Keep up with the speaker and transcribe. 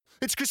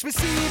It's Christmas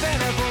Eve and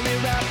I've only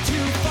wrapped 2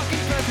 fucking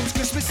presents.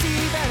 Christmas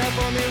Eve and I've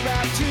only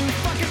wrapped 2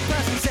 fucking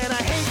presents. And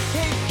I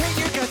hate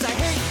your guts. I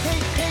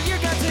hate your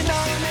guts. And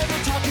I'll never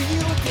talk to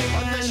you again.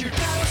 Unless your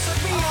dad will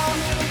suck me, I'll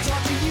never talk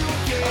to you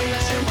again.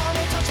 Unless your mom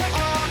will touch my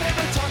arm, I'll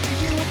never talk to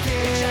you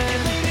again.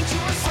 Ejaculate into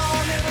a song,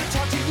 I'll never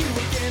talk to you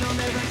again. I'll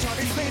never talk.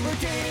 It's Labor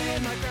Day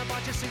and my grandpa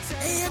just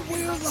said. And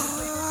we're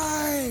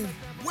live!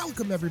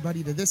 Welcome everybody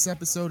to this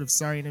episode of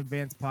Sorry in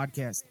Advance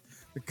Podcast.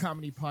 The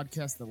comedy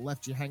podcast that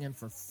left you hanging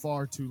for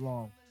far too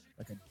long,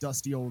 like a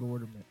dusty old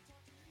ornament.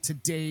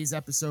 Today's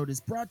episode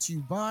is brought to you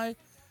by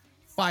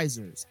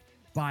Pfizer's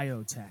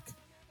Biotech,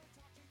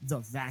 the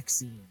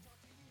vaccine,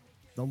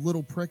 the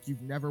little prick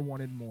you've never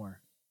wanted more.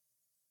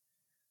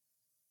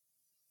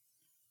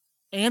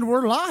 And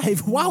we're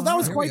live. Wow, that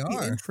was Here quite we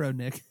the are. intro,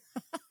 Nick.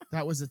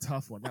 That was a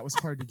tough one. That was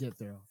hard to get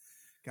through.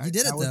 Guys, You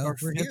did it, that was though. our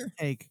We're fifth here.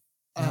 Take.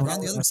 We're that on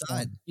the was- other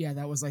side. Yeah,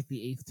 that was like the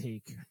 8th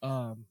take.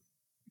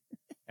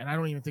 And I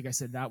don't even think I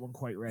said that one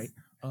quite right.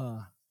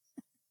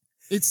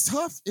 It's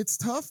tough. It's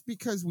tough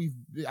because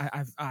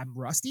I'm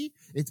rusty.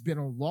 It's been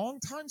a long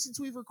time since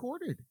we've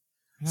recorded.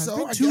 It's So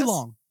been I too guess-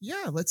 long.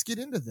 Yeah, let's get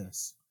into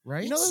this,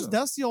 right? You know, those So-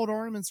 dusty old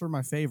ornaments are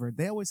my favorite.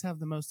 They always have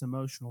the most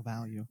emotional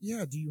value.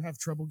 Yeah, do you have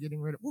trouble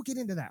getting rid of? We'll get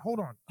into that. Hold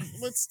on.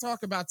 Let's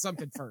talk about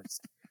something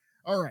first.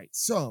 All right.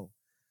 So,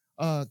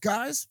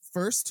 guys,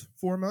 first,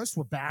 foremost,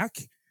 we're back.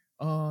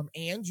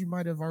 And you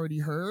might have already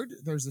heard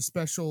there's a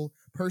special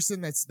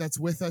person that's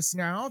with us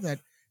now that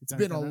it's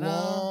been a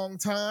long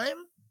time.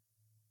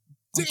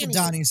 Uncle Danny.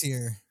 Donnie's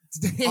here.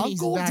 Danny's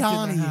Uncle back in the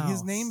Donnie. His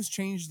house. name's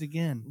changed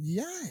again.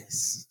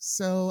 Yes.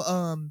 So,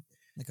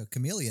 Like a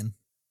chameleon.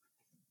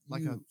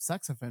 Like you- a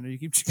sex offender. You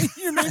keep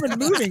changing your name and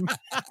moving.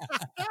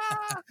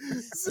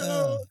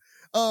 So,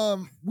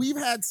 we've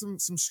had some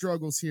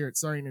struggles here at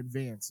Sorry in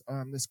Advance.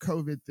 This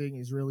COVID thing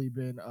has really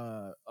been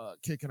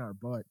kicking our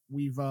butt.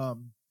 We've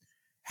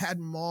had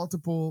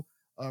multiple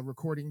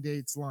recording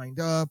dates lined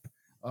up,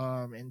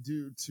 and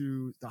due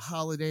to the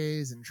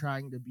holidays and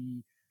trying to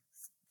be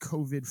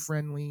COVID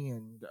friendly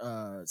and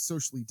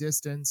socially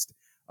distanced,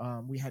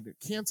 we had to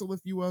cancel a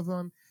few of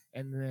them.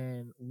 And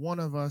then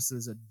one of us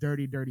is a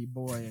dirty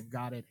boy and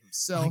got it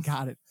himself.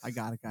 I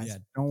got it, guys. Yeah,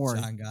 Don't worry.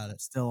 John got it.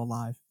 Still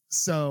alive.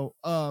 So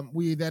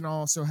we then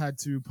also had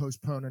to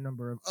postpone a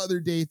number of other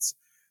dates.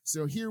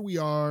 So here we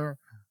are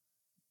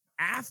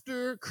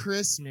after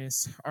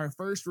Christmas, our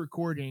first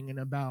recording in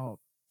about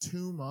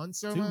 2 months.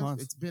 2 almost.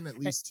 months. It's been at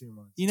least 2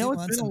 months. You know, 2 it's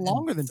months been and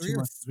longer than 3 2 or-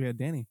 months since we had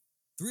Danny.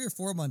 3 or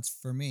 4 months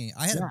for me.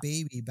 I had Yeah. a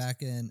baby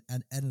back at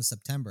end of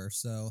September,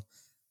 so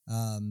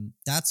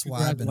that's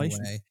why I've been away.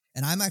 Congratulations.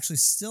 And I'm actually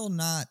still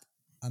not.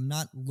 I'm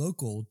not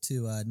local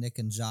to Nick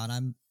and John.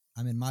 I'm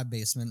in my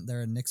basement.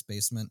 They're in Nick's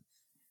basement.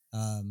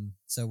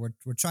 So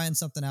we're trying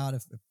something out.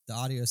 If the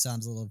audio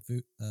sounds a little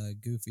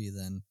goofy,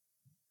 then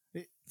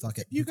fuck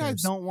it. If you Who guys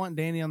cares? don't want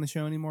Danny on the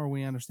show anymore,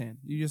 we understand.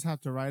 You just have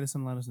to write us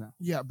and let us know.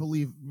 Yeah,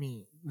 believe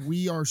me,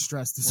 we are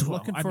stressed as We're well.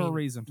 looking I for a mean,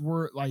 reason.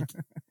 We're like,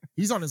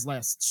 he's on his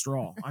last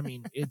straw. I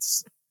mean,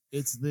 it's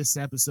this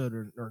episode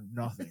or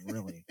nothing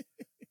really.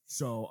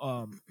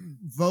 So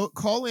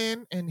call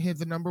in and hit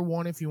the number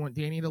 1 if you want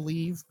Danny to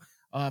leave,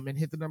 and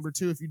hit the number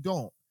 2 if you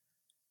don't.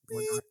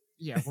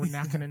 We're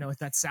not going to know what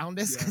that sound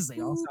is because they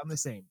all sound the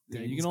same.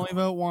 Yeah, you Danny's can only gone.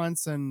 vote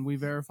once, and we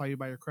verify you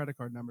by your credit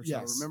card number. So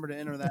Yes. remember to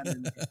enter that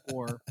in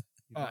before.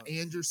 you vote.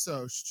 And your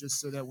soc, just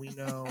so that we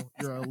know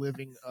you're a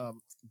living,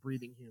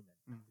 breathing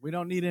human. We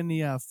don't need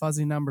any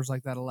fuzzy numbers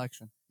like that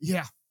election.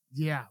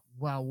 Yeah.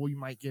 Well, we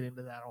might get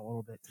into that a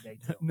little bit today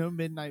too. No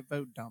midnight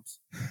vote dumps.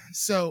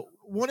 So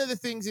one of the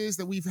things is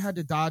that we've had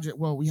to dodge it.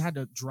 Well, we had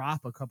to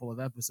drop a couple of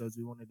episodes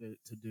we wanted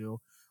to do.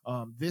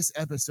 This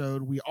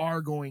episode we are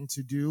going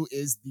to do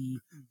is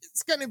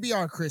it's going to be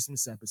our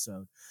Christmas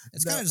episode.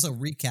 It's kind of just a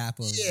recap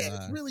of.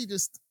 It's really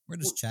just. We're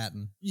just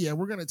chatting. Yeah,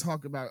 we're going to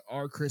talk about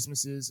our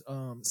Christmases,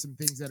 some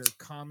things that are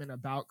common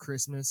about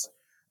Christmas,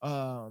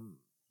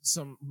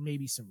 some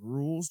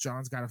rules.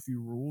 John's got a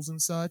few rules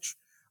and such.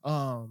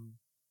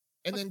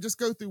 And then just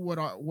go through what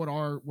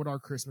our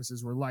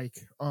Christmases were like,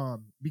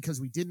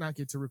 because we did not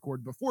get to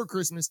record before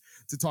Christmas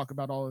to talk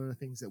about all of the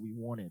things that we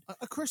wanted.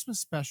 A Christmas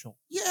special.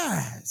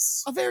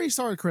 Yes, A very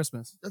sorry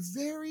Christmas. a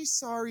very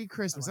sorry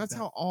Christmas. I like That's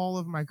that. how all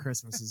of my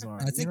Christmases are.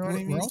 I think you know what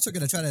I we're mean? also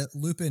going to try to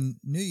loop in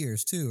New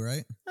Year's too,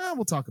 right?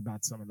 We'll talk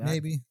about some of that,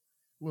 Maybe.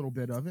 a little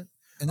bit of it.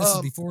 And this is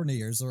Um, before New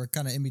Year's, so we're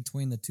kind of in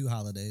between the 2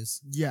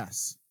 holidays.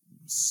 Yes,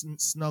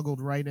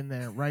 snuggled right in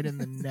there, right in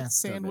the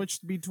nest, of it.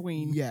 Sandwiched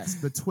between. Yes,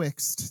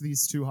 betwixt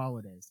these 2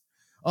 holidays.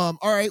 All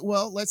right,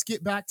 well, let's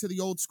get back to the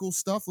old school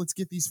stuff. Let's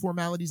get these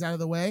formalities out of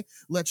the way.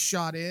 Let's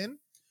shot in.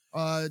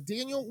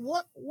 Daniel,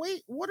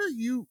 what are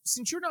you,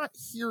 since you're not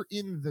here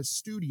in the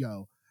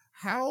studio,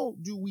 how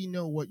do we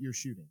know what you're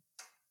shooting?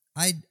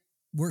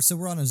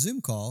 We're on a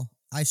Zoom call.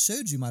 I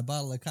showed you my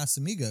bottle of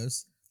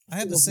Casamigos. I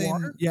have Full the of same,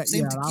 water?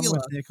 same I'm tequila.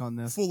 with Nick on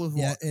this. Full of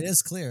Yeah, water. it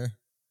is clear.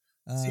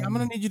 See, I'm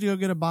gonna need you to go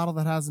get a bottle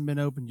that hasn't been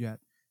opened yet.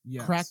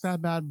 Yes. Crack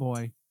that bad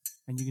boy,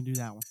 and you can do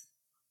that one.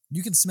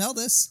 You can smell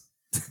this.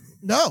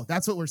 No,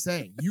 that's what we're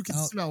saying. You can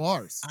Oh, smell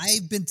ours.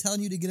 I've been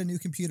telling you to get a new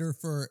computer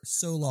for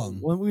so long.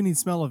 Well, we need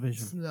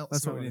smell-o-vision.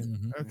 That's Smell what we it. need.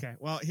 Mhm. Okay,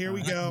 well, here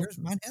we All go.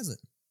 Mine has it.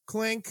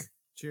 Clink.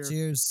 Cheers.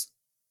 Cheers.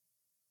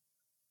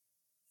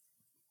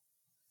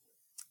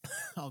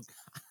 Oh, God.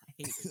 I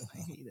hate it. I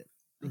hate it.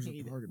 I There's a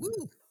hate it. part of me.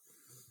 Woo.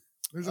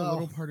 There's a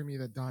little part of me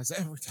that dies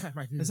every time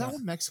I do Is that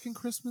what Mexican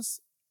Christmas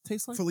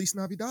tastes like? Feliz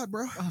Navidad,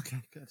 bro.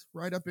 Okay, good.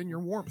 Right up in your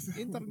warmth.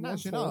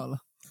 International.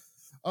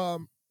 All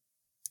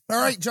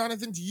right,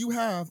 Jonathan, do you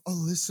have a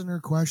listener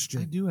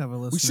question? I do have a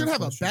listener We should have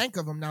question. a bank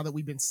of them now that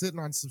we've been sitting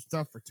on some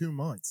stuff for 2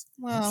 months.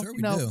 Well, I'm sure we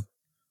you know, do.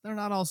 they're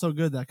not all so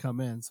good that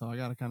come in, so I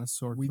got to kind of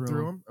sort We through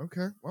threw 'em. them.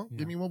 Okay. Well, Yeah.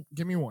 give me one.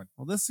 Give me one.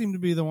 Well, this seemed to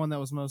be the one that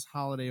was most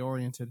holiday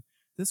oriented.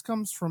 This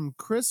comes from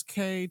Chris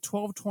K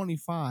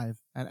 1225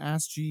 at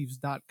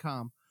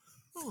AskJeeves.com.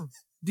 Hmm.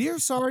 Dear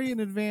Sorry in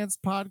Advance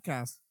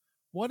podcast,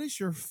 what is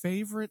your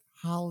favorite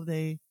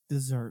holiday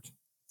dessert?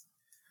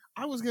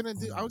 I was gonna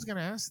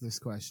ask this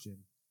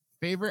question.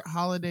 Favorite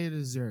holiday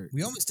dessert?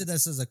 We almost did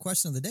this as a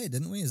question of the day,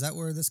 didn't we? Is that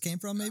where this came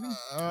from? Maybe.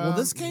 Well,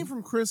 this came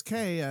from Chris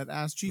K at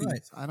Ask Jeeves.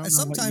 Right. I don't know. And what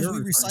sometimes you're we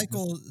referring to.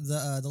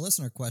 recycle the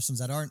listener questions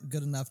that aren't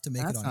good enough to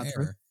make That's it on not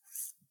true.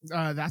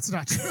 air. That's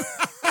not true.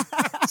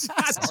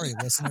 Sorry,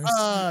 listeners.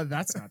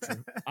 That's not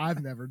true.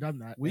 I've never done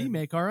that. We And,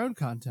 make our own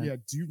content. yeah,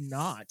 do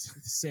not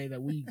say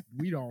that we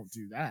don't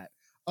do that.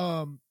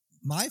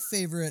 My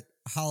favorite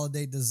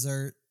holiday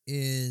dessert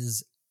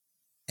is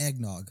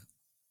eggnog.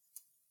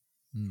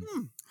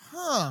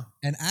 Huh.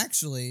 And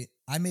actually,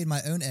 I made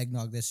my own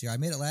eggnog this year. I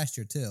made it last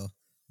year too.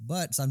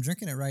 But so I'm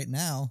drinking it right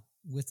now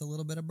with a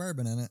little bit of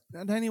bourbon in it.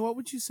 Now, Danny, what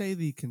would you say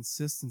the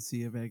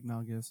consistency of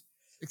eggnog is?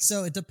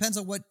 So it depends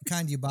on what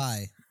kind you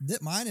buy.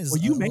 Mine is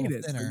Well, you a made little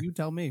it. So thinner. you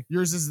tell me.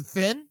 Yours is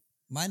thin.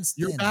 Mine's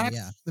Your thin, batch,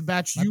 yeah. the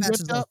batch My you batch is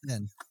whipped real up.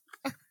 thin.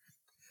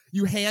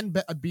 You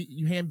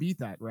hand beat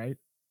that, right?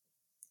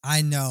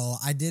 I know.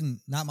 I didn't.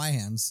 Not my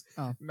hands.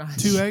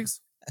 Nice. 2 eggs?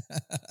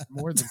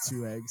 More than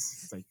 2 eggs.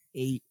 It's like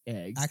 8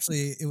 eggs.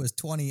 Actually, it was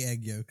 20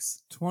 egg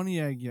yolks. 20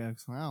 egg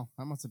yolks. Wow,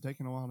 that must have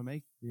taken a while to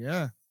make,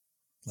 Yeah,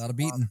 A lot of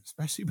beating.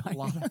 especially by a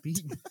lot hand. of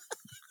beating.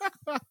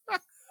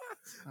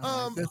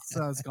 All right, this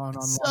has gone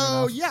on long So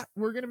enough. yeah,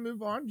 we're gonna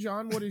move on.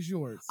 John, what is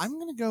yours? I'm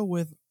going to go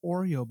with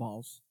Oreo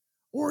balls.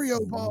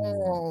 Oreo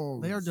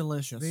balls. They are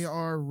delicious. They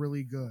are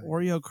really good.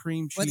 Oreo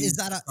cream cheese. But is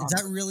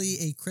that really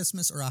a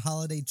Christmas or a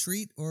holiday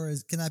treat, or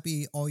can that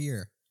be all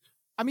year?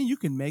 I mean, you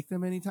can make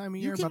them any time of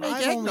You year, can but make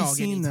I've only eggnog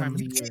seen any time them of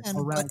the You year. can,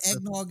 around but Christmas.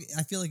 eggnog,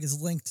 I feel like,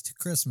 is linked to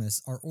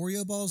Christmas. Are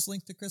Oreo balls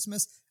linked to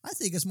Christmas? I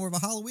think it's more of a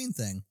Halloween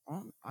thing.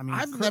 I mean,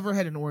 I've never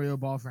had an Oreo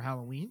ball for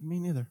Halloween. Me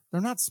neither.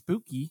 They're not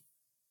spooky.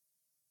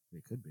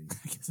 They could be.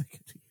 I guess I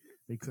could be.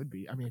 They could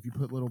be. I mean, if you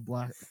put little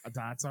black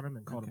dots on them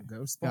and call them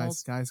ghost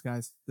balls. Guys,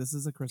 this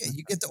is a Yeah, Christmas.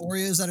 you get the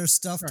Oreos that are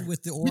stuffed Right.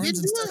 with the We orange didn't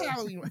and do stuff. a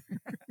Halloween.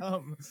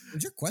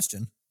 What's your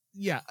question?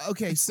 Yeah.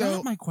 Okay. It's So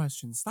not my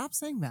question. Stop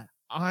saying that.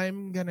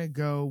 I'm gonna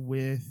go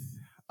with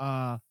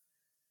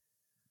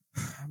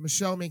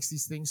Michelle makes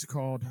these things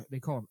they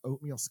call them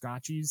oatmeal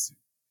scotchies.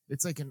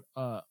 It's like an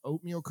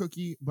oatmeal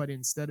cookie, but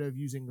instead of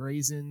using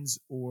raisins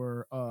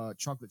or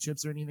chocolate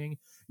chips or anything,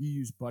 you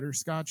use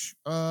butterscotch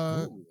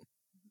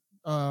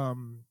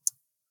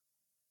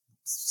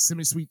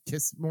semi-sweet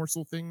kiss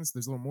morsel things.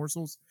 There's little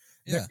morsels.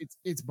 Yeah.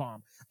 It's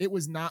bomb. They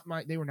were not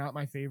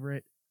my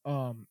favorite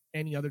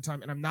any other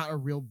time, and I'm not a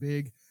real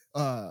big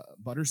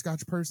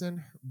butterscotch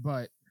person,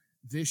 but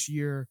this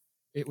year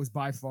it was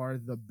by far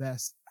the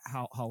best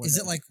holiday. Is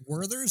it like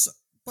Werther's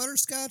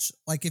butterscotch?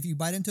 Like if you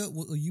bite into it,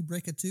 will you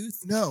break a tooth?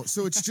 No,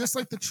 so it's just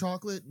like the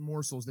chocolate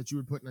morsels that you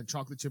would put in a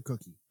chocolate chip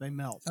cookie. They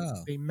melt.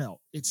 Oh, They melt.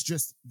 It's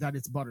just that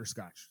it's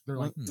butterscotch. They're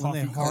like When they toffee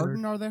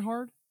harden, colored. are they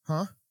hard?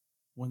 Huh?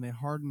 When they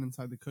harden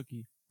inside the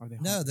cookie, are they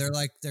hard? no,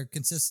 they're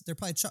consistent. They're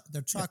probably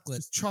they're chocolate.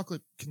 Just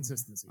chocolate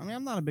consistency. I mean,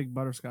 I'm not a big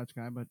butterscotch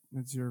guy, but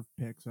it's your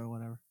pick, so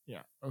whatever.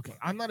 Yeah. Okay.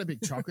 I'm not a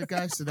big chocolate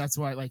guy, so that's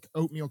why like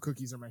oatmeal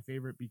cookies are my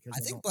favorite because I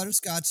think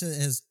butterscotch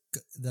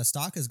the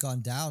stock has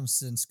gone down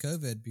since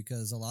COVID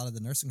because a lot of the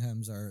nursing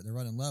homes they're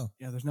running low.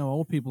 Yeah, there's no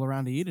old people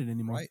around to eat it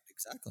anymore. Right,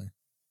 exactly.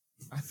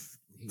 I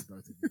hate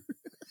both of you.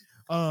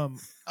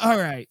 All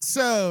right.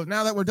 So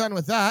now that we're done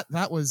with that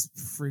was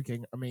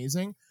freaking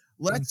amazing.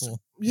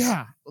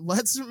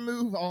 Let's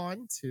move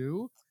on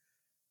to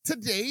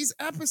today's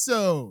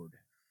episode.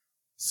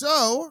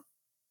 So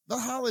the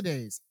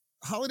holidays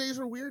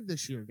are weird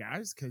this year,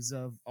 guys, because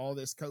of all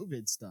this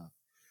COVID stuff.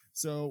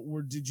 So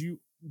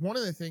one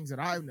of the things that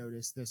I've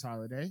noticed this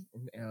holiday,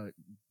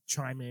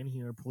 chime in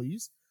here,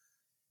 please.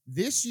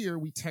 This year,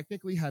 we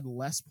technically had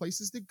less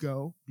places to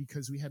go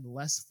because we had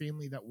less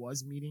family that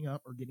was meeting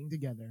up or getting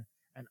together.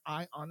 And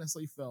I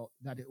honestly felt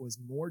that it was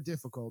more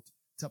difficult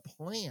to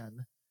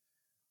plan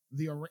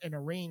and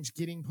arrange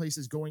getting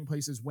places, going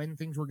places, when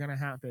things were going to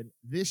happen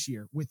this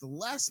year with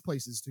less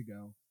places to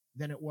go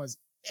than it was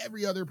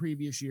every other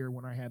previous year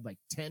when I had like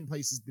 10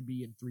 places to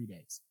be in 3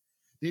 days.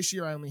 This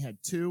year, I only had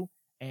 2,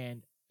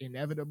 and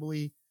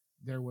inevitably,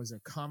 there was a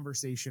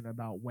conversation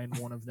about when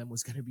one of them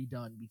was going to be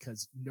done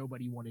because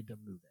nobody wanted to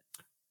move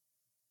it.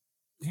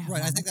 Yeah,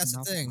 Right, no, I think that's the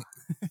no. thing.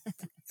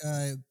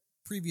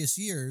 previous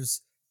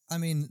years, I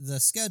mean, the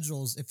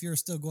schedules, if you're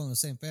still going to the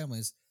same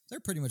families, they're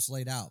pretty much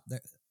laid out.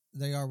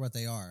 They are what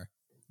they are.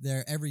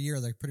 Every year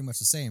they're pretty much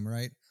the same,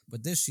 right?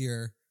 But this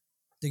year,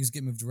 things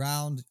get moved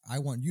around. I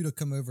want you to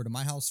come over to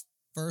my house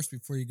first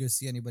before you go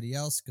see anybody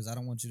else because I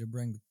don't want you to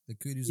bring the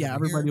cooties. Yeah,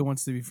 over everybody here.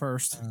 wants to be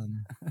first.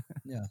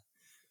 Yeah.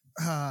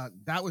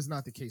 That was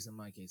not the case in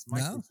my case. My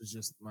No? case was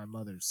just my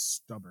mother's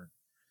stubborn.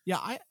 Yeah,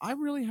 I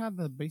really had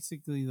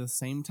basically the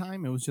same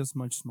time. It was just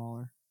much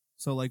smaller.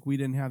 So like we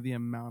didn't have the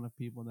amount of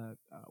people that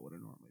would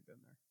have normally been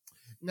there.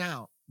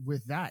 Now,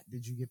 with that,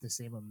 did you get the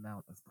same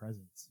amount of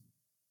presents?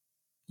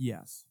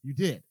 Yes. You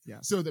did. Yeah.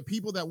 So the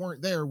people that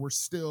weren't there were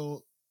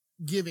still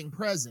giving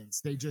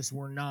presents. They just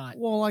were not.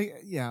 Well, like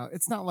yeah,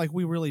 it's not like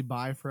we really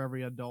buy for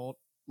every adult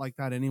like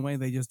that anyway.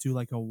 They just do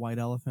like a white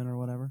elephant or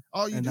whatever.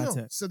 Oh, you and do. that's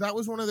it. So that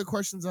was one of the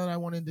questions that I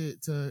wanted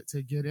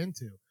to get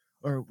into,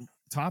 or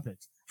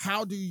topics.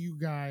 How do you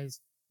guys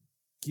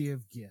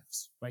give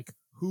gifts? Like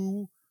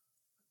who?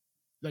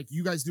 Like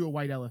you guys do a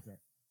white elephant,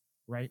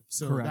 right?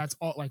 So Correct. that's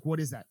all. Like what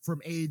is that?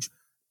 From age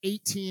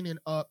 18 and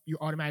up, you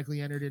automatically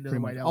entered into the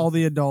Pretty white much. elephant. All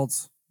the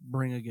adults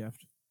bring a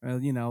gift.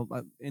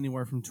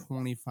 Anywhere from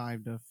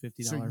 $25 to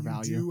 $50 so you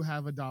value. do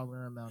have a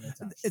dollar amount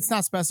attached. It's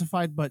not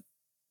specified, but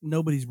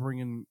nobody's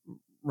bringing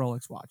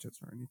Rolex watches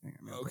or anything.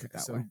 I mean, Okay, put it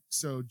that so way.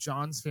 so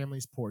John's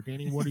family's poor.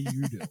 Danny, what do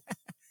you do?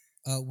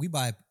 We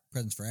buy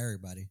presents for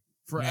everybody.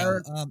 For Yeah.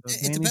 Eric,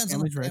 It Danny's depends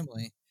on the family's right.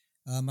 family.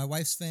 My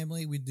wife's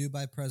family, we do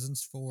buy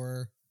presents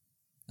for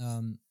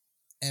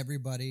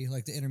everybody,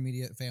 like the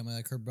intermediate family,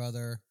 like her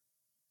brother,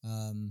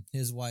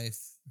 his wife,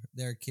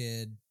 their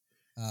kid.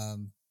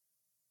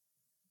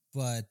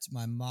 But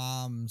my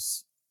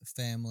mom's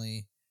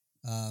family,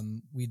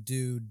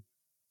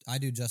 I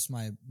do just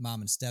my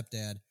mom and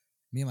stepdad.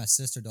 Me and my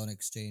sister don't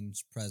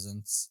exchange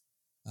presents,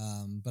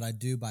 but I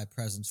do buy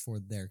presents for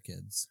their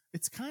kids.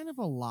 It's kind of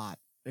a lot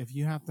if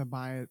you have to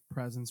buy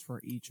presents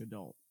for each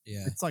adult.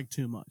 Yeah. It's like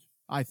too much,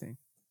 I think.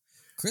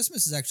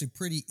 Christmas is actually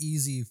pretty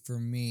easy for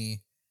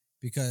me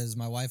because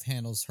my wife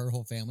handles her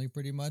whole family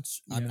pretty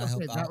much. I mean, I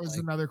help okay, out. that was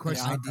like, another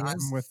question. ideas.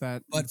 I'm with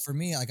that. But for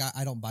me, like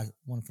I don't buy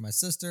one for my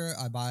sister.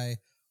 I buy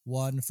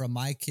one from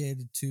my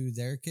kid to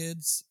their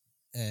kids,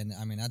 and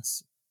I mean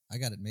I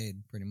got it made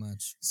pretty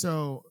much.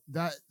 So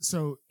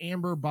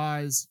Amber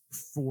buys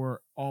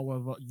for all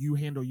of you.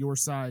 Handle your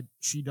side.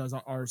 She does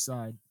our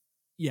side.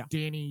 Yeah.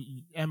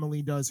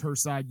 Emily does her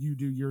side. You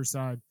do your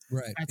side.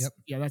 Right. That's, Yep.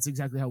 Yeah, that's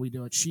exactly how we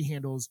do it. She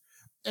handles,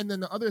 and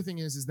then the other thing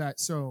is that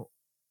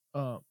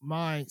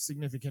my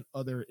significant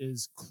other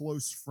is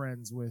close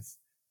friends with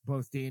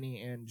both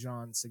Danny and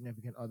John's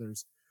significant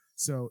others.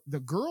 So the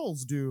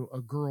girls do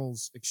a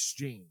girls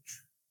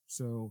exchange.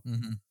 So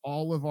Mm-hmm.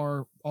 all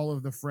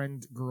of the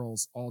friend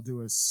girls all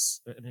do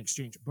an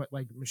exchange, but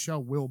like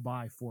Michelle will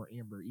buy for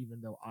Amber, even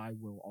though I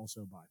will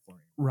also buy for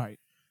Amber. Right.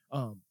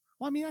 Um,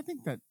 Well, I mean, I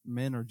think that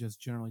men are just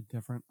generally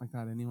different like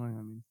that anyway.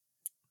 I mean,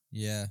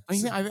 Yeah.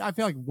 I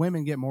feel like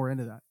women get more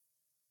into that.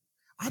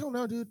 I don't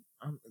know, dude.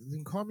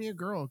 Then call me a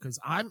girl because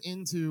I'm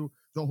into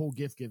the whole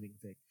gift giving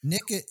thing.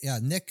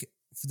 Nick.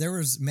 There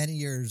was many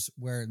years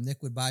where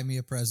Nick would buy me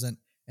a present,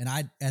 and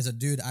as a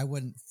dude, I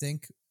wouldn't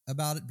think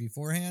about it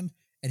beforehand,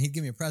 and he'd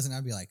give me a present.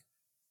 I'd be like,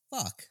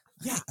 "Fuck,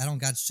 Yeah. I don't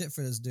got shit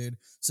for this dude."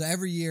 So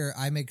every year,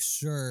 I make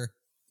sure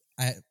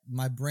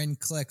my brain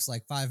clicks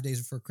like 5 days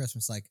before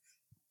Christmas, like,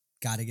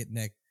 gotta get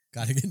Nick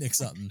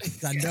something.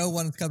 I know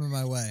one's coming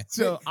my way.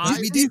 So we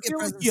do you did get feel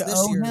like presents you this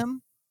owe year.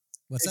 him?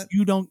 What's If that?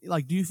 you don't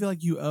like, do you feel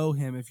like you owe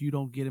him if you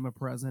don't get him a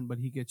present, but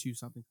he gets you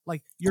something?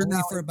 Like you're Only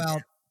now for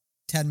about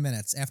 10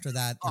 minutes. After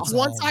that, it's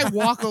once all I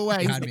walk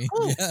away, behind me.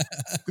 "Ooh, Yeah.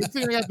 good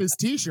thing I got this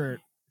T-shirt.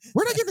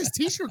 Where'd I get this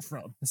T-shirt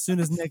from? as soon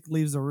as Nick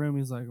leaves the room,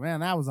 he's like, "Man,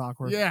 that was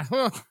awkward." Yeah,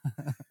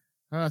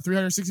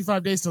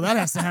 365 days till that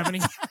has to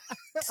happen.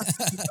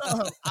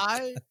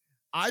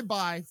 I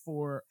buy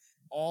for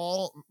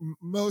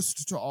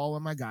most to all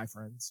of my guy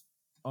friends.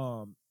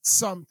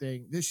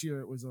 Something this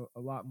year it was a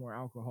lot more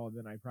alcohol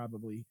than I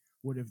probably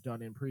would have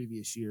done in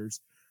previous years.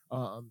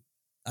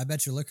 I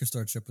bet your liquor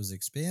store trip was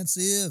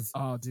expensive.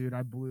 Oh, dude,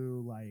 I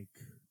blew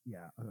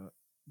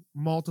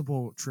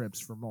multiple trips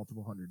for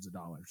multiple hundreds of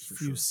dollars for A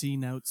few sure. C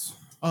notes.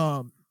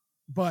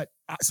 But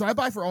so I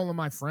buy for all of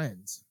my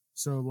friends.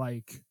 So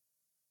like,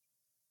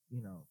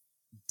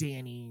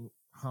 Danny,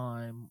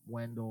 Heim,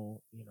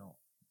 Wendell,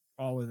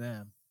 all of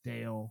them,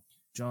 Dale,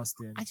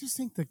 Justin. I just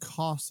think the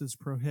cost is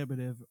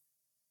prohibitive.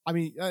 I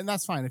mean, and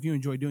that's fine if you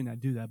enjoy doing that,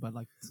 do that. But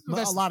like,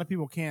 a lot of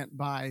people can't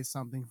buy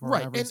something for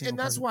right, every and single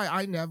that's person. why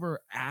I never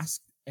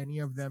asked any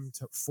of them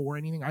for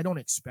anything. I don't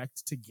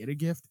expect to get a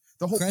gift.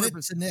 The whole Credit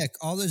purpose. to Nick.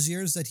 All those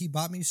years that he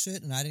bought me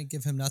shit and I didn't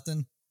give him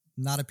nothing,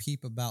 not a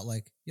peep about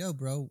like, yo,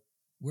 bro,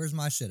 where's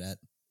my shit at?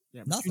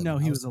 Yeah, but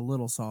Nothing. he I was a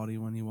little salty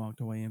when he walked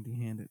away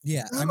empty-handed.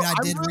 Yeah, I No, mean, I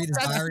I'm did really read his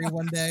glad that- diary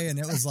one day, and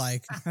it was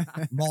like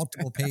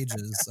multiple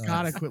pages. of,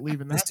 Gotta quit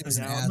leaving this that dude's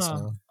thing an out.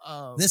 asshole.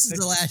 Huh? This is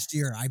the last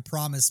year. I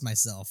promised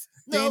myself.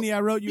 No, Danny,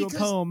 I wrote you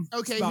because- a poem.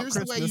 Okay, about here's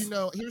the way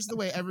Christmas. Here's the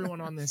way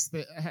everyone on this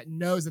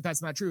knows that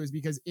that's not true is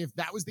because if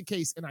that was the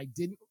case and I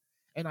didn't,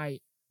 and I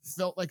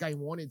felt like I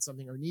wanted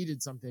something or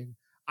needed something,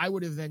 I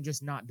would have then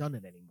just not done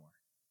it anymore.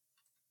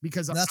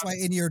 Because That's why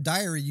in your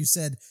diary you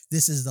said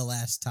this is the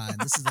last time.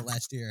 This is the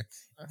last year,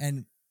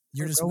 and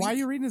you're just So why are weak.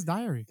 you reading his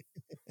diary?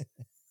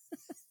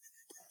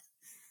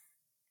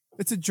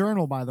 It's a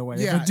journal, by the way.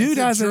 yeah, if a dude it's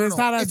a has it, it's journal.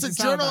 not a, It's a not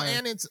journal diary.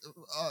 and it's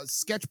a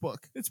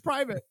sketchbook. It's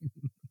private.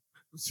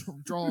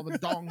 Draw all the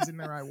dongs in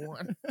there I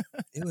want.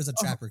 It was a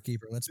trapper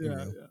keeper. Let's be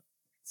real.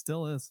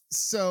 Still is.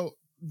 So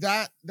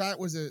that's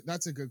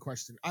a good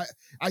question.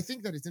 I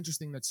think that it's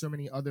interesting that so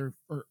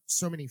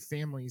many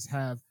families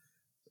have.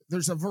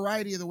 There's a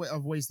variety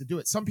of ways to do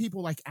it. Some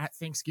people, like at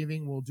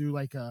Thanksgiving, will do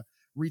like a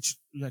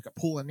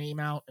pull a name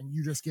out and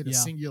you just get a Yeah.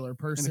 singular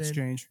person An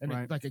exchange. and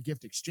right. like a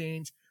gift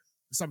exchange.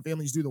 Some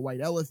families do the white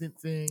elephant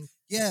thing.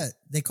 Yeah,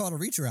 they call it a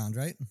reach around,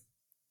 right?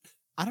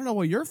 I don't know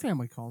what your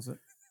family calls it.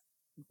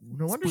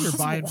 No wonder you're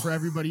buying for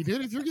everybody,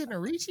 dude. If you're getting a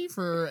Ricci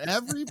for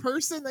every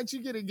person that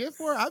you get a gift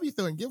for, I'll be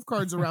throwing gift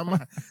cards around my.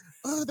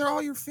 Oh, they're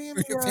all your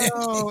family. Your family.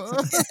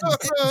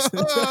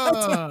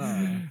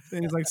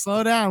 And he's like,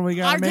 slow down. We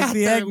got I to make got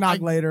the there, eggnog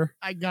like- later.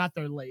 I got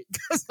there late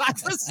because I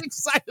was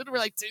excited for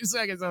like 2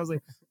 seconds. I was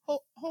like,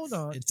 hold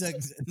on. It took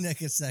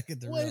Nick a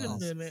second to Wait a realize.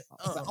 minute.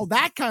 Oh,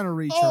 that kind of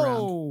reach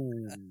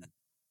around.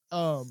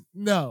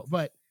 No,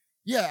 but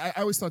yeah,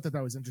 I always thought that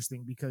was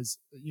interesting because,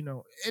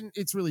 and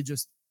it's really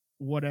just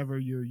whatever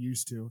you're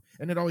used to.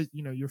 And it always,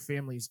 your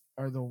families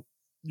are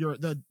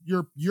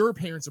your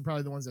parents are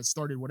probably the ones that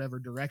started whatever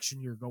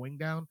direction you're going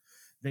down.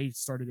 They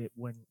started it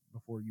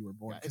before you were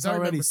born. It's 'Cause I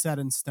already remember- set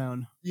in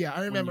stone. Yeah,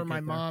 I remember you my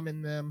get there. mom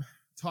and them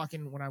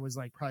talking when I was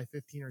like probably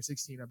 15 or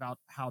 16 about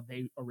how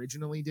they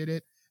originally did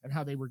it and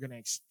how they were going to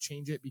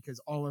exchange it because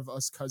all of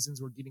us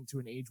cousins were getting to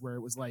an age where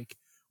it was like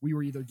we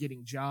were either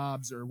getting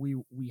jobs or we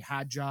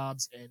had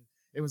jobs, and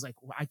it was like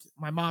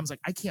my mom's like,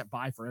 I can't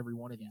buy for every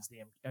one of these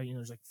damn.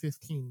 There's like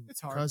 15 It's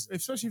hard, cousins.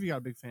 especially if you got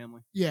a big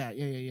family. Yeah.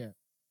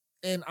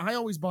 And I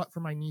always bought for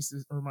my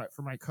nieces or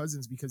for my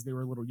cousins because they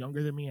were a little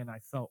younger than me, and I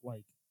felt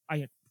like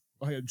I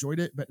enjoyed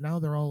it. But now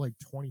they're all like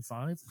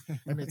 25,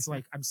 and it's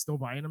like I'm still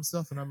buying them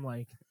stuff, and I'm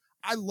like,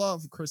 I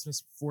love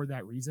Christmas for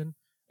that reason.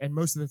 And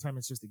most of the time,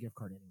 it's just a gift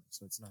card anyway,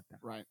 so it's not that.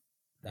 Right.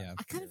 Yeah.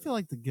 I kind of feel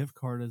like the gift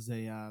card is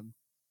a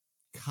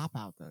cop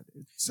out, though.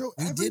 Dude. So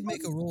We did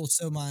make a rule.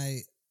 So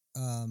my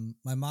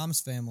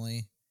mom's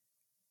family,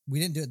 we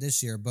didn't do it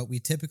this year, but we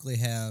typically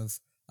have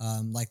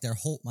like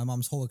my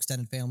mom's whole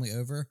extended family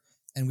over,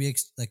 and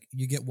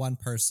you get one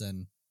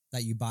person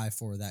that you buy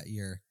for that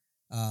year,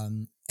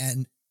 and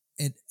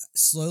it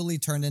slowly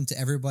turned into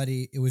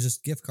everybody. It was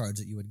just gift cards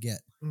that you would get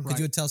because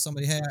you would tell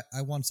somebody, "Hey,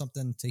 I want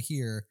something to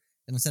here,"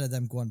 and instead of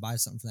them going and buy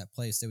something from that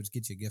place, they would just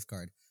get you a gift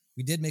card.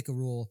 We did make a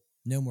rule.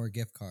 No more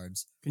gift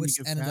cards, Can you which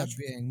give ended up cash?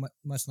 being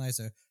much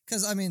nicer.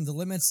 Because I mean, the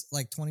limit's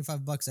like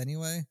 $25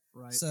 anyway.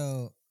 Right.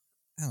 So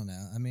I don't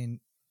know. I mean,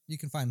 you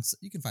can find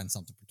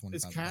something for $25.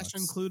 Is cash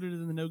included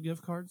in the no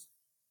gift cards?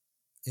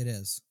 It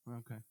is.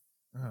 Okay.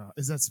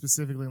 Is that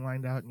specifically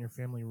lined out in your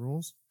family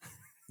rules?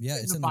 Yeah,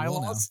 it's the in the will now.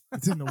 bylaws?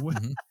 It's in the will.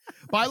 Mhm.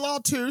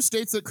 Bylaw 2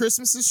 states that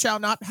Christmases shall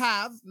not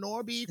have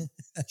nor be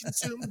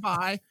consumed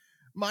by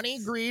money,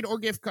 greed, or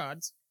gift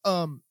cards.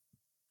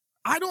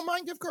 I don't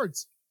mind gift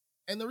cards.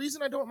 And the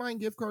reason I don't mind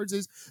gift cards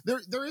is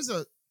there is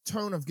a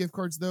tone of gift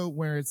cards though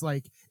where it's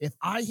like if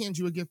I hand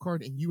you a gift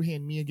card and you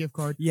hand me a gift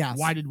card, Yes.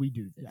 why did we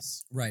do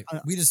this? Right.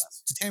 We just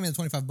hand me the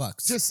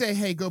 $25. Just say,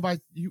 hey, go buy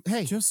you.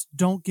 Hey, Just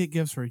don't get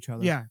gifts for each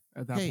other. yeah.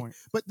 At that Hey, point.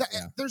 But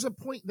Yeah. there's a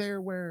point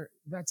there where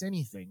that's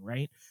anything,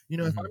 right? If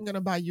Mhm. I'm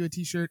gonna buy you a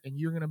T-shirt and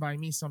you're gonna buy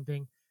me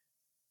something,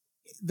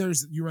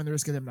 you run the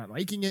risk of them not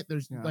liking it.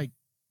 There's Yeah. the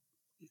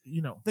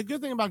The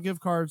good thing about gift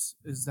cards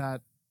is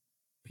that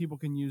people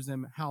can use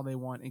them how they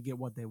want and get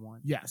what they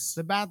want. yes,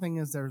 The bad thing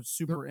is they're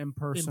super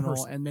impersonal,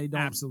 impersonal. and they don't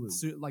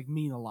Absolutely.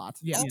 mean a lot.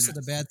 Yeah. Also,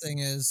 the bad thing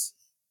is,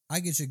 I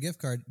get you a gift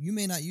card. You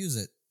may not use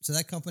it. So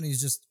that company's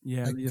just,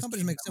 Yeah. like, they just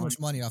companies keep make so much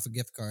going. money off of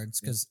gift cards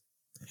because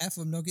half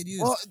of them don't get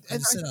used. well, They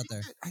and just sit out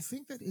there. I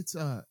think that it's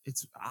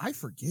I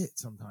forget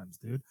sometimes,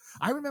 dude.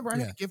 I remember I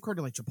had Yeah. a gift card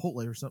to like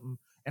Chipotle or something,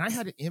 and I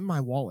had it in my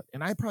wallet,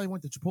 and I probably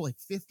went to Chipotle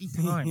 50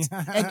 times.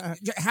 And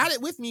had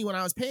it with me when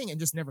I was paying and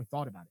just never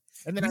thought about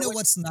it. And then You I know went,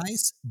 what's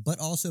nice, but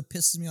also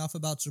pisses me off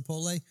about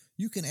Chipotle?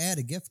 You can add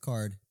a gift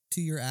card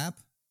to your app.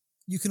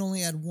 You can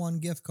only add one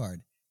gift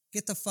card.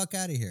 Get the fuck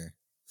out of here.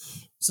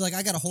 So, like,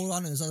 I got to hold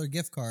on to this other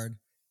gift card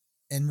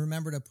and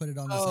remember to put it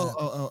on this app.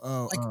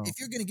 Like, if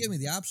you're going to give me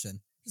the option,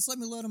 just let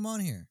me load them on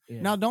here.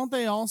 Yeah. Now, don't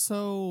they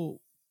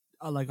also,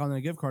 like on the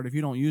gift card, if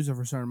you don't use it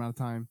for a certain amount of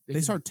time, They they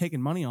can- start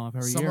taking money off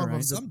every Some year, of them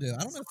right? Some do.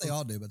 I don't know if they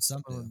all do, but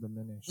some do.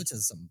 diminish. Which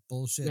is some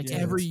bullshit. Like too.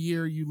 every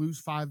year you lose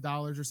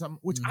 $5 or something,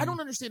 which I Mhm. don't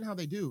understand how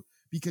they do,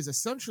 because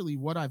essentially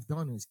what I've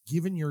done is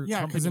given your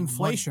Yeah, because company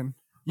inflation. money.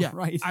 Yeah,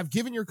 right. I've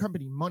given your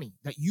company money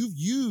that you've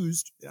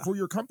used Yeah. for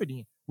your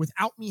company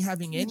without me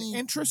having any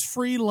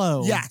interest-free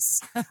loan.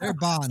 Yes, They're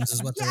bonds,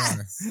 is what they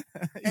are.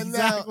 and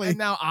exactly.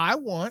 now I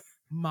want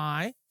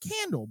my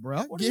candle,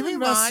 bro. What are Give you me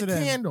my invested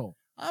in? candle.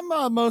 I'm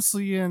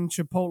mostly in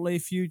Chipotle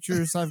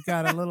futures. I've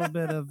got a little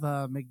bit of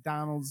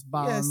McDonald's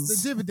bonds.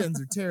 Yes, the dividends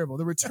are terrible.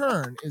 The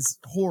return is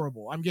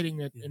horrible. I'm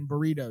getting it in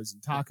burritos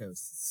and tacos,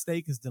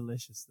 Steak is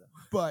delicious, though.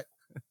 but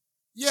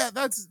Yeah,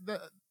 that's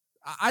the.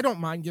 I don't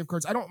mind gift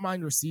cards. I don't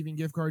mind receiving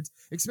gift cards,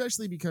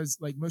 especially because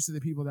like most of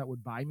the people that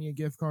would buy me a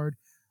gift card,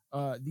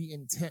 the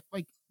intent,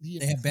 like the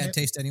They have bad intent-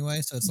 taste anyway,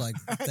 so it's like,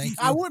 thank you.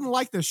 I wouldn't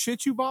like the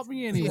shit you bought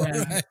me anyway.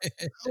 Yeah.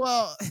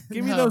 Well,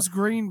 Give me no, those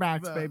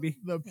greenbacks, the, baby.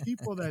 The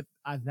people that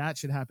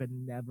should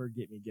happen never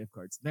get me gift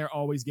cards. They're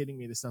always getting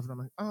me the stuff, and I'm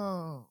like,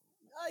 oh,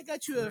 I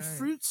got you a Right.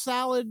 fruit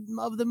salad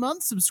of the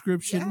month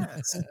subscription.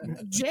 yes,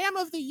 jam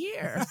of the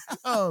year.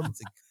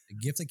 It's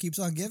a gift that keeps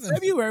on giving.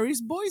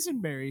 February's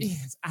boysenberry.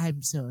 Yes,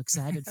 I'm so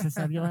excited for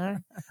February.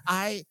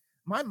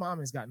 My mom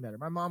has gotten better.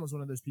 My mom was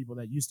one of those people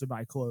that used to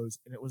buy clothes,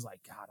 and it was like,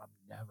 God, I'm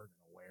never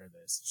gonna wear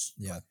this.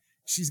 Yeah. But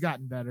she's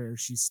gotten better.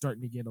 She's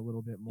starting to get a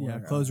little bit more. Yeah,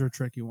 clothes are a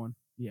tricky one.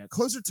 Yeah,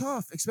 clothes are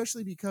tough,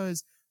 especially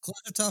because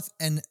Clothes are tough,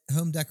 and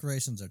home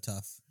decorations are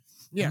tough.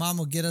 Yeah. Mom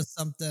will get us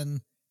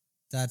something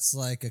that's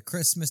like a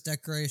Christmas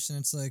decoration.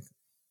 It's like,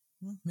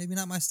 well, maybe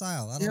not my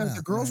style. I don't know.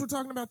 the girls were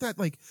talking about that.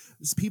 Like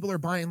people are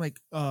buying like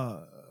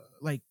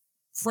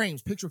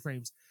frames, picture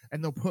frames,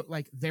 and they'll put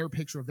like their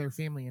picture of their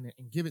family in it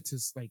and give it to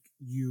like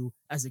you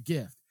as a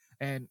gift.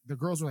 And the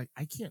girls were like,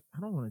 I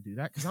don't want to do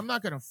that because I'm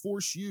not going to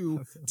force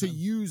you to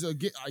use a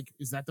gift. Like,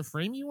 is that the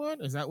frame you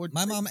want? Is that what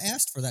My mom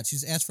asked for that.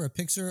 She's asked for a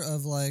picture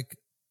of like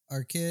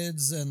our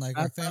kids and like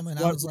our That's family. And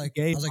I what was we like,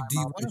 gave do my you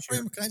mom want a this year.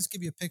 frame? Or can I just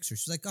give you a picture?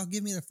 She's like, oh,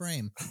 give me the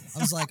frame. I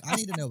was like, I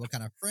need to know what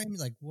kind of frame,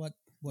 like what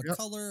Yep.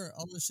 color,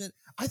 all this shit.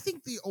 I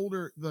think the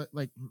older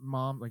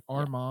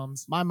our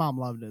moms, My mom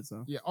loved it,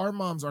 so. yeah, our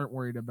moms aren't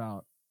worried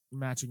about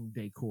matching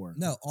decor.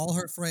 No, all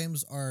her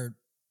frames are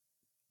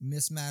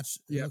mismatched.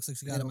 It Yep. looks like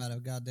she got them at a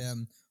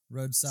goddamn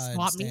roadside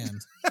Swap meet.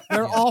 stand.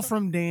 They're Yeah. all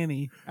from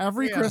Danny.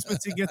 Every Yeah.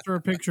 Christmas he gets her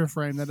a picture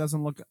frame that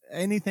doesn't look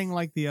anything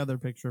like the other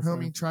picture frame.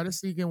 Homie, try to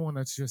sneak in one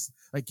that's just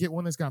like get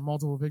one that's got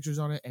multiple pictures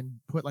on it and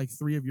put like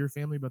 3 of your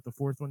family, but the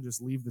fourth one just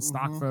leave the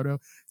stock Mhm. photo.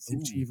 See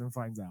if she Ooh. even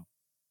finds out. Alright.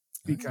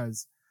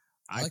 Because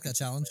I like that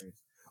challenge.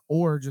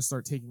 Or just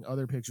start taking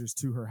other pictures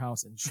to her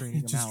house and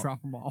trading them Just out.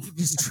 drop them off.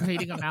 Just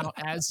trading them out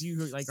as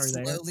you like are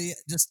there. Slowly,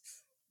 just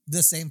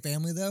the same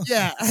family though.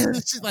 Yeah,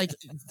 she's like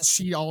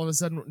she all of a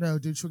sudden no,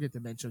 dude, she'll get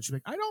dementia. She's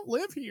like, I don't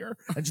live here,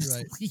 and just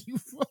Right.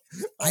 leave.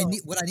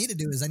 What I need to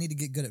do is I need to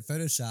get good at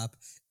Photoshop,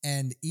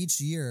 and each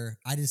year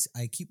I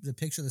keep the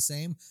picture the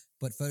same,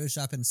 but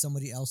Photoshop in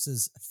somebody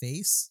else's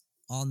face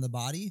on the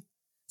body,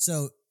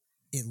 so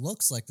it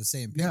looks like the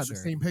same picture. Yeah, the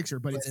same picture,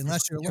 but, But it's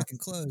unless you're yeah. looking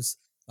close,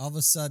 all of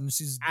a sudden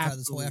she's got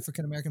this whole Absolutely.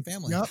 African American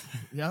family. Yep,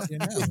 yep. You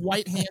know. With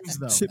white hands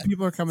though. Shit,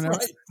 people are coming out.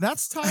 Right.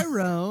 That's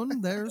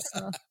Tyrone. There's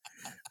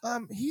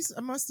He's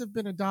must have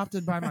been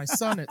adopted by my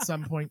son at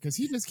some point because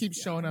he just keeps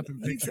showing up in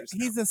pictures.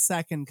 he's a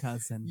second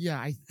cousin. Yeah,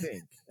 I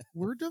think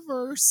we're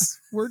diverse.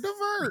 We're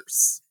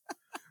diverse.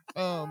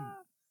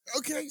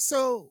 Okay,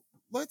 so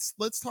let's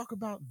talk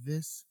about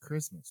this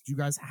Christmas. Do you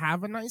guys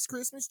have a nice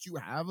Christmas? Do you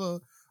have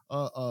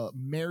a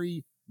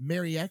merry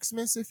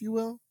Xmas, if you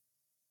will?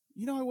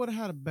 You know, I would have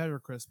had a better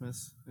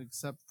Christmas,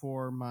 except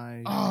for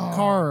my Oh.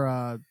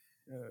 car.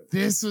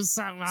 This was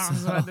something I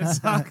was about to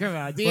talk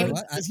about. Danny,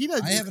 What? 'cause he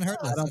doesn't. I haven't heard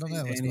this. I don't think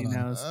know what's Danny going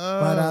on. knows.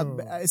 Oh.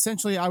 But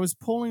essentially, I was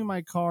pulling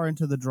my car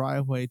into the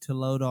driveway to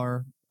load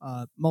our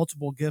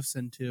multiple gifts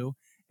into,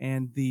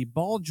 and the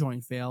ball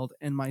joint failed,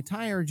 and my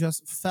tire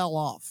just fell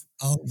off.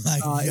 Oh my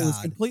god! It was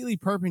completely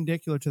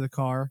perpendicular to the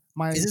car.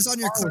 My Is this on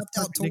your car was clapped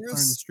out perpendicular in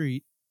the Taurus?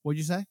 street? What'd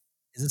you say?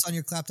 Is this on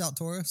your clapped out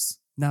Taurus?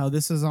 No,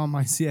 this is on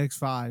my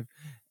CX-5.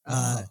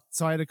 Uh,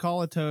 So I had to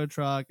call a tow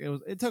truck.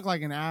 It took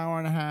like an hour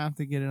and a half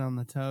to get it on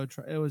the tow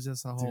truck. It was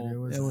just a whole.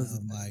 it It was- was.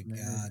 Oh my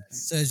man. god!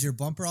 So is your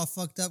bumper all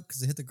fucked up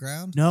because it hit the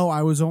ground? No,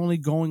 I was only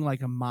going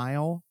like a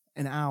mile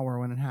an hour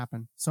when it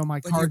happened. So my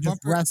But car your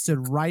just bumper-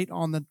 rested right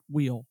on the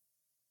wheel.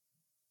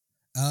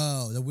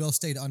 Oh, the wheel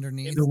stayed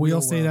underneath. The wheel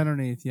wheel stayed well.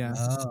 underneath. Yeah.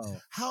 Oh,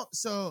 How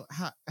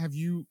have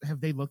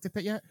they looked at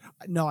that yet?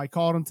 No, I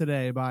called him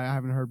today, but I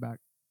haven't heard back.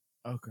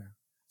 Okay.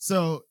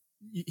 So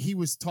he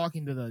was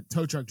talking to the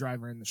tow truck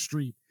driver in the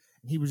street,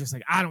 and he was just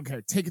like, I don't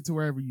care. Take it to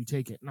wherever you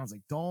take it. And I was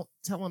like, don't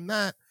tell him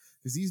that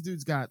because these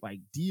dudes got like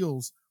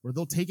deals where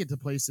they'll take it to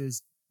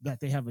places that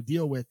they have a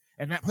deal with.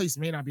 And that place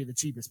may not be the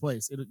cheapest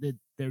place.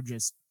 They're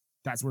just,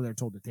 that's where they're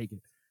told to take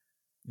it.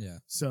 yeah.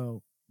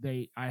 So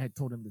I had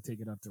told him to take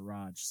it up to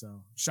Raj.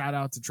 So shout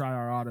out to Try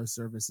Our Auto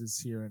Services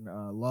here in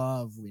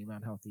lovely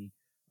Mount Healthy,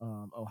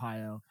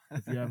 Ohio.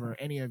 If you ever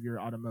any of your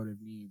automotive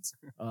needs,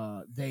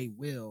 they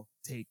will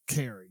take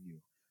care of you.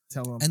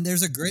 Tell them And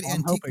there's a great I'm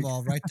antique hoping.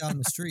 mall right down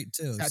the street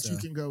too. that so. you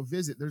can go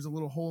visit. There's a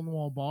little hole in the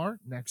wall bar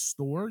next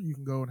door. You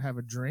can go and have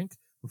a drink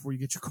before you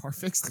get your car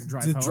fixed and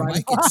drive To home. drive-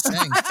 Might get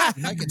shanked.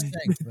 Might get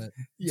shanked, but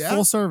Yeah.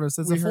 Full service.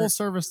 It's We a full heard-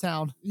 service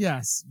town.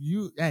 Yes.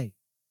 Hey,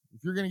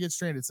 if you're gonna get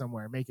stranded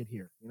somewhere, make it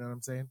here. You know what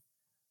I'm saying?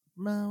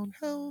 Mount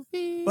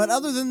Healthy. But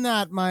other than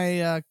that,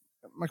 my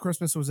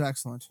Christmas was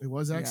excellent. it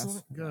was Yes.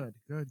 excellent.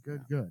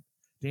 Good.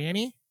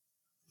 Danny.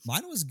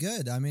 mine was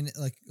good. I mean,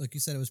 like you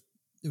said,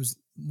 it was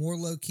more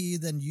low key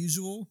than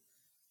usual,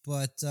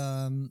 but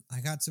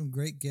I got some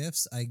great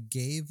gifts. I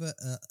gave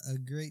a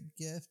great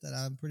gift that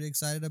I'm pretty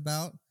excited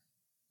about.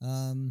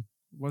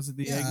 Was it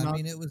the Yeah, eggnog? I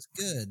mean, it was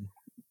good.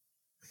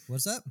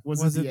 What's up?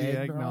 was it the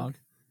eggnog?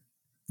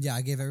 Yeah,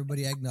 I gave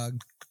everybody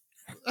eggnog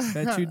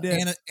Bet you did.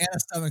 and a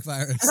stomach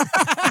virus.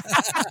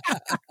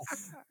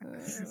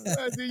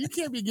 Dude, you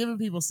can't be giving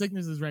people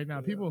sicknesses right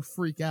now. People will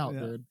freak out, Yeah.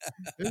 dude.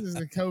 This is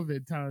the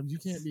COVID times. You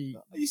can't be.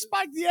 You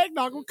spiked the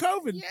eggnog with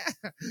COVID.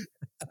 Yeah.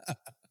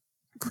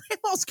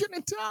 Grandma's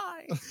gonna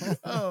die.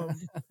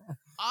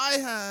 I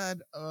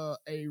had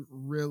a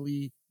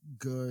really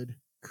good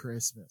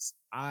Christmas.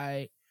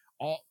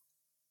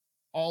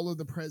 All of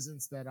the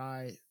presents that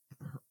I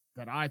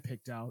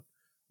picked out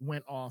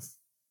went off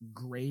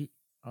great.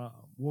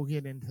 We'll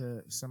get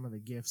into some of the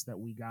gifts that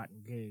we got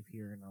and gave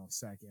here in a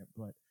second,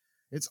 but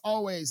it's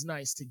always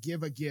nice to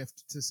give a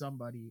gift to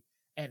somebody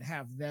and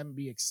have them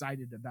be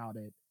excited about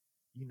it,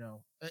 you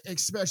know,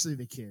 especially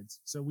the kids.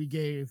 So we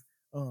gave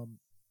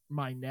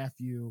my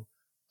nephew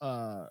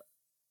a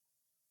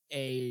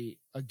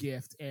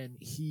gift, and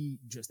he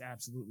just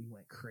absolutely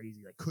went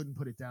crazy. Like, couldn't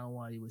put it down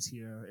while he was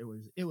here.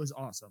 It was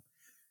awesome.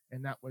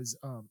 And that was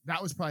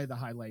probably the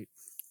highlight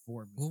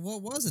for me. Well,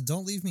 what was it?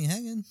 Don't leave me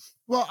hanging.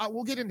 Well,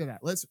 we'll get into that.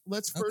 Let's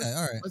first Okay,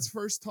 all right. let's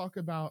first talk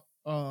about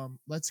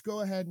let's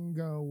go ahead and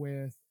go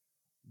with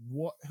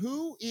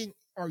who's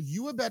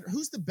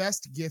the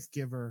best gift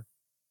giver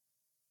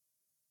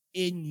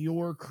in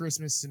your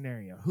Christmas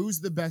scenario? Who's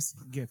the best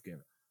gift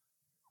giver?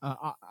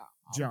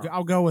 John.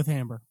 I'll go with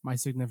Amber, my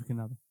significant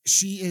other.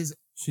 She's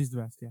the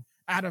best. Yeah,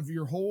 out of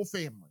your whole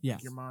family. Yes.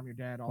 Like your mom, your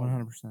dad, all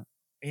 100%.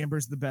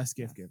 Amber's the best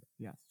gift giver.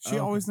 Yes, Oh, she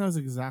always knows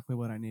exactly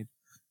what I need.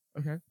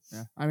 Okay.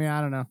 Yeah, I mean,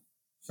 I don't know.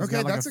 She's Okay,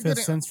 got like that's a a good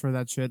fifth sense for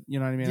that shit. You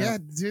know what I mean? Yeah,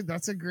 dude,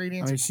 that's a great I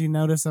answer. mean, she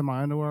noticed that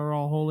my underwear were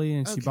all holy,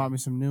 and she Okay. bought me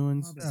some new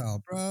ones. Oh,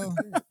 bro.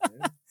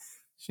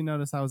 She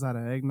noticed I was out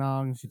of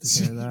eggnog, and she took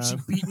care of She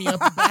that. beat me up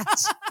the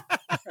bats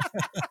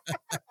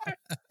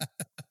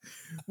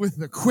with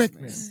the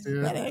quickness,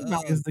 dude. That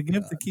eggnog is the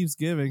gift that keeps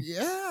giving.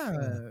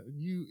 Yeah,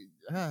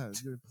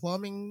 your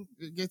plumbing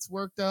gets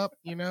worked up.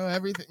 You know,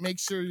 everything. Make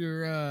sure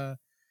you're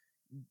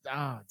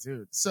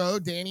dude. So,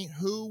 Danny,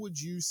 who would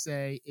you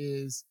say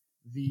is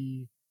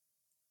the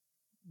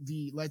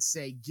let's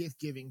say gift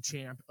giving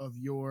champ of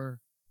your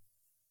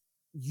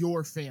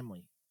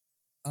family?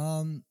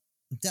 I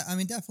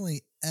mean,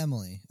 definitely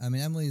Emily. I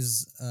mean,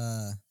 Emily's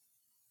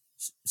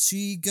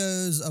she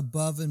goes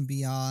above and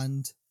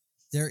beyond.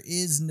 There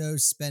is no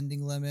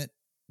spending limit,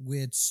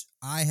 which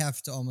I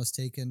have to almost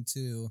take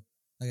into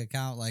like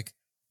account. Like,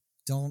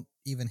 don't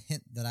even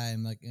hint that I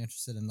am like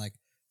interested in like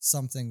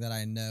something that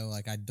I know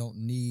like I don't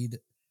need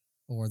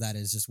or that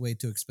is just way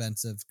too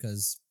expensive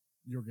because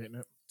You're getting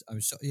it. I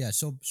mean,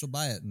 she'll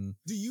buy it. And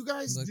Do you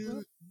guys Like, do?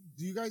 what?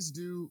 Do you guys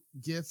do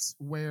gifts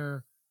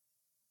where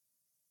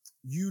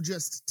you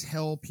just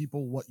tell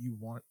people what you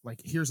want?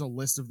 Like, here's a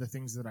list of the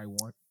things that I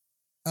want.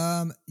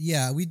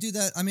 Yeah, we do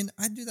that. I mean,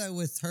 I do that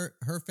with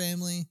her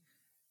family.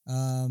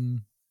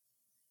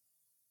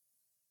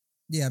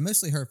 Yeah,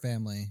 mostly her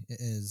family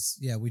is.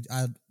 Yeah,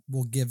 I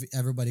will give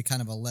everybody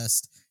kind of a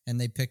list, and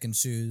they pick and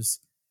choose.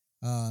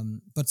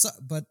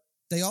 But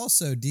they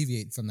also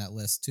deviate from that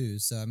list too.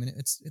 So I mean,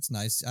 it's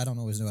nice. I don't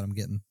always know what I'm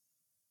getting.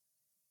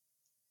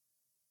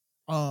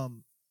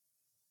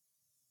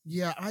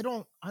 Yeah, I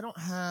don't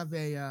have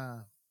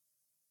a.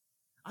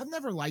 I've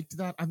never liked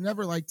that. I've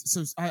never liked.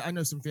 So I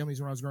know some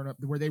families when I was growing up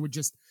where they would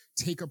just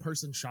take a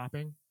person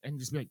shopping and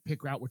just be like, pick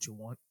out what you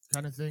want,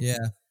 kind of thing.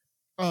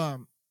 Yeah.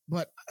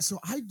 But so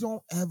I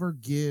don't ever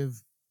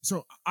give.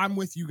 So I'm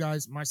with you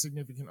guys. My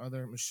significant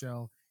other,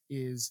 Michelle,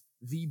 is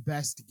the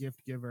best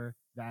gift giver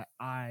that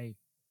I.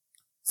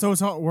 So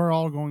we're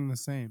all going the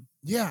same.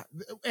 Yeah,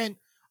 and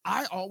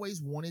I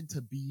always wanted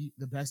to be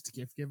the best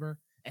gift giver,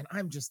 and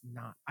I'm just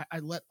not. I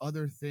let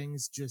other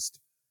things just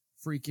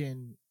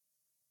freaking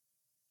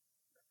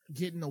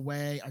get in the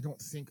way. I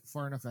don't think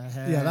far enough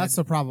ahead. Yeah, that's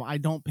the problem. I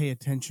don't pay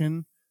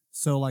attention.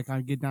 So like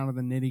I get down to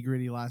the nitty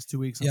gritty last 2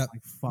 weeks. I'm Yep,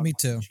 like, fuck, me what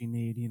too. does she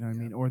need, you know what I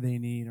mean? Or they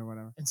need or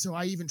whatever. And so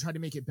I even tried to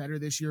make it better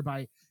this year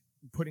by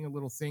putting a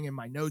little thing in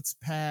my notes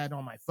pad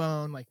on my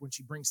phone. Like when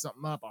she brings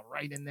something up, I'll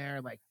write in there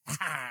like,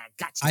 ha,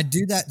 gotcha. I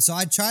do that. So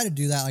I try to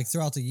do that like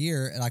throughout the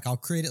year. And like I'll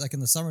create it like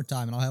in the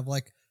summertime and I'll have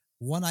like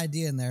one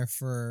idea in there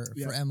for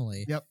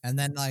Emily. Yep. And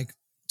then like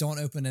don't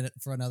open it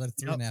for another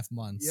 3.5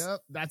 months. Yep,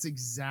 that's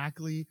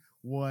exactly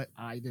what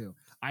I do.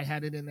 I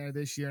had it in there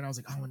this year and I was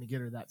like, I want to get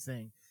her that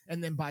thing.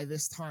 And then by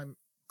this time,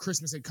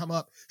 Christmas had come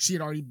up. She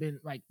had already been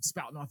like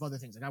spouting off other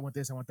things. Like, I want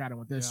this, I want that, I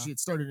want this. Yeah. She had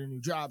started a new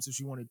job, so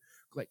she wanted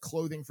like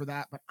clothing for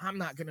that. But I'm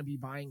not going to be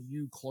buying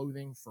you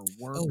clothing for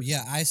work. Oh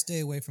yeah, I stay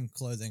away from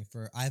clothing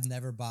I've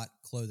never bought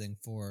clothing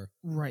for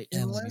Right.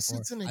 Emily Unless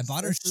before. it's an I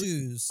bought her expensive-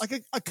 shoes.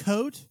 Like a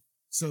coat.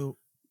 So,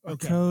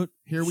 okay. A coat.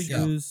 Here we go.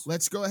 shoes.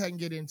 Let's go ahead and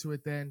get into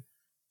it then.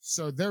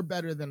 So they're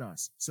better than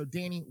us. So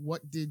Danny,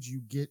 what did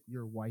you get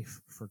your wife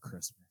for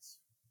Christmas?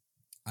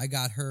 I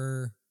got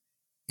her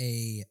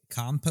a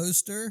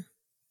composter.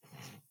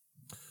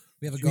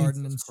 We have a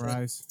garden and Jesus shit.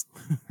 Christ.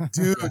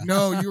 Dude,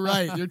 no, you're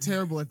right. You're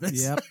terrible at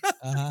this. Yep.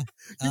 Uh-huh.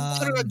 You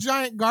bought her a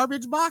giant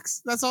garbage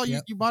box? That's all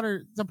Yep. you bought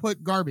her to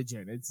put garbage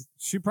in. It's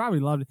She probably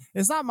loved it.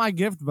 It's not my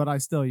gift, but I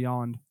still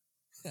yawned.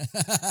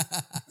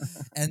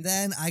 And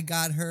then I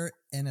got her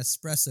an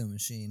espresso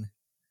machine.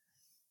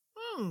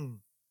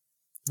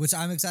 which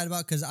I'm excited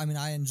about because I mean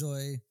I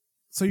enjoy.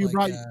 So you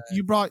Like,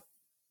 brought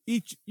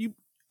each you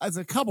as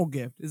a couple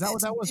gift. Is that what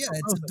It's- that was? Yeah, for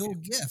it's a both of dual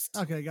you? gift.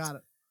 Okay, got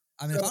it.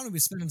 I mean, if I'm gonna be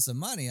spending some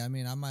money, I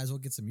mean, I might as well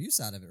get some use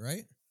out of it,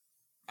 right?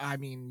 I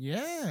mean,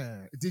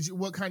 yeah.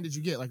 What kind did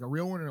you get? Like a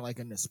real one or like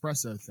an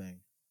espresso thing?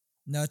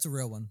 No, it's a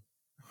real one.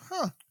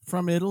 Huh.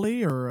 From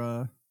Italy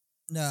or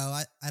No,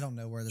 I don't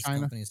know where this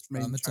China? company is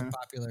Made from. in It's China? a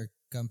popular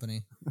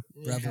company.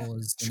 Yeah. Revel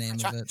is the name of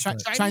it. Chi-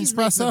 but- Chi- Chinese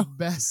make the Chinespresso?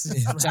 best.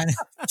 Yeah, China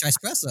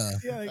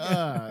espresso.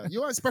 yeah,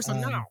 You want espresso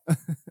Um, now?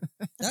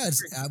 No,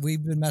 it's,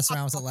 we've been messing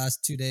around with it the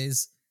last 2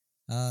 days.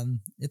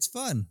 It's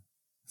fun.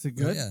 Is it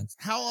So, good? yeah,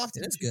 How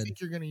often it is do you good. think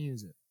you're going to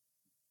use it?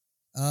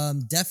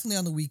 Definitely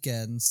on the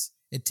weekends.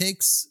 It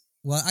takes,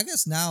 well, I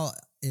guess now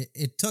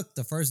it took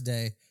the first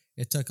day,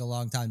 it took a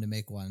long time to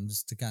make one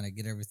just to kind of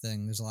get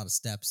everything. There's a lot of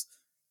steps.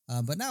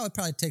 But now it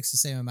probably takes the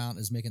same amount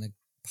as making a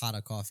pot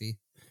of coffee.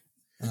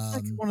 It's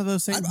like one of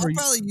those things I'll where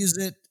probably use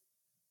it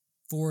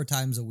 4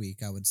 times a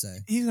week, I would say.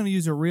 he's going to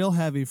use it real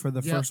heavy for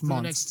the Yep, first for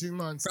month. the next 2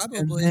 months. And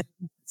Probably. then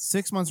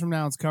 6 months from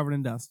now, it's covered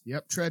in dust.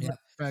 Yep, treadmill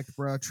effect,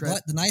 bro.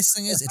 But the nice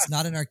thing is, it's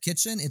not in our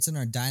kitchen. It's in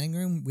our dining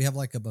room. We have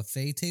like a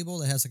buffet table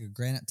that has like a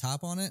granite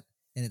top on it,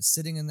 and it's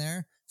sitting in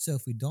there. So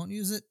if we don't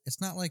use it, it's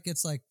not like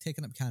it's like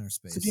taking up counter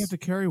space. So do you have to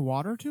carry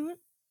water to it?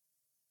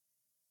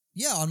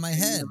 Yeah, on my You're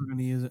head. never going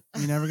to use it.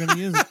 You're never going to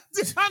use it.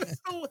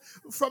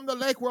 From the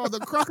lake where all the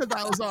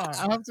crocodiles are.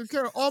 I have to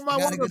carry all my You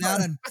gotta water. go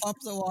down and pump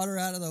the water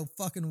out of the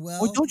fucking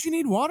well. Well, don't you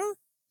need water?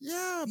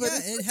 Yeah, but Yeah,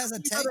 it has a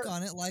you tank gotta-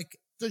 on it, like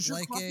does your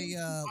like coffee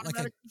a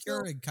automatically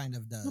fill? Keurig kind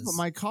of does. No, but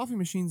my coffee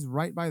machine's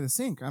right by the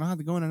sink. I don't have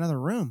to go in another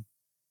room.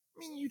 I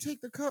mean, you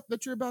take the cup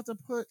that you're about to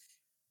put.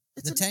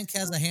 It's the an tank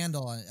has a espresso.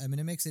 handle on it. I mean,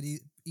 it makes it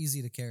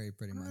easy to carry,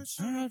 pretty Well, much. it's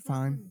not All right, a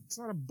fine. fucking- It's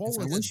not a bowl.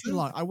 I of wish you soup.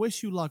 luck. I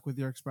wish you luck with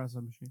your espresso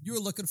machine. You were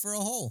looking for a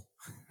hole.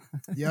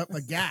 Yep,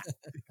 a gap.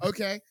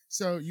 Okay,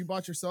 so you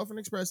bought yourself an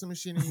espresso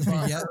machine and you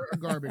bought Yep. her a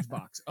garbage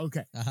box.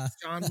 Okay, Uh-huh.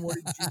 John, what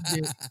did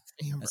you get?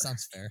 Amber? That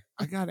sounds fair.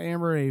 I got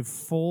Amber a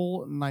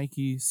full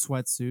Nike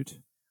sweatsuit.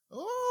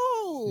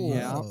 Oh,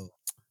 Yeah. Whoa.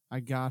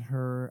 I got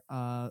her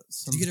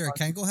some. Did you get her a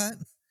Kangol hat?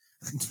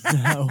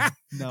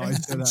 no, I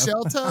should have.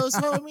 Shell toes,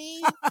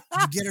 homie.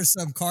 Did you get her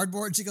some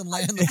cardboard she can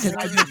lay on the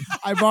I floor? did.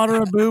 I bought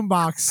her a boom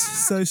box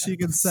so she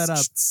can set up.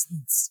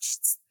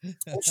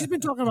 Well, she's been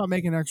talking about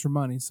making extra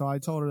money, so I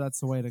told her that's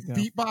the way to go.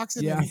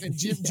 Beatboxing Yeah. and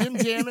Jim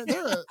jamming.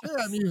 They're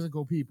a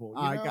musical people.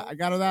 You know? I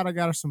got her that. I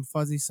got her some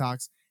fuzzy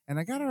socks, and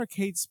I got her a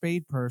Kate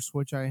Spade purse,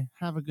 which I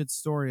have a good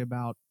story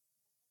about.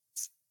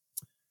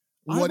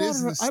 What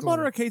is I this? bought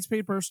her a Kate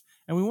Spade purse,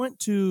 and we went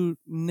to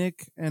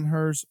Nick and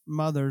her's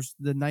mother's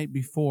the night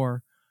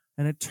before,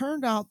 and it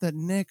turned out that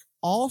Nick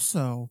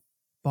also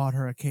bought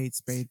her a Kate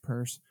Spade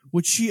purse,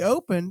 which she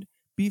opened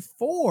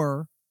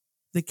before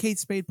the Kate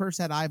Spade purse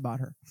that I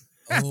bought her.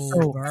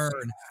 Oh, burn.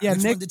 Yeah, Which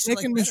one Nick, did you Nick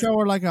like and better? Michelle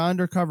were like an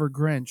undercover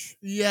Grinch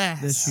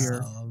Yes. this year.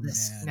 Oh, The man.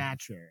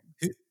 Snatcher.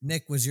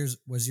 Nick, was yours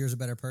a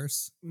better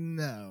purse?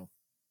 No.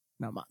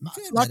 No, You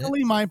can admit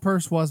luckily my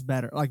purse was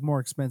better, like more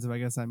expensive. I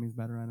guess that means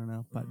better. I don't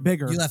know, but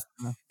bigger. You left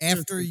No.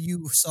 after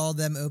you saw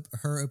them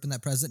her open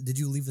that present. Did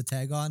you leave the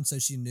tag on so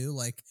she knew?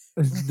 Like,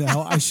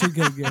 No, I should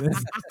go get it.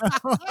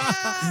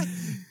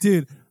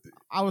 Dude,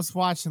 I was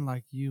watching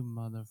like, you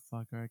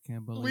motherfucker. I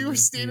can't believe We were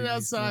this, standing dude, you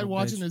outside little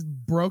watching bitch. this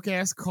broke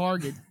ass car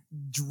get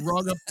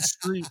drug up the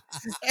street.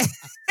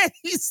 And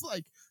he's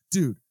like,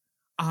 dude,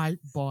 I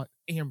bought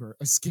Amber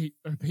a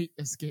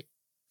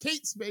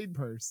Kate Spade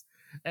purse.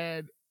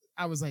 And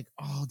I was like,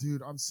 oh,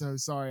 dude, I'm so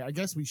sorry. I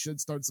guess we should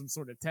start some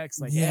sort of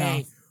text like, Yeah.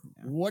 hey,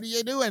 what are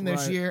you doing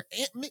this Right. year?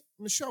 And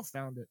Michelle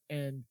found it.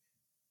 And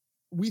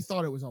we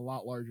thought it was a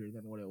lot larger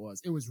than what it was.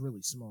 It was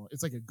really small.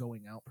 It's like a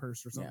going out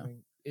purse or Yeah.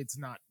 something. It's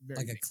not very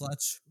like a big.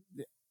 clutch.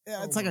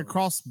 Yeah, it's like a Overall.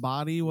 cross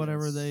body,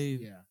 whatever Yes. they.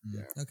 Yeah.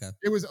 Mm, Okay.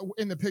 It was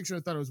in the picture. I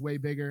thought it was way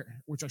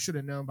bigger, which I should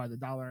have known by the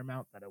dollar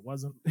amount that it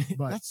wasn't.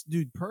 But That's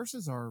dude.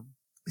 Purses are.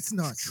 it's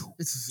nuts.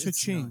 It's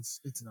Cha-ching. nuts.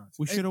 It's nuts.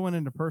 We should have went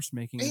into purse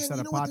making And instead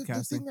you of know what? The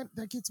podcasting. thing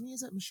that gets me is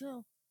that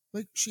Michelle,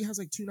 like, she has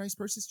like 2 nice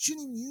purses. She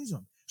didn't even use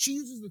them. She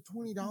uses the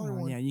 $20 Oh,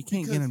 one. yeah, you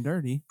can't get because- them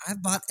dirty.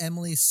 I've bought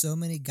Emily so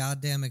many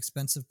goddamn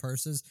expensive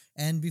purses,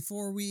 and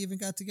before we even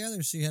got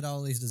together, she had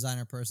all these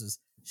designer purses.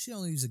 She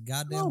only used a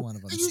goddamn No, one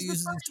of them. they She use the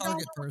uses these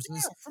Target $30 purses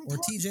yeah, from or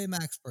Target. TJ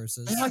Maxx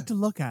purses. I like to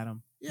look at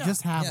them. Yeah.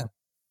 Just have Yeah. them.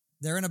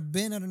 They're in a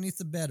bin underneath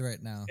the bed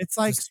right now. It's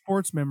like Just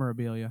sports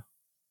memorabilia.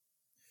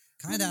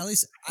 kinda. At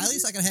least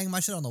I can hang my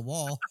shit on the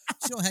wall.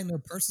 She don't hang no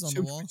purses on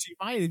the wall. She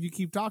might if you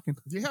keep talking.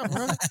 Yeah,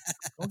 bro.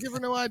 Don't give her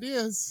no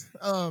ideas.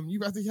 You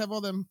about to have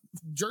all them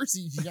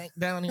jerseys yanked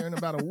down here in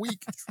about a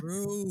week.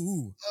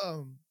 True.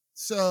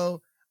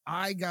 So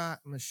I got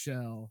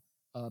Michelle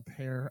a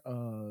pair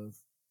of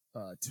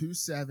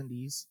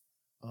 270s.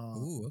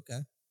 Ooh, okay.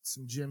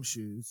 Some gym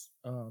shoes.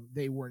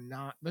 They were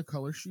not the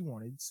color she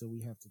wanted, so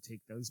we have to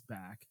take those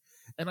back.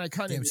 And I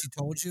kind of Damn, she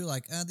told you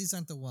like, these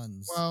aren't the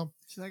ones. well,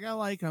 She's like, I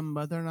like them,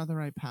 but they're not the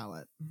right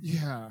palette.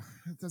 yeah,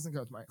 it doesn't go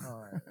with my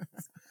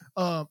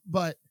eyes.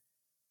 But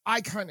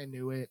I kind of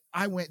knew it.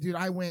 I went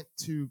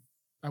to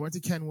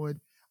Kenwood.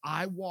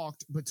 I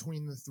walked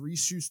between the 3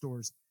 shoe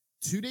stores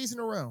 2 days in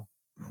a row,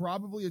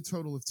 probably a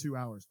total of 2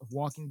 hours of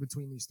walking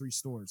between these 3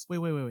 stores.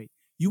 Wait.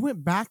 You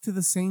went back to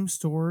the same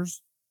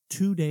stores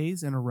 2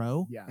 days in a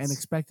row Yes. and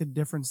expected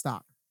different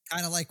stock.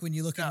 Kind of like when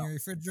you look in No. your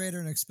refrigerator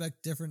and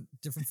expect different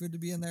food to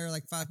be in there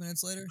like 5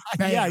 minutes later.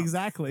 Bam. Yeah,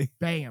 exactly.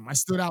 Bam! I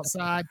stood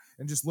outside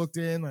and just looked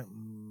in like.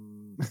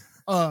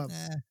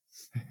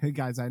 Hey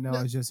guys, I know No.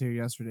 I was just here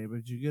yesterday, but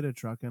did you get a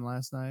truck in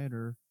last night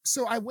or?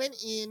 So I went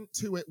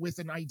into it with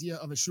an idea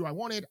of a shoe I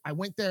wanted. I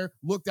went there,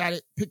 looked at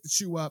it, picked the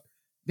shoe up.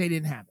 They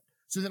didn't have it.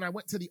 So then I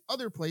went to the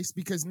other place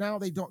because now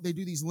they do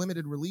these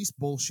limited release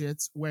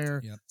bullshits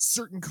where Yep.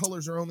 certain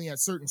colors are only at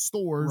certain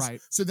stores. Right.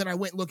 So then I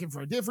went looking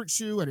for a different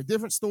shoe at a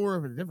different store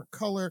of a different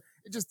color.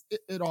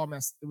 It all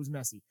messed. It was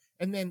messy.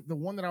 And then the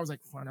one that I was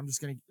like, fine, I'm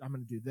gonna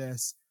do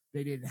this.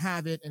 They didn't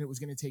have it, and it was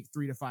gonna take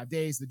 3 to 5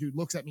 days. The dude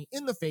looks at me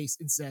in the face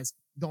and says,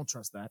 "Don't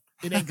trust that.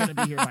 It ain't gonna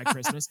be here by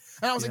Christmas."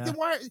 And I was like, Yeah. "Then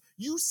why?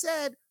 You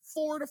said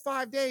 4 to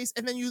 5 days,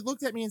 and then you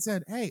looked at me and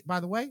said, "Hey,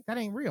 by the way, that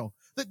ain't real.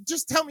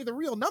 Just tell me the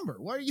real number.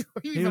 Why are you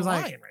He even was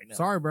like, lying right now?"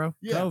 Sorry, bro.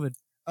 Yeah. COVID.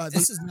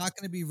 This is not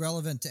going to be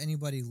relevant to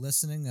anybody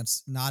listening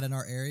that's not in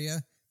our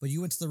area, but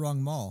you went to the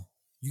wrong mall.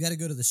 You got to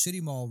go to the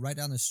shitty mall right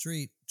down the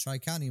street,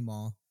 Tri-County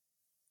Mall,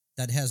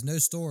 that has no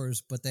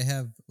stores, but they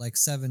have like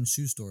 7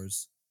 shoe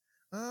stores.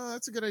 Oh,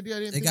 that's a good idea. I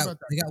didn't They think got about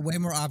that. they got way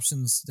more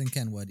options than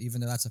Kenwood, even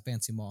though that's a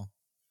fancy mall.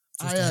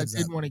 Just a I heads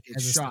didn't up. want to get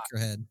As a shot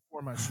sneakerhead.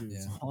 for my shoes.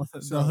 Yeah. Oh,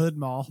 the So- Hood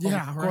Mall.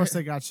 Yeah, of right. course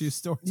they got shoe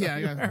stores. Yeah,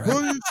 up yeah. there. Go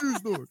to your shoe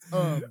store.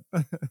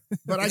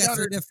 But I They got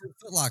 3 her. different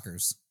Foot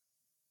Lockers.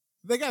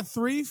 They got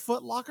 3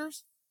 Foot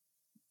Lockers.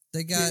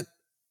 They got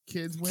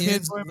Kids, women. Kids,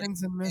 Kids,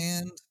 women's, and men's.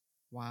 and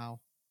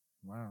Wow.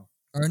 Wow.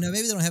 or no,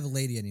 maybe they don't have a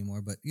lady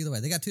anymore. But either way,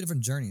 they got 2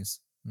 different journeys.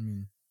 I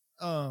mean,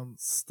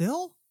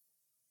 Still?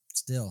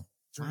 still.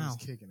 Journey's Wow.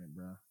 kicking it,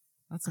 bro.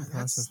 That's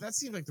impressive. That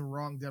seems like the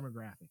wrong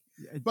demographic.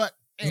 Yeah, But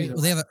anyway,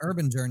 Well, they have an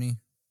urban journey.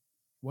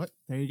 what?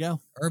 There you go.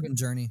 Urban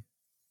journey.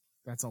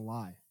 That's a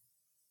lie.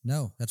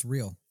 No, that's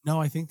real. No,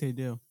 I think they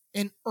do.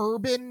 An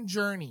urban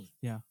journey.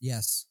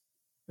 Yes.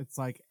 It's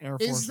like Air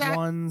Is Force that-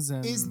 Ones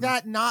and Is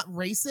that not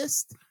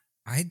racist?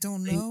 I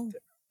don't know.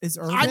 is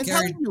urban? I'm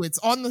Gary- telling you, it's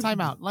on the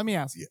Time out. Let me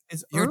ask.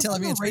 Is You're urban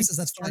telling me a it's racist.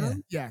 That's term?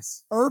 fine.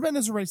 Yes. Urban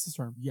is a racist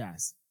term.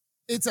 Yes.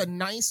 It's a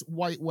nice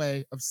white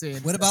way of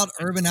saying. What about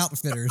Urban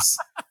Outfitters?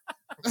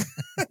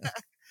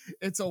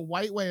 It's a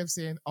white way of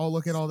saying, "Oh,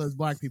 look at all those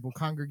black people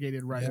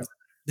congregated right." Yeah. here."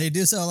 They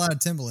do sell a lot of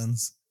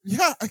Timberlands.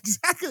 Yeah,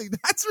 exactly.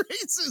 That's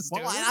racist.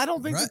 Well, dude. I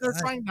don't think Right, that they're I-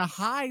 trying to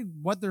hide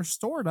what their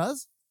store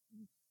does.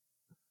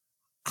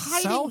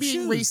 Hiding sell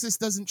being shoes racist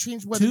doesn't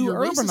change whether to you're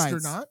racist or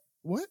urbanites. not.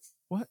 What?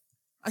 What?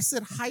 I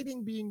said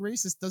hiding being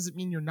racist doesn't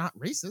mean you're not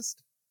racist.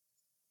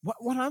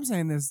 What I'm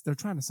saying is they're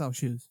trying to sell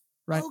shoes,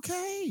 right?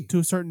 Okay. To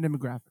a certain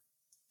demographic.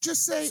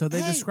 Just say. So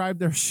they hey, describe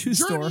their shoe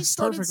store Journey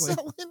started perfectly.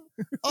 selling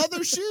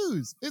other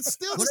shoes. It's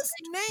still What the if-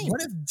 same name.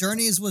 What if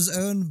Journeys was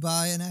owned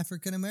by an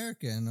African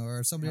American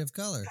or somebody of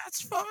color?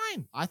 That's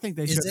fine. I think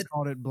they Is should have it-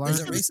 called it Is blurred.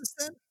 it racist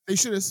then? They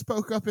should have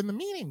spoke up in the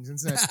meetings and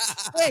said,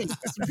 "Hey,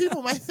 some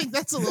people might think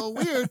that's a little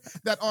weird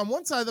that on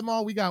one side of the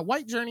mall we got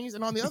white journeys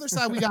and on the other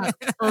side we got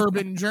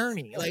urban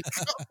journey." Like,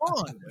 come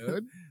on,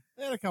 dude.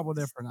 They had a couple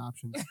different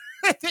options.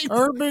 They-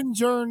 Urban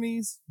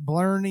Journeys,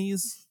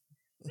 Blurnies,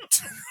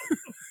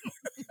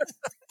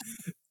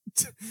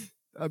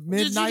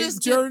 Midnight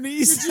just get-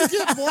 Journeys. Did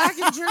you get black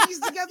and journeys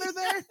together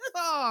there?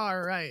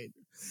 All right.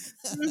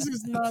 This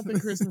is not the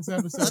Christmas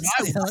episode.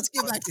 Let's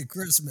get back to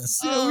Christmas.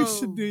 Yeah, we Oh.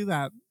 should do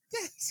that.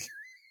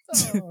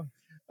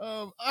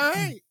 All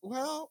right.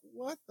 Well,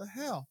 what the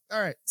hell?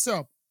 All right.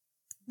 So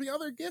the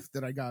other gift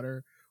that I got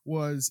her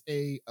was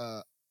a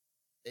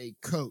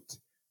coat,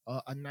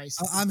 a nice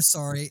I'm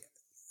sorry.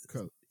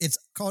 coat. It's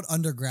called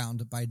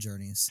Underground by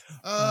Journeys.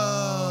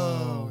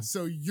 Oh, Oh.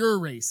 so you're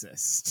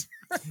racist?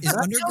 Is That sounds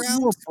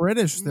Underground? more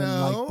British than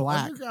No, like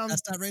black. Underground.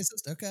 That's not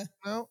racist. Okay.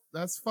 No,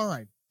 that's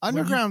fine.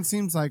 Underground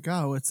seems like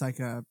it's like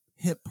a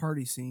hip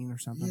party scene or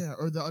something. Yeah,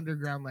 or the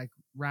underground like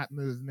rap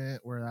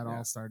movement where that Yeah.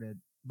 all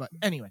started. But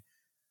anyway,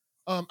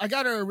 I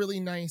got her a really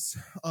nice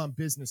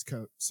business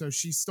coat. So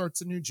she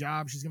starts a new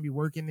job. She's gonna be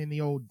working in the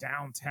old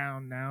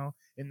downtown now,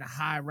 in the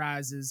high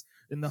rises,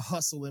 in the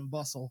hustle and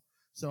bustle.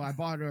 So I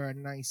bought her a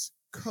nice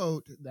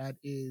coat that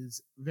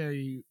is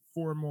very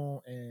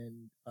formal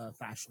and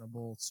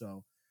fashionable.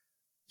 So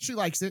she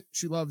likes it.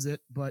 She loves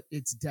it, but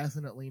it's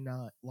definitely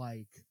not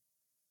like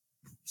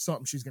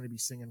something she's gonna be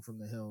singing from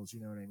the hills.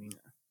 You know what I mean?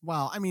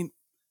 Well, I mean,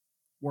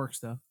 work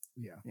stuff.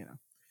 Yeah. You know.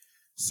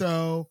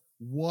 So,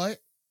 what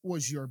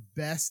was your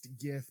best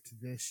gift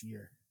this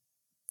year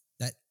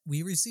That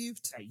we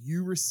received? that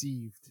you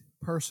received?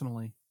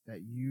 Personally,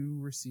 That you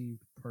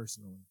received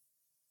personally?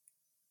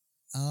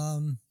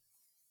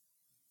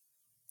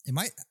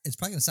 It's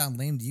probably gonna sound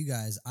lame to you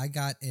guys. I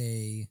got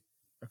A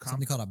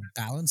something called a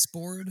balance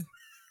board.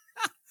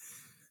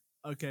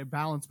 okay,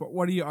 balance. But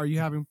what are you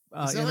having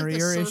Is that like inner the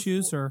ear surf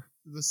issues board? or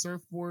the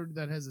surfboard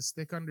that has a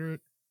stick under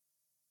it.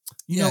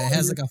 Yeah, it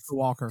has like a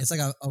walker. It's like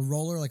a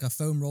roller, like a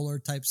foam roller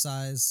type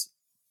size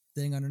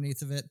thing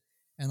underneath of it,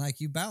 and like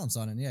you balance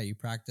on it. Yeah, you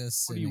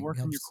practice. What, and are you it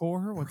working your helps-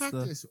 core? What's the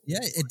Practice. Yeah,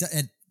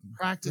 it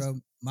Practice. bro,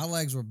 my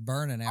legs were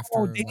burning after.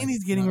 Oh,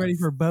 Danny's getting ready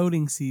for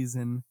boating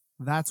season.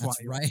 That's why.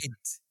 That's right.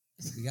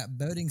 We got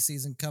boating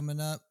season coming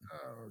up.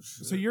 Oh,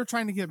 shit. So you're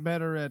trying to get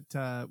better at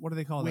what do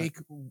they call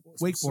wakeboarding.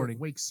 Wake surfing.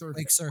 Wake that?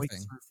 surfing. Wake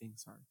surfing.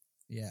 Sorry.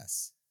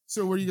 Yes,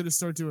 So, were you going to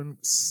start doing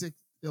sick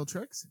ill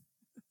tricks?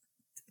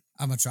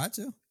 I'm gonna try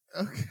to.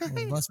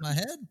 Okay. I'll bust my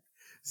head.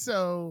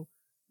 So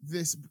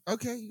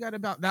you got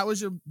that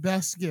was your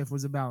best gift,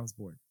 was a balance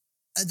board.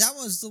 That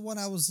was the one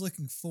I was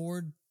looking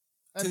forward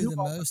And to who the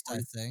bought it most. for I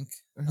you? think.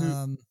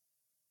 Who-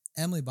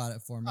 Emily bought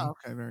it for me. Oh,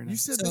 okay, very You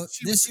nice. said So that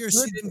this year was she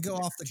good didn't go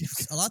with off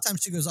the. A lot of times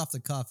she goes off the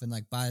cuff and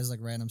like buys like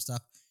random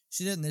stuff.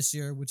 She didn't this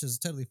year, which is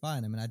totally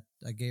fine. I mean,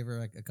 I gave her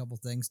like a couple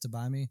things to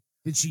buy me.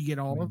 Did she get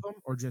all of them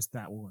or just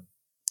that one?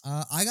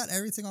 I got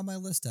everything on my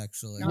list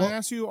actually. Can I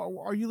ask you,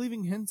 are you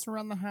leaving hints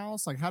around the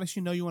house? Like, how does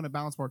she know you want a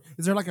balance board?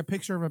 Is there like a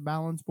picture of a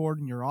balance board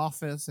in your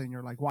office and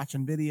you're like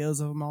watching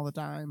videos of them all the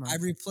time? Or? I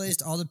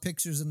replaced all the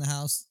pictures in the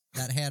house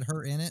that had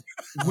her in it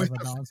With-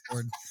 with a balance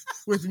board.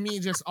 With me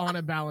just on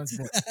a balance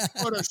board.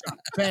 Photoshop.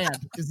 Bad,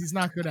 because he's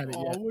not good at it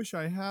Oh, yet. I wish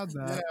I had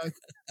Yeah, that. like,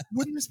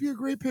 wouldn't this be a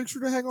great picture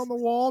to hang on the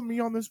wall?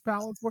 Me on this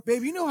balance board?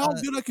 Babe, you know how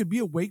good I could be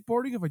at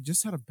wakeboarding if I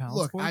just had a balance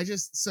Look,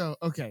 board?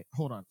 okay,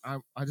 hold on.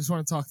 I just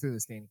want to talk through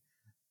this, Danny.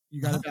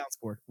 You got a balance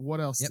board.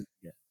 What else Yep. did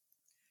you get?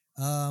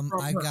 From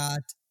I her. got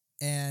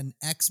an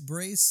X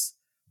brace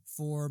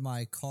for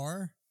my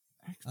car.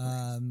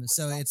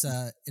 So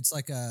it's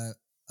like a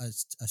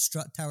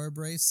strut tower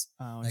brace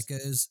Oh, that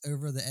goes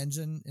over the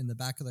engine in the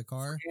back of the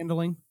car.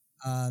 handling.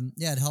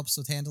 Yeah, it helps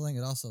with handling.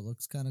 It also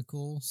looks kind of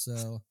cool.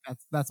 So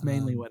That's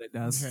mainly Um, what it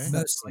does. okay.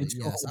 mostly, That's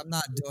yes. cool. I'm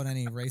not doing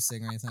any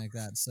racing or anything like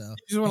that. So You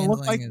just want to look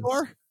like handling you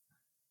are?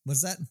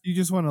 what's that? You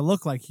just want to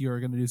look like you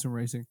are going to do some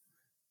racing.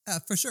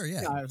 For sure,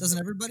 yeah. Yeah, Doesn't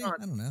everybody? John,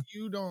 I don't know.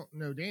 You don't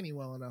know Danny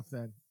well enough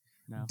then.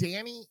 No.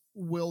 Danny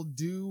will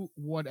do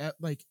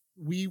like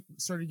we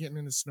started getting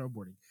into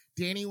snowboarding.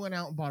 Danny went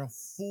out and bought a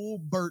full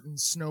Burton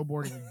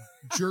snowboarding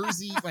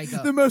jersey, like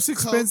The most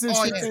expensive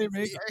Oh, shit yeah. they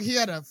make. He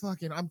had a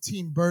fucking. I'm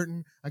Team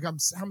Burton. Like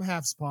I'm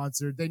half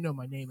sponsored. They know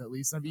my name at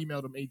least. I've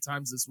emailed them 8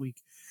 times this week.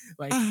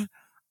 Like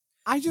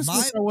I just My-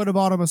 wish I would have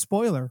bought him a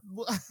spoiler.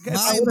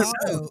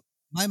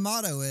 My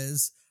motto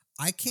is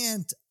I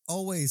can't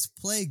always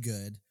play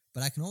good,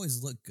 but I can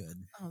always look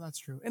good. Oh, that's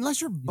true. Unless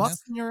you're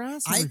busting your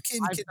ass. I every can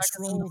 5 seconds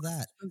control on the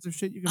that. expensive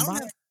shit you I can don't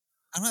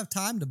buy. have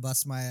time to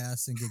bust my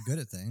ass and get good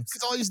at things.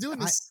 Because all he's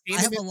doing is I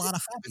have standing a in lot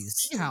of the hobbies.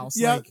 ski house.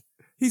 Yeah. Like,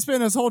 He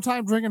spent his whole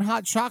time drinking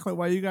hot chocolate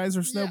while you guys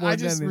are yeah, snowboarding. I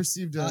just didn't he?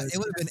 received a. It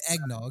would have been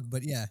eggnog,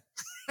 but yeah.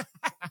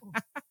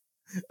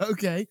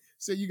 Okay,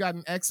 so you got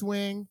an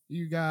X-wing.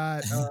 You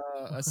got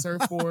a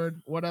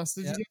surfboard. What else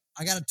did Yep. you get?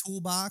 I got a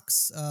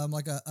toolbox,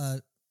 like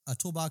a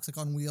toolbox like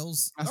on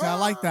wheels. I said, I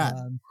like that.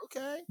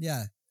 Okay.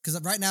 Yeah, because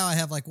right now I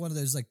have like one of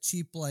those like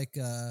cheap like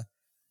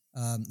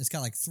it's got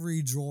like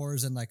 3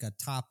 drawers and like a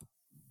top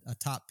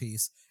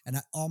piece, and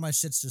all my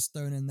shit's just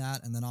thrown in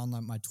that, and then on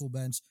my tool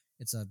bench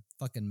it's a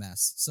fucking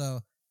mess. So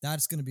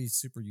that's gonna be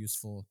super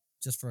useful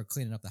just for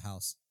cleaning up the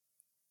house.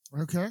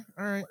 Okay.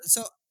 All right.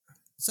 So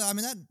I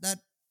mean that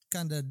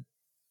kind of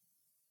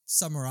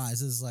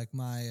summarizes like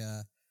my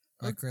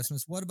Okay.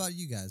 Christmas. What about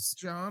you guys?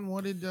 John,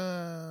 what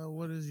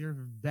is your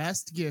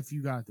best gift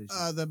you got this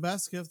year? The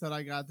best gift that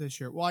I got this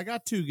year. Well, I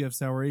got 2 gifts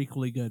that were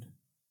equally good.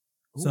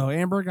 Ooh. So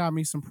Amber got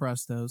me some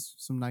Prestos,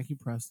 some Nike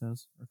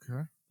Prestos.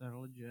 Okay. That are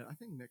legit. I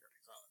think Nick.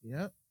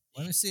 Yep.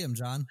 Let me see him,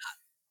 John.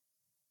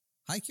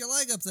 Hike your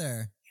leg up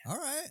there. All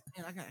right.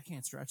 Man, I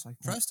can't stretch like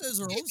that. Prestos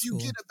are old If you school.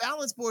 get a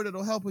balance board,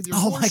 it'll help with your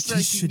Oh, core like you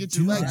strength. You should can get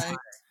your do legs. that. high.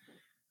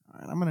 All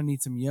right, I'm gonna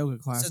need some yoga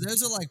So classes.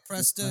 those are like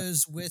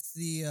Prestos with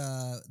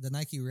the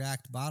Nike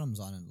React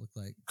bottoms on it. Look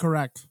like.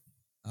 Correct.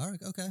 All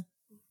right. Okay.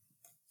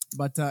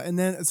 But and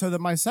then so that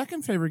my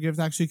second favorite gift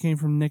actually came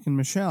from Nick and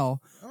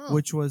Michelle, Oh,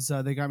 which was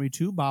they got me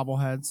 2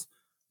 bobbleheads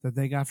that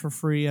they got for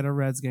free at a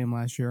Reds game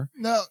last year,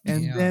 no.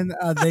 and Yeah. then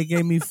they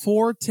gave me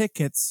 4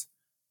 tickets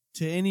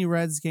to any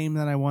Reds game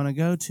that I want to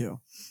go to.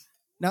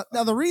 Now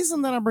the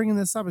reason that I'm bringing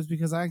this up is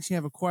because I actually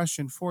have a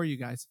question for you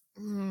guys.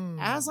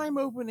 As I'm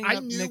opening I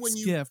up knew Nick's when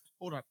you- gift,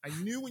 Hold on. I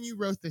knew when you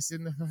wrote this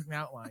in the fucking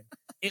outline,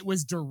 it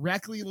was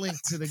directly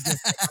linked to the gift.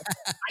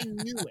 I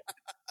knew it.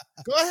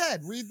 Go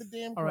ahead. Read the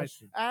damn All right.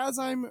 question. as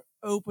I'm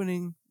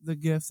opening the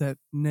gift that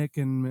Nick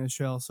and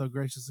Michelle so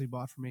graciously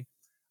bought for me,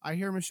 I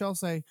hear Michelle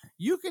say,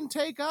 "You can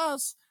take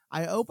us."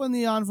 I open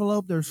the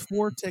envelope. There's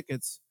 4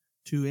 tickets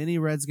to any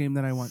Reds game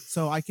that I want.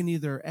 So I can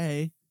either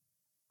A,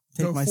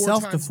 take Go 4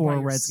 myself to times 4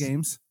 by Reds yourself.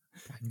 games,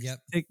 Yep.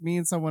 take me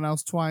and someone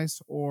else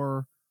twice,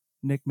 or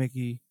Nick,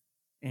 Mickey,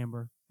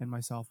 Amber, and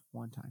myself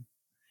 1 time.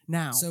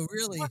 Now, So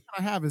really, the question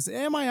I have is,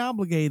 am I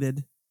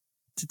obligated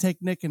to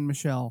take Nick and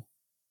Michelle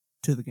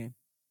to the game?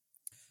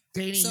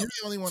 Danny, So you're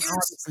the only one here's-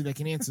 obviously that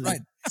can answer right.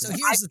 that. So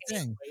here's the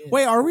thing.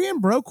 Wait, are we in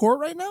bro court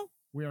right now?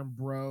 We're in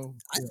bro.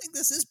 I think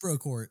this is bro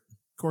court.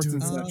 Court's Dude,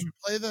 in Um, session.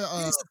 Play the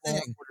Here's the ball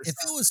thing. quarter If it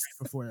sound was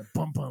before that.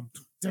 Bum bum.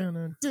 Dun,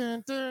 dun,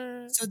 dun,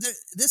 dun. so,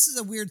 this is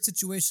a weird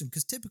situation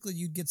because typically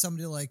you'd get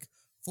somebody like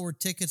 4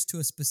 tickets to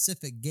a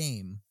specific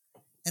game,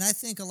 and I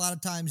think a lot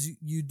of times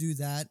you do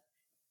that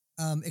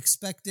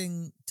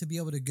expecting to be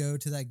able to go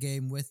to that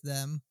game with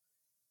them.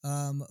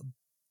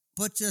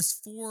 But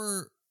just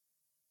for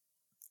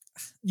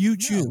You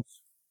choose.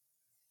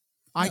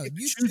 I no, get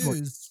to you choose what-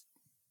 choose.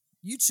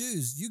 You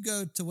choose. You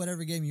go to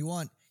whatever game you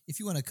want. If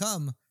you want to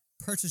come,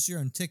 purchase your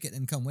own ticket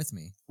and come with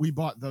me. We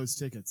bought those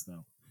tickets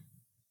though.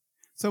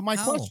 So my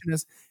How? question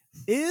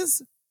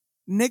is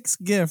Nick's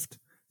gift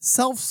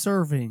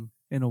self-serving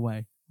in a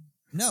way?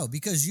 No,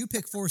 because you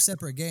pick 4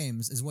 separate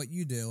games is what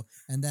you do,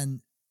 and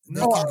then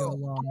they No, can go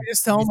along. I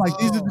just tell him like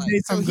these are the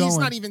dates So I'm he's going.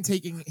 not even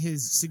taking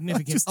his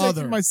significant just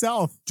other, taking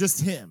myself.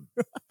 just him.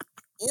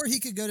 Or he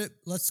could go to,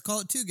 let's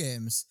call it 2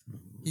 games.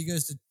 He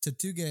goes to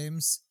 2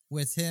 games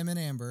with him and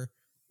Amber.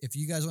 If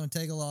you guys want to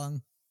tag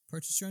along,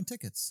 purchase your own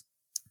tickets.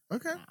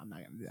 Okay. I'm not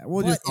gonna do that.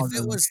 We'll But just all if go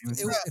it to was the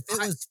games. if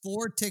it was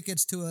 4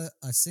 tickets to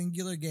a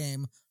singular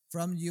game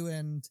from you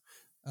and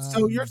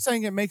So you're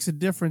saying it makes a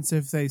difference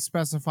if they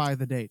specify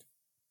the date?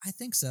 I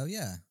think so,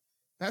 yeah.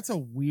 That's a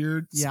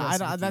weird. Yeah,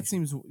 that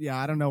specification. seems. Yeah,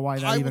 I don't know why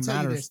that I will even tell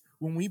you matters. this.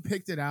 When we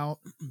picked it out,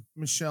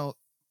 Michelle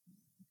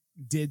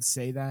did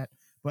say that,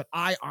 but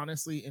I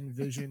honestly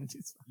envisioned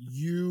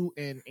you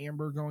and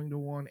Amber going to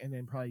one, and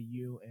then probably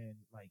you and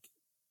like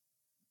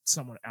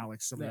somebody Yeah,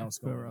 else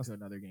going whoever else. to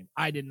another game.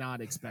 I did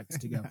not expect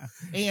to go,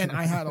 and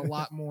I had a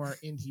lot more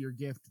into your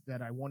gift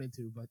that I wanted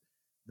to, but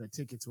the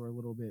tickets were a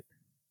little bit.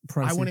 I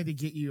Pricey. wanted to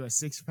get you a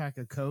 6-pack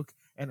of Coke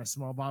and a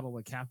small bottle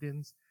of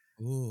Captain's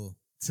Ooh.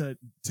 to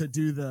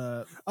do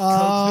the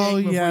Oh thing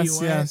before yes, you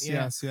went, yes, yeah.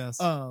 yes, yes.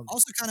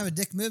 Also kind of a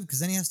dick move because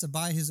then he has to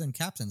buy his own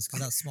captains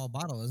because that small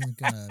bottle isn't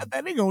gonna.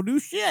 that ain't gonna do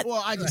shit.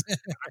 Well, I just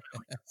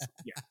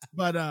yeah,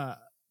 but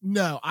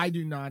no, I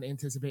do not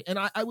anticipate, and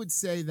I would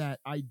say that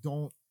I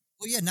don't.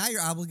 Well, yeah. Now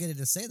you're obligated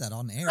to say that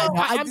on air. No,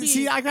 I I'm see.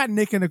 being- I got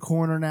Nick in the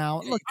corner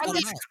now. Yeah, Look, you I'm called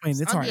just him out.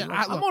 explaining. It's I'm all right. being- Look,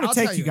 I- I'm look, gonna I'll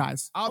take tell you you.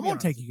 guys. I'll I'm be gonna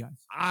honest take with you guys.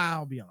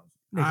 I'll be honest.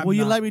 Nick, I'm will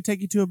you not- let me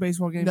take you to a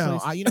baseball game, No,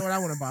 please? you know what? I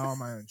want to buy all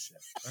my own shit.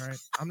 All right,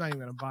 I'm not even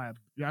gonna buy a.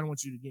 I don't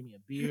want you to give me a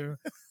beer.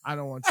 I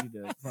don't want you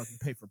to fucking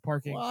pay for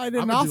parking. Well, I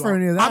didn't I'ma do offer all-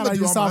 any of I'ma that. I do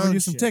just all my offered own you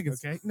some shit,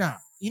 tickets. Okay, nah.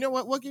 You know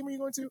what? What game are you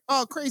going to?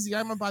 Oh, crazy!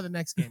 I'm gonna buy the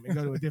next game and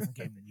go to a different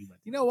game than you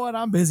went. You know what?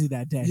 I'm busy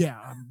that day. Yeah,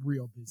 I'm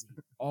real busy.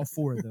 All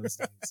 4 of those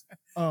days.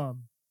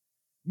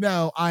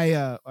 No,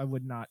 I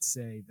would not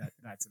say that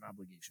that's an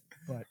obligation,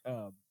 but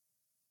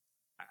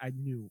I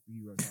knew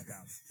you wrote that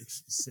down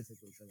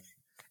specifically for that.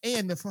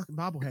 And the fucking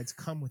bobbleheads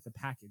come with the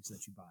package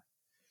that you buy.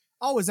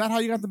 Oh, is that how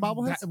you got the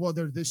bobbleheads? Well,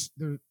 they're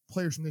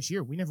players from this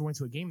year. We never went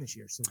to a game this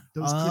year, so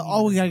those. couldn't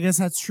Oh, even- yeah, I guess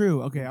that's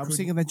true. Okay, I was Couldn't-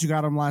 thinking that you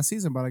got them last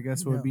season, but I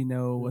guess there would No. be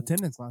no No.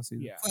 attendance last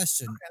season. Yeah,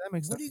 Question: Okay, that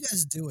makes What do sense. you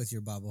guys do with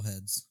your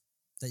bobbleheads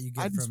that you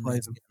I get from display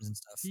Reds them. games and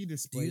stuff? he Do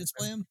displayed. you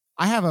display them?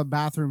 I have a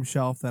bathroom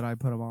shelf that I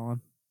put them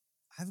on.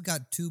 I've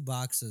got 2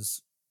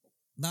 boxes,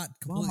 not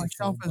Well, completely my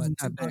shelf full, but isn't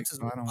 2 that big, boxes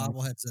so I with don't know.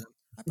 bobbleheads in them.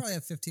 I probably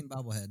have 15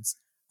 bobbleheads.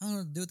 I don't know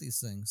what to do with these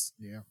things.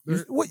 Yeah, What, I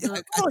oh, think you I'm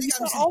got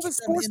just all gonna the keep them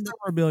sports in the-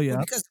 memorabilia.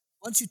 Well, because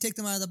once you take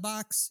them out of the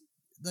box,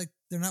 like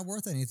they're not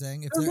worth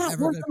anything. If They're not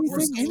ever worth gonna-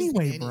 anything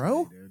anyway,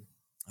 bro. dude.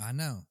 I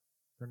know.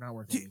 They're not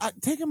worth Gee, anything.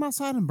 take them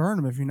outside and burn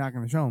them if you're not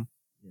going to show them.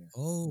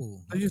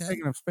 Oh, They're just okay.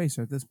 taking up space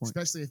at this point.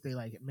 Especially if they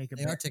like make a.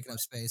 They are taking up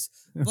space,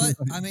 but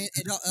I mean,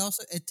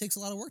 it takes a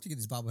lot of work to get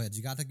these bobbleheads.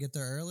 You got to get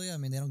there early. I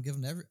mean, they don't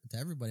give them to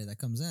everybody that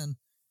comes in.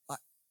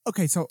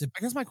 Okay, so Dep-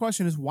 I guess my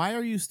question is, why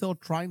are you still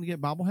trying to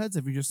get bobbleheads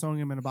if you're just throwing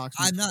them in a box?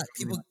 I'm not.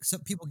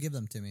 Some people give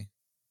them to me.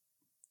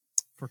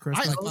 for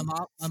Christmas. Like my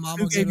mom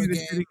Who will go gave to a you the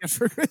game. shitty gift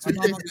for My Christmas?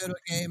 mom will go to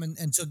a game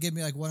and she'll give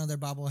me like one of their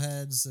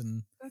bobbleheads,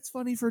 and That's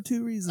funny for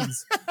 2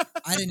 reasons.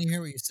 I didn't hear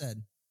what you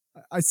said.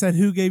 I said,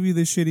 "Who gave you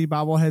the shitty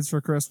bobbleheads for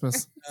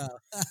Christmas?"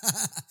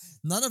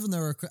 None of them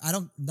were.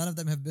 None of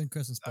them have been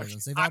Christmas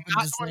presents. They've all I'm been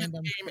not just going to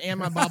random. the game, and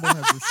my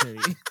bobbleheads are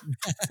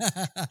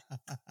shitty.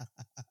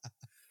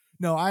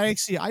 No, I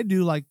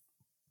do like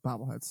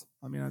bobbleheads.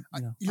 I mean, I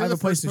You're have the a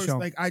place first to person. show 'em.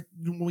 Like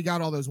when we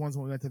got all those ones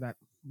when we went to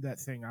that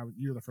thing,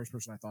 you're the first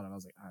person I thought of. I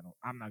was like,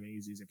 I'm not gonna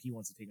use these. If he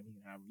wants to take them, he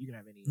can have them. You can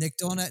have any. Nick,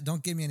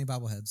 don't give me any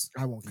bobbleheads.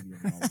 I won't give you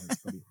any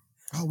bobbleheads, buddy.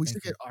 Oh, we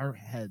should Thank get our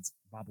heads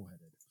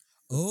bobbleheaded.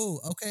 Oh,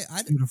 okay.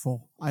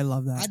 Beautiful. I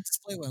love that. I'd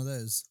display one of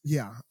those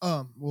Yeah.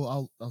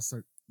 Well, I'll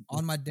start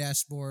on my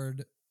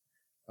dashboard.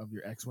 of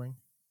your X-wing.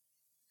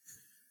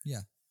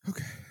 Yeah.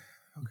 Okay.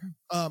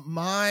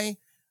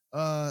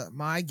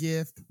 My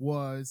gift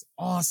was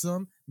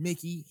awesome.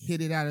 Mickey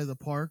hit it out of the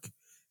park.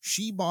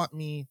 She bought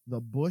me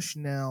the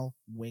Bushnell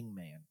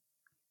Wingman.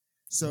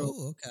 So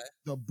Oh, okay.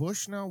 the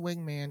Bushnell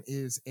Wingman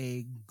is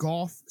a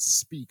golf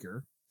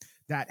speaker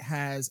that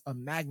has a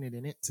magnet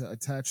in it to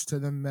attach to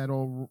the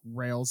metal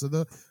rails of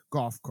the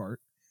golf cart.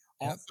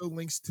 Yep. Also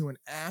links to an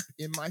app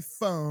in my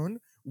phone,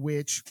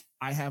 which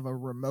I have a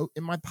remote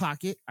in my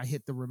pocket. I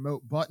hit the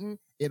remote button.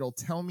 It'll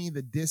tell me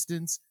the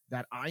distance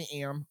that I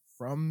am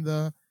from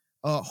the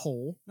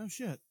hole. No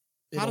shit.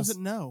 How does it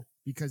know?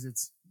 Because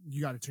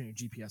you got to turn your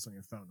GPS on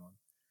your phone on.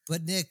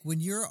 But Nick, when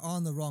you're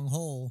on the wrong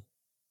hole,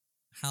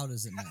 how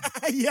does it know?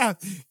 Yeah,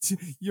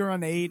 you're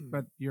on 8,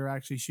 but you're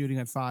actually shooting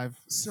at 5.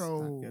 It's not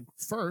So good.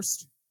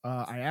 first,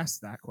 I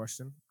asked that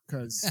question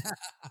because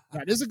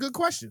that is a good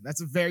question.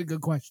 That's a very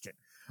good question.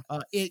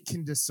 It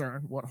can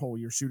discern what hole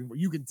you're shooting for.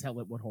 You can tell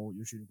it what hole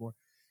you're shooting for.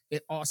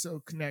 It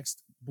also connects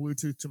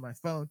Bluetooth to my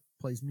phone,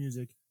 plays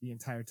music the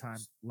entire time,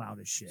 loud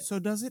as shit. So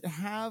does it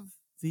have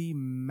the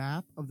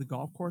map of the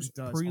golf course It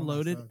does on my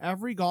preloaded? phone.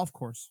 Every golf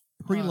course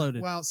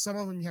preloaded. Well, some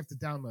of them you have to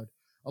download.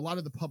 A lot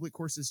of the public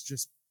courses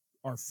just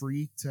are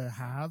free to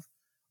have.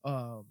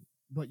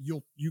 But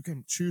you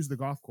can choose the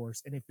golf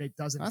course, and if it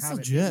doesn't That's have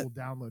legit. it will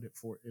download it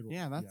for it.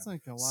 Yeah, that's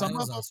like a lot. Some That of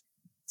was them, awesome.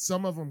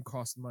 some of them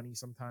cost money.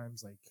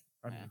 Sometimes, like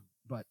I Yeah. mean,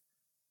 but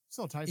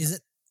still tight.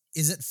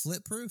 Is it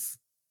flip proof?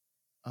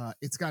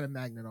 it's got a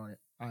magnet on it.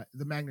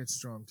 The magnet's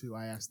strong too.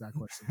 I asked that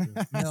question too.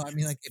 No, I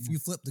mean like if you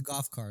flip the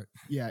golf cart.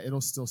 Yeah, it'll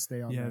still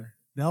stay on Yeah. there.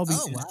 They'll be.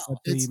 Oh, wow. but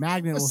the It's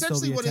magnet will still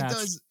Essentially, be what attached. it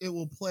does, it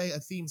will play a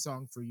theme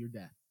song for your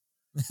death.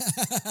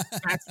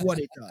 That's what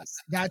it does.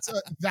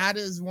 That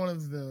is one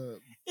of the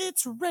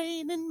It's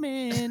raining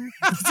men.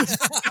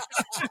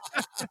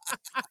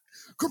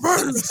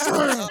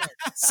 commercial.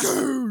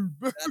 Scoob.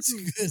 That's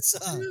a good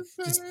song.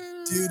 Just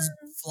dudes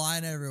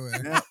flying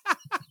everywhere.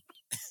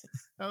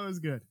 That was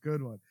good.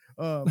 Good one.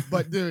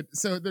 But dude,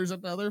 so there's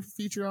another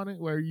feature on it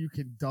where you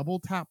can double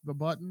tap the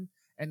button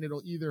and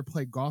it'll either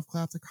play golf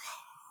claps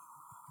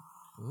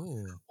like,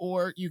 Ooh.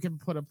 or you can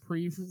put a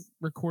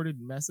pre-recorded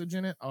message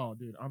in it. Oh,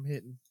 dude, I'm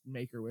hitting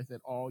Maker with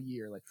it all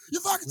year. Like, you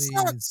fucking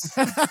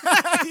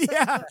suck. Please.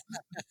 Yeah.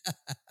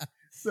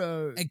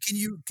 So And can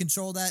you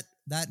control that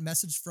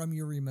message from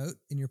your remote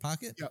in your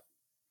pocket? Yep.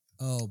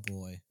 Oh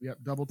boy. yep,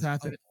 double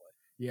tap Oh, it.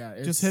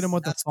 Yeah, Just hit him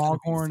with the that's gonna be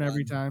foghorn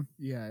every fun. time.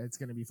 Yeah, it's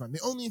gonna be fun.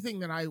 The only thing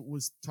that I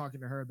was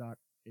talking to her about,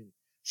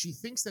 she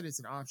thinks that it's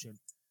an option,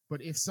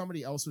 but if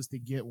somebody else was to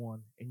get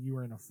one and you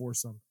were in a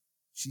foursome,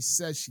 she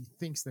says she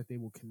thinks that they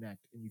will connect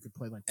and you could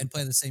play like And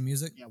play the same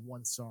music?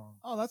 one song.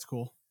 Oh, that's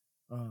cool.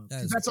 That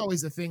 'Cause is that's always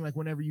the thing. Like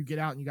whenever you get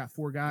out and you got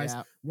four guys,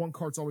 Yeah. one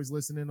cart's always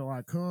listening to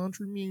like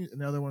country music, and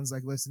the other one's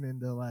like listening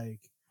to like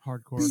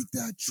Hardcore. beat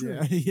that Yeah.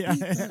 trick. Yeah. Beat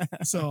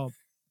that. So,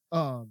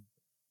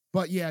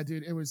 but yeah,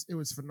 dude, it was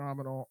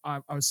phenomenal. I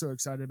was so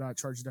excited about it.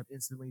 Charged it up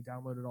instantly,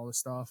 downloaded all the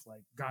stuff,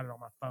 like got it on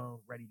my phone,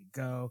 ready to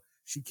go.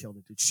 She killed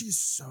it, dude. She's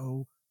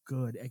so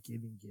good at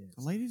giving gifts.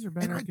 The ladies are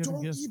better I at giving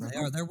don't gifts. even-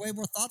 bro. They're way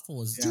more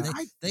thoughtful. Dude,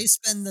 They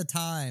spend the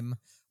time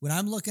when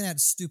I'm looking at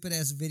stupid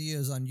ass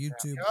videos on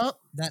YouTube Yup.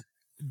 that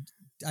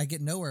I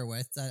get nowhere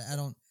with. I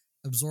don't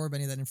absorb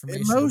any of that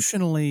information.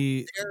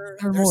 Emotionally, they're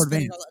they're more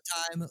spending advanced. all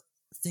that time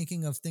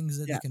thinking of things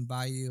that Yeah. they can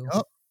buy you.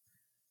 Yup.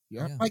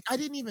 Yeah. Yeah. Like I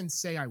didn't even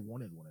say I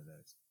wanted one of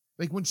those.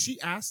 Like when she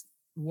asked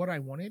what I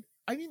wanted,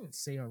 I didn't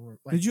say I wanted.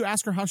 Like, did you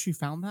ask her how she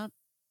found that?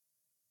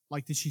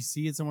 Like, did she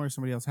see it somewhere?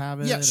 Somebody else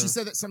have it? yeah, she or-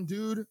 said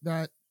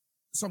that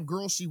some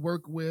girl she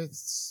worked with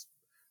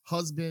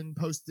husband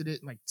posted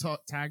it and like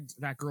tagged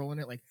that girl in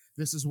it. Like,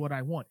 this is what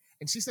I want.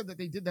 And she said that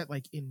they did that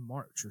like in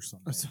March or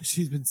something. So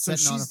she's been So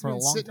sitting on it she's for a been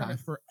long sitting on time.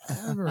 it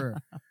forever.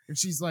 And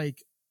she's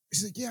like,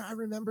 yeah, I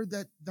remembered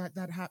that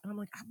happened. I'm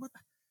like,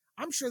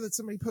 I'm sure that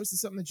somebody posted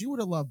something that you would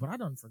have loved, but I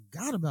done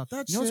forgot about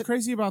that You know what's shit.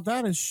 crazy about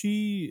that is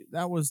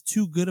that was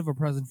too good of a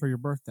present for your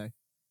birthday.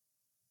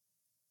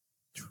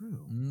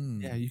 True.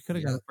 Mm. Yeah, you could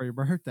have Yeah. got it for your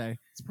birthday.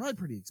 It's probably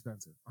pretty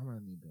expensive. I'm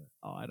gonna need to.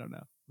 Oh, I don't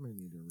know. I'm gonna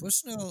need to.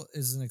 Bushnell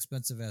is an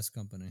expensive ass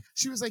company.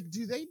 She was like,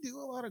 "Do they do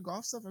a lot of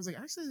golf stuff?" I was like,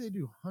 "Actually, they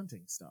do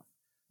hunting stuff.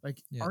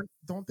 Like, Yeah.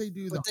 don't they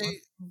do But the they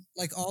hunt-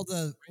 like all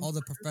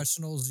the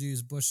professionals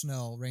use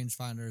Bushnell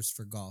rangefinders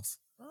for golf.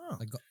 Oh.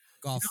 Like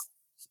golf.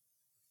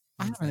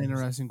 I have an rangefinders.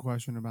 interesting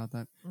question about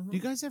that. Mhm. Do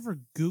you guys ever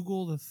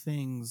Google the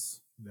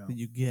things No, that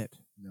you get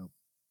nope,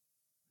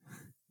 and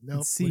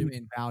nope. see What do you the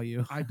mean?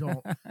 value? I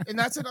don't. And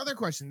that's another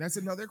question. That's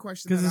another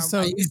question. Because that it's so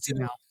I'm- I used easy to.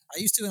 now. I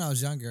used to when I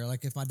was younger.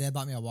 Like if my dad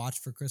bought me a watch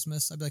for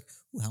Christmas, I'd be like,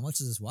 "Ooh, how much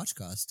does this watch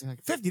cost?" You're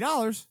like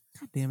 $50.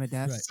 God damn it,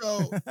 Dad. Right.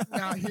 So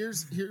now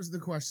here's the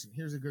question.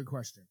 Here's a good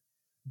question.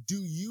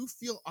 Do you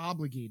feel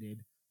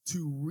obligated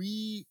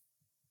to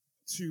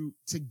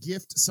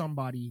gift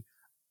somebody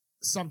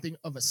something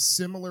of a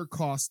similar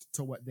cost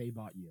to what they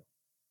bought you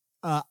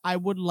I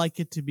would like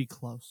it to be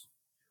close.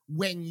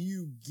 when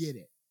you get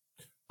it?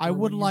 I Or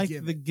would when you like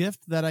give the it.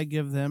 gift that I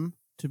give them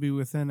to be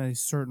within a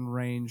certain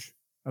range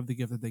of the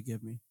gift that they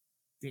give me.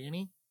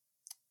 Danny?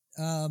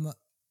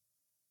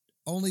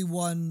 Only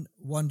one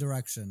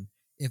direction.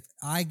 If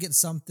I get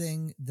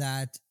something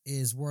that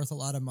is worth a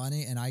lot of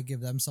money and I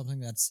give them something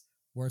that's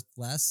worth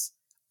less,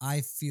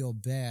 I feel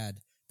bad.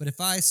 But if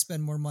I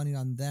spend more money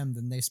on them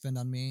than they spend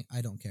on me,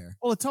 I don't care.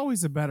 Well, it's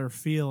always a better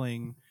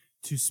feeling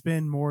to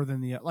spend more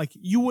than like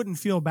you wouldn't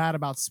feel bad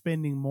about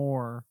spending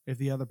more if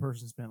the other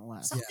person spent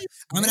less. Some Yeah. people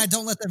I mean, I might.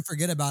 don't let them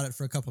forget about it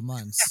for a couple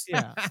months.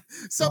 Yeah.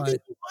 Some But-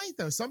 people might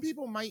though. Some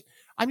people might.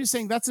 I'm just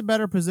saying that's a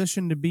better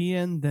position to be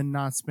in than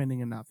not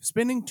spending enough.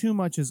 Spending too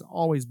much is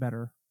always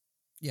better.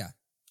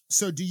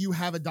 So do you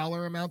have a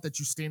dollar amount that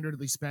you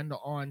standardly spend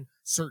on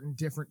certain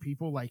different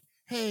people? Like,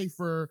 hey,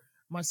 for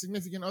my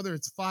significant other,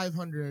 it's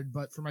 500,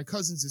 but for my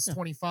cousins, it's Yeah.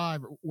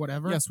 25 or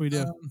whatever. Yes, we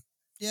do.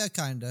 Yeah,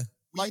 kinda.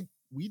 Like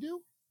we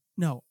do.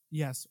 No,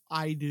 yes,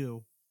 I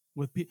do.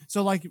 With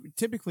so like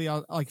typically,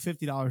 like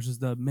 $50 is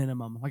the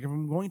minimum. Like if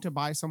I'm going to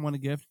buy someone a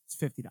gift, it's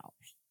 $50.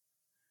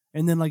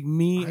 and then like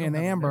me I don't and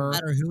have a Amber No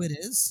matter who it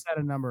is. set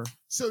a number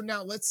So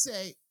now let's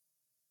say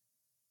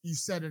you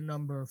set a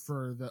number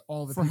for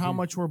all the for how people-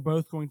 much we're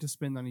both going to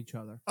spend on each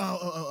other.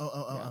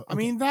 Oh. I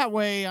mean, that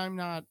way I'm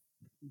not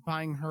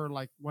buying her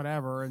like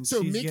whatever, and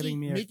so she's Mickey, getting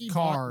me a Mickey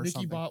car or Mickey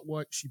something. bought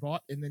what she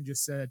bought, and then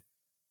just said,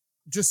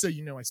 "Just so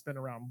you know, I spent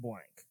around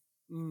blank,"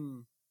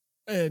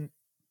 and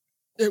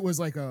it was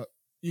like a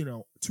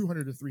 $200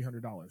 to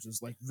 $300.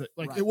 It's like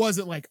Right. it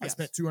wasn't like I Yes.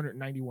 spent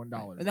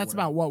 $291, And that's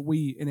about what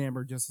we and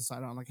Amber just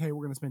decided on. Like, hey,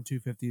 we're going to spend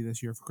 $250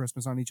 this year for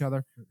Christmas on each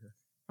other. Okay.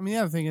 I mean, the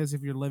other thing is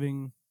if you're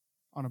living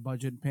on a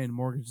budget and paying a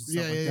mortgage and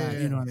stuff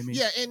that, you know what I mean?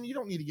 Yeah, and you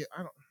don't need to get.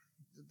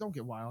 Don't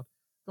get wild.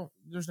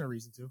 There's no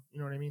reason to. You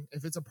know what I mean?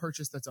 If it's a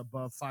purchase that's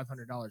above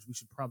 $500, we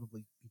should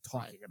probably be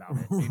talking about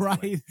it. anyway.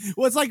 Right.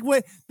 Well, it's like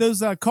what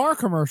those car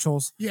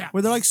commercials Yeah.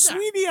 where they're like, Yeah.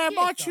 "Sweetie, I Yeah,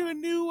 bought you dog. a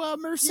new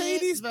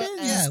Mercedes Yeah,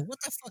 Benz." Yeah, what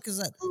the fuck is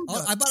that? Who Oh,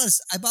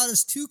 does? I bought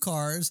us 2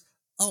 cars.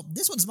 Oh,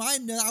 this one's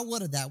mine. No, I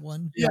wanted that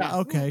one. Yeah,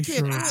 okay, Who sure.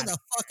 did Who that? in the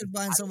fuck is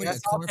buying somebody a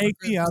Yes, car I'll for take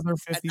the Christmas other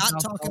and 50.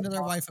 not talking to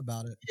their wife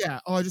about it? Yeah.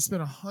 Oh, I just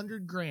spent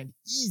 $100,000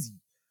 easy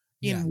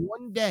in Yeah.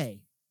 one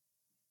day.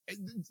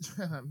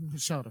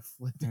 Michelle would have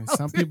flipped out.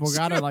 Some people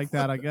got it like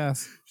that, I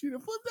guess. She'd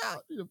have flipped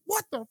out.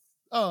 What the?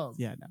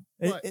 Yeah, no.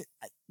 But-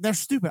 They're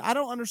stupid. I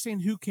don't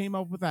understand who came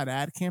up with that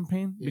ad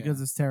campaign because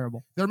it's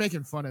terrible. They're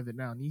making fun of it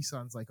now.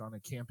 Nissan's like on a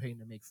campaign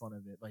to make fun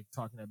of it, like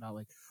talking about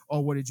like, oh,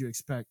 what did you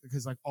expect?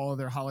 Because like all of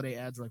their holiday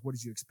ads are like, what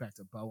did you expect?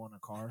 A bow on a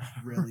car?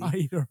 Really?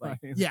 Right, Like,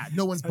 right. yeah,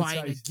 no one's That's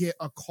buying nice.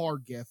 a car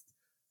gift.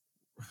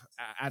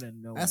 I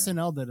didn't know.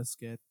 SNL did a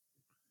skit.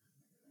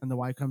 And the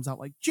wife comes out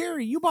like,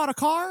 "Jerry, you bought a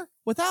car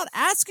without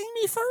asking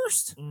me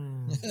first?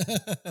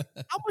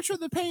 How much are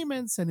the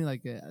payments?" And he's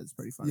like, "Yeah, it's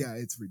pretty funny." Yeah,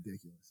 it's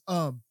ridiculous.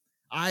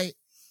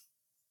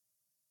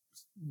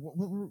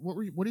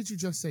 What did you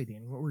just say,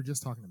 Danny? What were we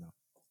just talking about?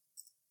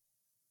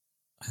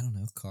 I don't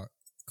know. Car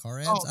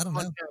ads? I don't oh,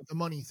 know. yeah, the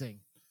money thing.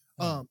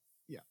 Oh.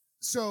 Yeah.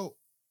 So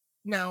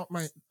now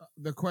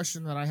the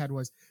question that I had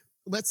was,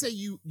 let's say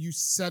you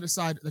set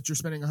aside that you're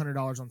spending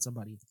 $100 on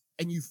somebody,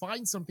 and you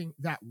find something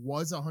that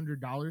was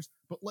 $100,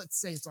 but let's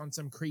say it's on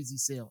some crazy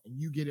sale, and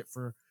you get it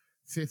for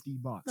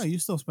 $50. No, you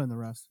still spend the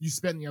rest. You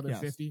spend the other Yes,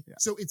 50. yeah.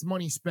 So it's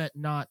money spent,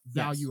 not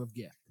value of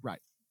gift. Right.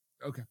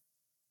 Okay.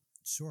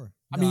 Sure.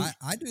 I No, mean-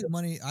 I do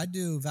money. I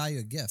do value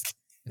a gift.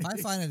 If I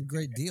find a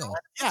great deal,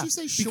 Did you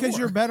say sure? because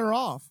you're better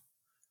off.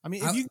 I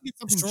mean, if I- you can get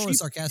something sure cheap, was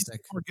you can sarcastic.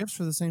 get more gifts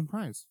for the same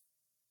price.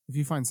 If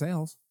you find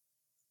sales,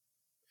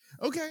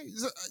 Okay.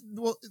 So,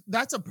 well,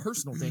 that's a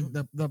personal thing.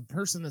 The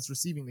person that's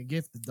receiving the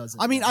gift doesn't.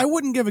 I mean, know. I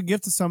wouldn't give a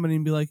gift to somebody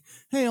and be like,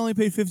 "Hey, I only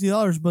paid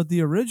 $50, but the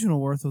original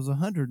worth was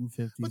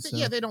 $150." But so.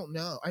 yeah, they don't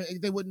know.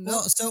 They wouldn't know.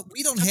 well, so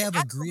we don't have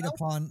agreed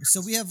upon.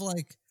 So we have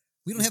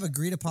we don't have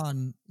agreed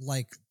upon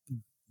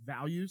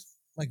Values.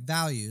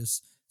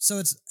 values. So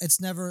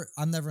it's never.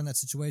 I'm never in that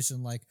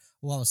situation. Like,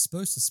 well, I was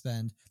supposed to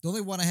spend. The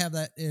only one I have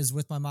that is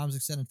with my mom's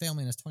extended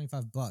family, and it's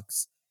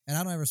 $25. And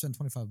I don't ever spend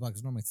 $25.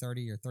 It's normally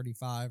 30 or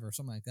 35 or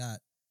something like that.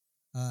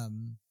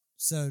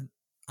 So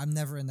I'm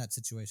never in that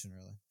situation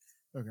really.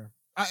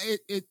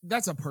 Okay.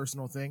 That's a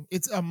personal thing.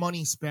 It's a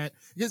money spent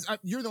because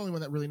you're the only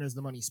one that really knows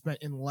the money spent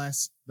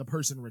unless the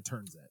person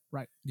returns it.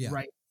 Right. Yeah.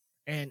 Right.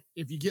 And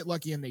if you get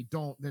lucky and they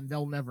don't, then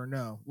they'll never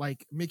know.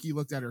 Like Mickey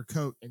looked at her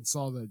coat and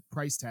saw the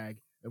price tag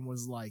and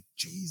was like,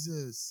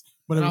 Jesus.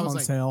 but it and I was was on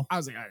like, sale. I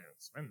was like, I didn't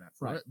spend that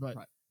for Right, it. But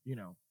right.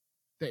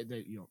 they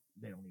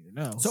don't need to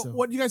know. So,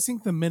 what do you guys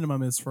think the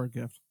minimum is for a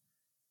gift?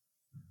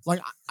 Like,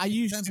 I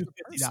used to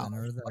Depends do on the person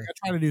or $50. the- Like,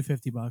 I try to do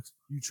 $50.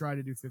 You try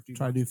to do 50.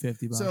 Try to do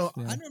 $50. So,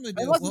 yeah. I normally It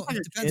do. wasn't Well, like it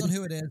a depends on kid.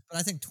 who it is, but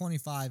I think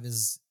 25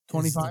 is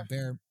 25?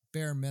 the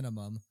bare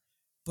minimum.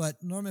 But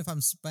normally, if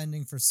I'm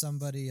spending for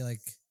somebody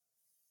like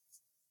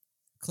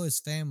close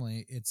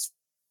family, it's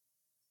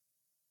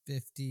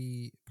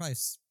 50, probably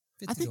 50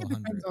 I think to it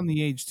 100. depends on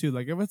the age too.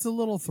 Like if it's a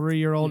little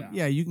 3-year-old, Yeah.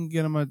 yeah, you can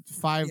get them a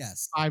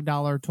Yes.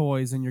 $5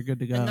 toys and you're good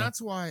to go. And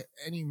that's why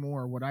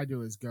anymore, what I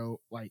do is go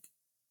like,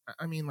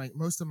 I mean, like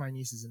most of my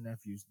nieces and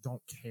nephews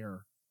don't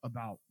care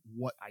about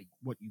what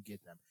you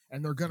get them,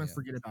 and they're gonna Yeah.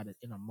 forget about it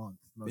in a month.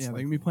 Most yeah, they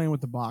likely. can be playing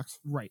with the box.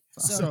 Right.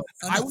 So, So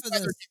I enough would of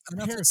rather this, give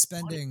enough of the parents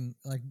money. spending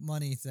like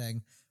money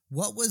thing.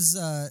 What was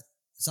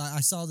so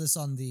I saw this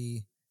on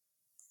the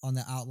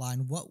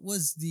outline. What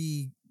was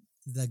the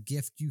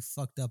gift you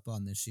fucked up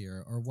on this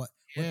year, or what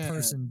Yeah.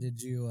 person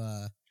did you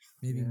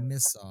maybe Yeah.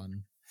 miss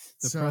on?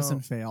 The So,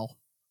 present fail.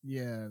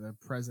 Yeah, the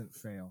present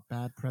fail.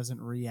 Bad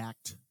present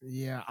react.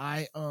 Yeah,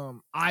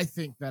 I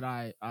think that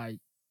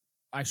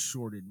I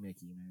shorted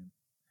Mickey, man.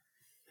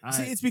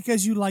 See, it's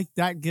because you liked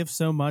that gift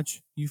so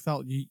much, you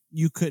felt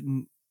you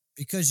couldn't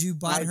Because you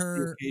bought rise to the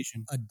her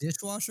occasion. a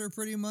dishwasher,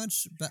 pretty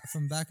much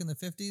from back in the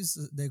 50s,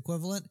 the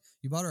equivalent.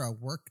 You bought her a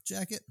work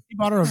jacket. You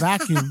bought her a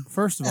vacuum,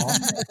 first of all.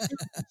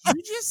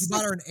 you just You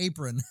bought her an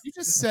apron. You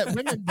just set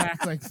women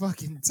back like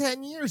fucking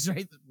 10 years,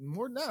 right?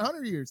 More than that,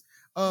 100 years.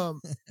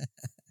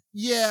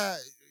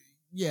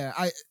 Yeah.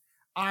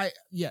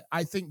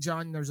 I think,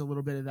 John, there's a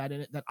little bit of that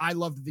in it, that I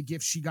loved the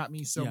gift she got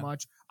me so Yeah.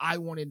 much. I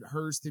wanted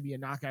hers to be a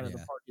knockout of the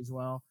Yeah. park as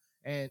well.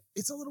 And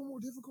it's a little more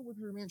difficult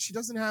with her, man. She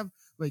doesn't have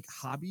like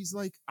hobbies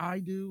like I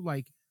do,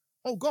 like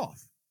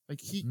golf. Like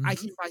I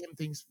can buy him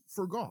things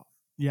for golf.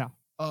 Yeah.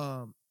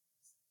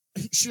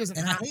 She doesn't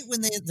And I have, hate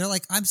when they're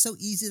like, I'm so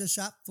easy to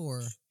shop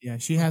for. Yeah,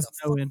 she What has the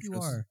no fuck interest. You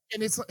are.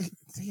 and it's like,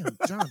 damn,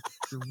 John,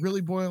 you're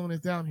really boiling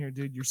it down here,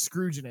 dude. You're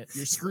Scrooging it.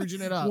 You're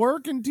Scrooging it up.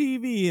 Work and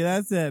TV,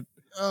 that's it.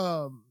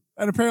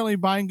 And apparently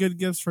buying good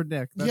gifts for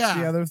Nick. That's Yeah.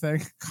 the other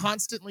thing.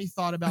 Constantly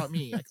thought about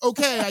me. Like,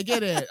 okay, I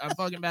get it. I'm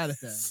fucking bad at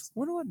this.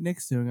 Wonder what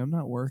Nick's doing. I'm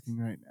not working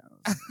right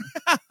now.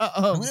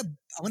 I'm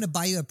gonna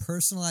buy you a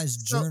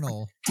personalized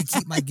journal to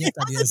keep my gift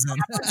ideas in.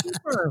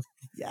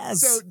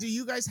 Yes. So, do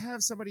you guys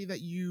have somebody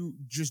that you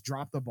just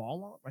drop the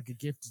ball on, like a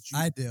gift that you?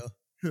 I do.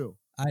 Who?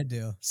 I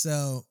do.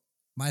 So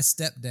my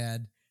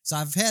stepdad. So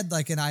I've had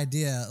like an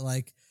idea,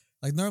 like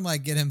normally I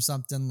get him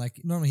something,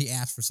 like normally he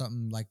asks for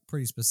something like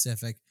pretty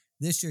specific.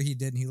 This year he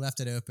didn't. He left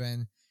it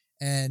open,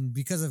 and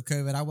because of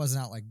COVID, I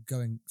wasn't out like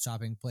going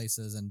shopping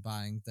places and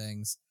buying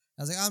things.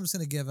 I was like, I'm just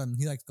gonna give him.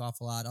 He likes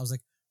golf a lot. I was like,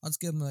 I'll just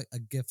give him a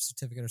gift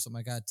certificate or something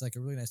like that. It's like a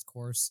really nice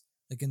course,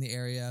 like in the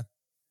area.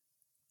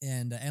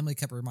 And Emily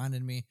kept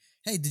reminding me,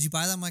 "Hey, did you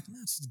buy that?" I'm like, "No,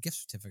 it's just a gift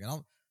certificate.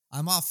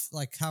 I'm off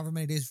like however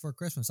many days before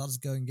Christmas. I'll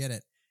just go and get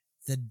it."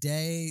 The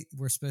day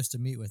we're supposed to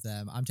meet with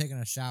them, I'm taking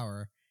a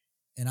shower,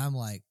 and I'm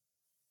like,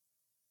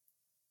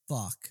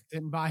 "Fuck."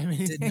 Didn't buy him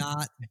anything. Did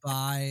not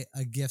buy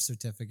a gift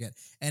certificate.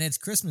 And it's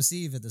Christmas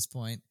Eve at this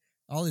point.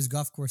 All these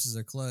golf courses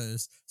are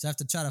closed. So I have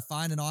to try to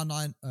find an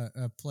online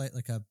play,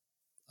 like a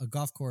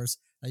golf course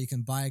that you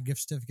can buy a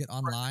gift certificate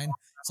online.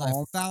 So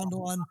I found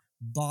one,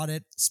 bought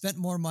it, spent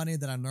more money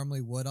than I normally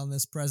would on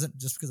this present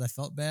just because I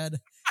felt bad.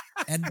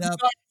 Ended up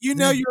you're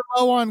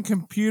low on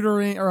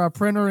computer ink or a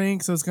printer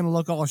ink, so it's gonna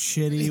look all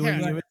shitty when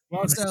you give it.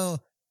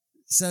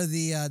 So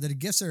the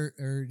gift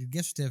or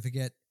gift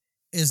certificate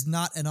is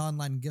not an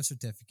online gift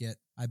certificate.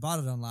 I bought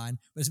it online,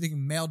 but it's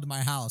being mailed to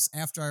my house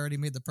after I already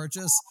made the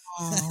purchase.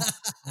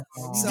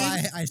 So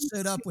I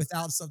showed up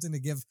without something to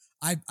give.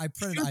 I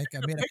printed like I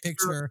made a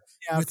picture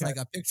with like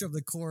a picture of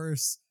the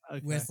course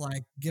with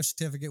like gift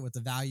certificate with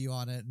the value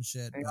on it and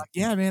shit. But,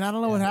 yeah, man, I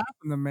don't know what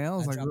happened. The mail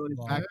is I like dropped really the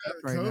ball. backed up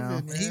right now.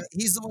 man.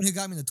 He's the one who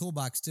got me the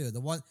toolbox too. The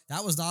one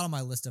that was not on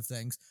my list of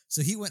things.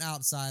 So he went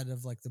outside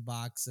of like the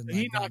box and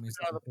He like, got knocked me it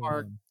stuff out of to the put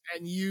park. in.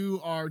 And you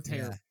are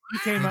terrible. He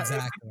came out.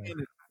 Exactly.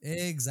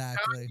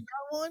 Exactly. You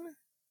got one?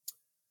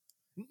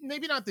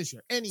 Maybe not this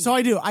year. So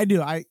I do.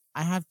 I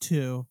have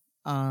two.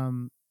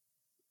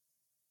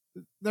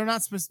 They're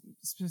not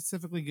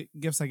specifically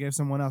gifts I gave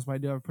someone else, but I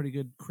do have a pretty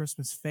good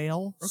Christmas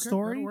fail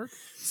story.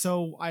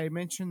 So I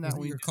mentioned that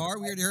Was it your car?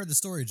 We already heard the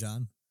story,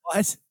 John.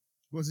 What?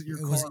 Was it your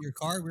car? Was it your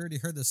car? We already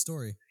heard the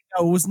story.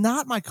 No, it was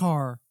not my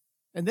car.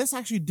 And this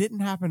actually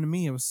didn't happen to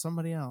me. It was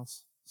somebody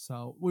else.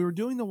 So we were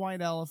doing the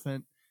white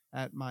elephant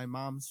at my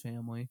mom's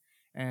family,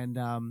 and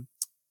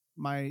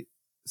my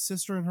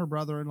sister and her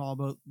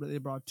brother-in-law they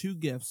brought two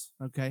gifts.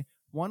 Okay,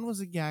 one was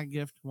a gag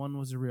gift, one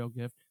was a real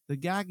gift. The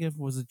gag gift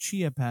was a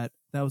Chia Pet.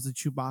 That was a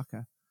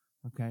Chewbacca.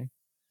 Okay,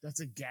 That's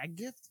a gag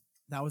gift?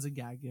 that was a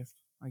gag gift,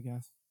 I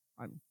guess.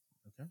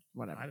 Okay.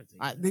 Whatever. I don't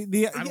think I, so.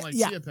 the, I don't like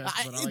yeah, Chia Pets,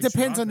 but I it like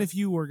depends on Chewbacca. if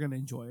you were going to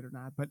enjoy it or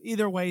not. But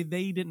either way,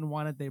 they didn't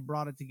want it. They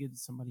brought it to give to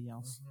somebody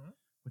else,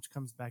 which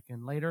comes back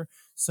in later.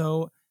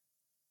 So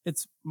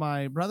it's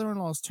my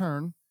brother-in-law's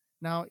turn.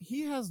 Now,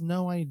 he has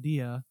no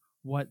idea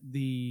what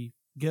the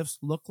gifts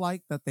look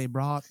like that they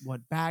brought,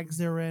 what bags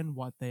they're in,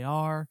 what they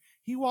are.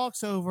 He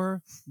walks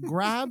over,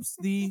 grabs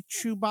the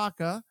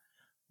Chewbacca,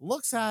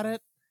 looks at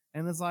it,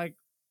 and is like,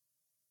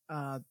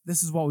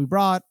 this is what we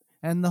brought.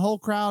 And the whole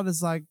crowd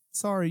is like,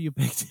 sorry, you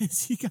picked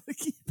it. You got to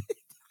keep it.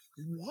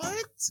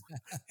 What?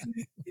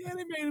 Yeah,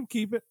 they made him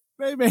keep it.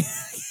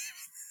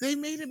 They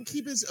made him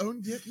keep his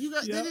own gift. You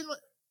got. Yep. They didn't.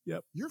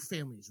 Yep. Your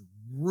family's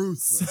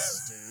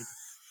ruthless,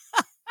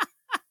 dude.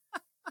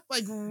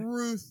 Like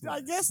ruthless. I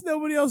guess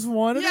nobody else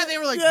wanted it. Yeah, they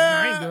were like,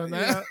 Yeah, I ain't doing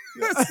that.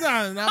 That's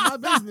not my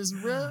business,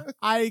 bro.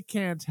 I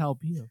can't help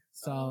you.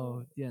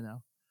 So,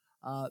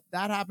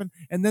 that happened.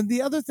 And then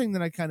the other thing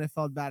that I kind of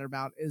felt bad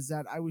about is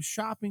that I was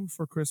shopping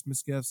for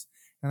Christmas gifts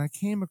and I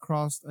came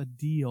across a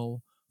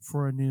deal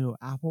for a new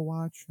Apple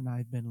Watch, and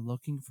I've been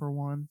looking for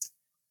one.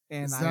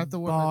 And Is I that the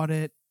one bought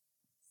it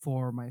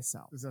for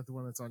myself. Is that the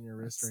one that's on your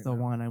wrist It's right the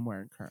now? one I'm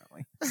wearing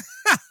currently. Is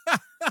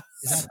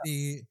that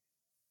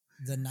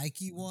the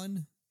Nike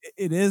one?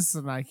 It is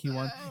the Nike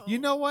one. Oh. You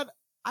know what?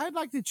 I'd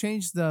like to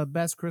change the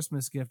best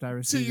Christmas gift I To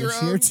received your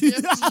this year own to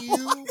gift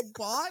you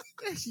bought?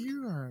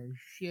 You are a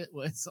shit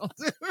whistle,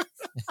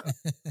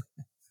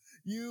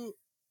 dude.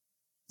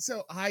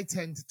 So I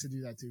tend to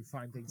do that too,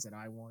 find things that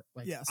I want.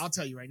 Like, Yes. I'll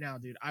tell you right now,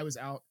 dude, I was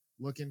out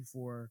looking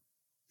for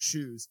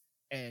shoes,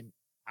 and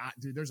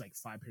dude, there's like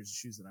 5 pairs of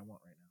shoes that I want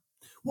right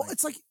now. Well, Like,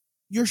 it's like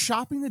you're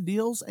shopping the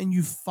deals and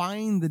you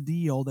find the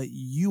deal that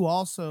you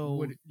also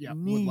would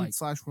need like.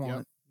 /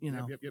 want.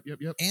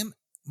 Yep.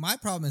 My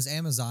problem is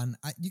Amazon.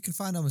 You can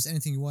find almost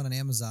anything you want on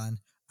Amazon.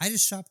 I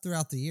just shop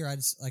throughout the year. I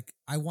just like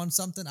I want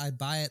something, I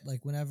buy it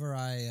like whenever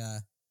I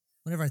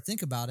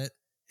think about it.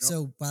 Yep.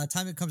 So by the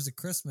time it comes to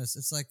Christmas,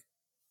 it's like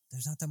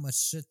there's not that much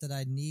shit that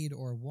I need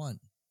or want.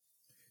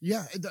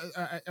 Yeah,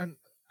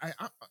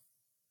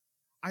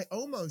 I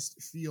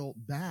almost feel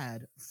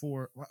bad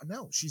for. Well,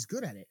 no, she's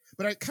good at it,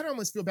 but I kind of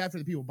almost feel bad for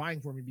the people buying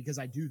for me because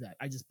I do that.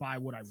 I just buy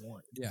what I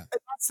want. Yeah.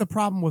 That's the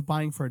problem with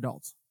buying for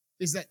adults.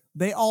 Is that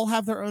They all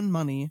have their own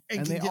money And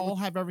and can they get all what-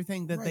 have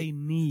everything that Right. they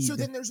need. so?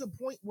 Then there's a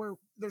point where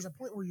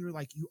you're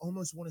like, you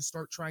almost want to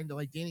start trying to,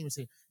 like Danny was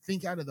saying,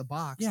 think out of the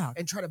box, Yeah.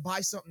 and try to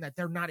buy something that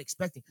they're not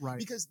expecting. Right.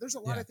 Because there's a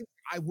lot Yeah. of things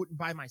I wouldn't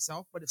buy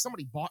myself, but if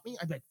somebody bought me,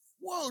 I'd be like,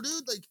 whoa,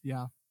 dude, like.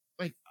 Yeah.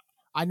 Like,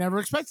 I never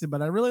expected,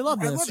 but I really love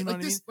I this. love You it. know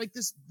Like what I mean?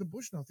 this, the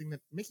Bushnell thing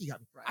that Mickey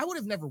got me. I would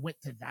have never went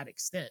to that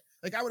extent.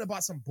 Like I would have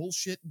bought some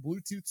bullshit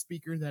Bluetooth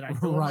speaker that I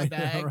throw in my Right,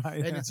 bag, right,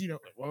 and yeah. it's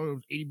well, it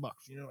was $80.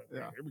 Like,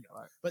 Yeah. here we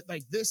go. But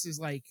like this is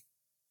like,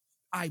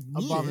 I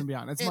need Above it, and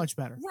beyond. It's and- much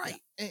better.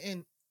 right?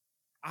 And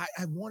I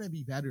want to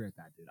be better at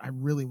that, dude. I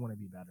really want to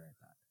be better at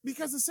that.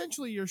 Because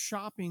essentially you're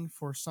shopping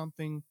for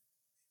something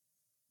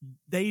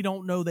they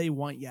don't know they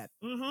want yet.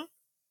 Mm-hmm.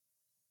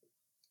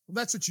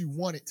 That's what you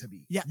want it to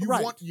be. Yeah, you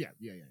right. want. Yeah.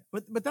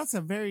 But that's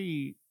a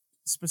very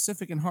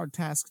specific and hard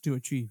task to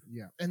achieve.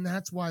 Yeah, and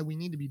that's why we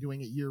need to be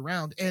doing it year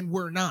round, and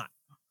we're not.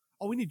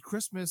 Oh, we need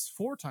Christmas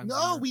 4 times. a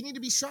No, year. we need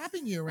to be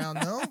shopping year round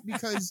though,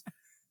 because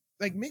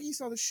like Mickey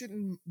saw this shit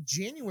in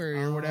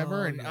January or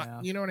whatever, Oh, and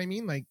yeah. you know what I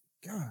mean? Like,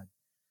 God.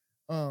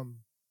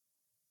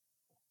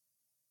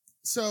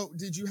 So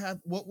did you have?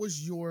 What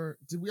was your?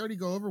 Did we already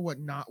go over what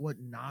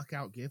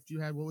knockout gift you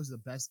had? What was the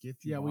best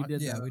gift you Yeah, we bought?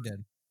 did. Yeah, that. we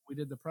did. We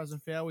did the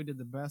present fail. We did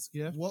the best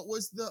gift. What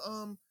was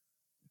the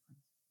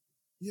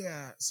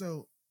Yeah.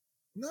 So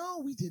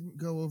no, we didn't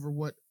go over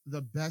what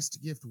the best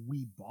gift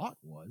we bought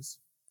was.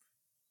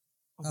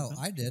 Oh,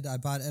 I did. I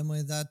bought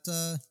Emily that.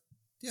 The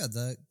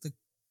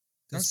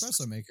That's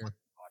espresso maker.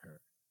 Bought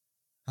her.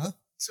 Huh?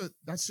 So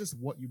that's just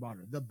what you bought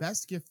her. The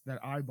best gift that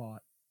I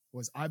bought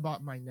was I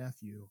bought my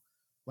nephew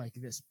like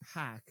this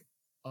pack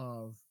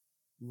of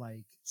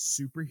like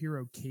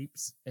superhero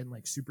capes and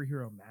like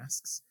superhero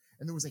masks,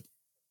 and there was like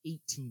 18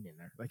 in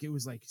there. Like it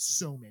was like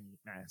so many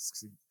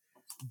masks. And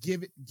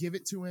give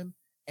it to him,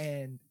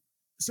 and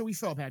so we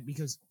felt bad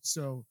because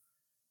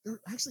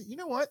actually, you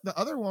know what? The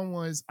other one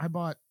was I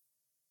bought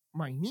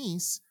my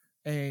niece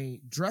a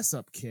dress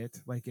up kit,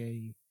 like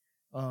a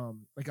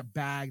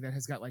bag that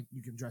has got like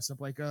you can dress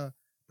up like a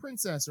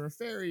princess or a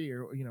fairy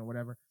or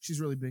whatever. She's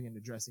really big into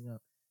dressing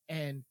up,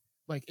 and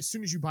like as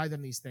soon as you buy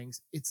them these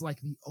things, it's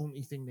like the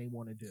only thing they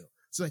want to do.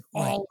 So like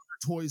Right. all of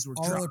her toys were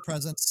All dropped, the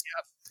presents.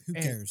 Who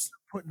And- cares?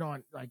 putting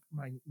on like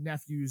my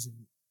nephews and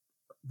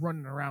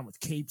running around with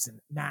capes and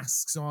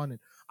masks on, and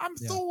I'm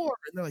Yeah. Thor,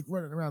 and they're like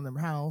running around their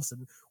house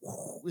and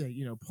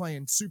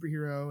playing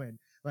superhero, and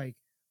like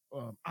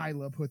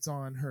Isla puts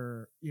on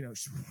her,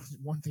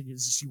 one thing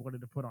is she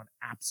wanted to put on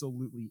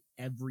absolutely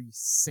every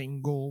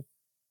single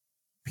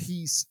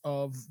piece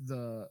of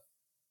the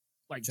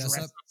like Dress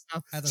dress up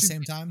stuff At the She's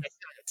same time? got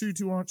a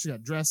tutu on, she's got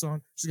a dress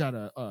on, she's got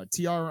a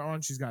tiara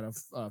on, she's got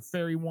a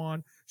fairy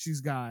wand, she's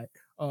got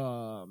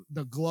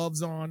the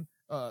gloves on,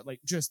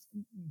 like just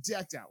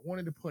decked out.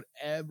 Wanted to put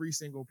every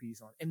single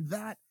piece on, and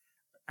that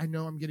I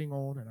know I'm getting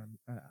old and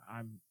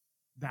I'm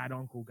that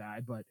uncle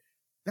guy, but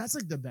that's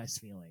like the best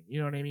feeling. You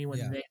know what I mean? When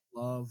Yeah. they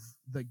love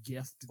the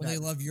gift. When they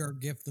love your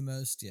gift the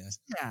most,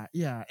 yeah.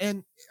 Yeah.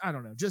 And I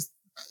don't know, just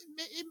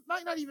it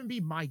might not even be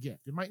my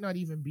gift. It might not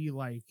even be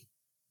like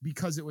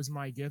because it was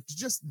my gift,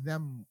 just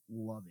them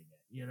loving it,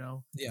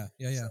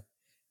 Yeah.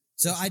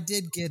 So I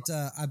did get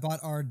I bought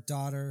our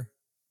daughter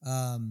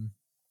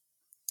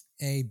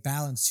a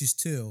balance. She's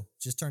 2,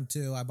 just turned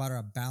 2. I bought her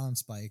a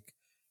balance bike,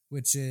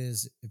 which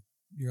is, if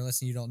you're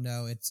listening, you don't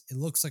know, it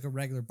looks like a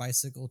regular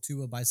bicycle,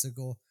 2-wheel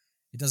bicycle.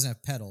 It doesn't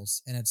have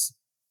pedals, and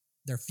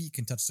their feet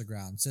can touch the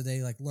ground. So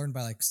they like learn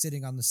by like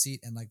sitting on the seat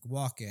and like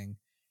walking,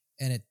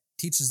 and it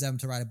teaches them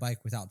to ride a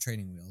bike without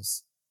training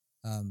wheels.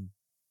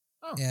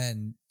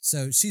 And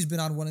so she's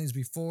been on one of these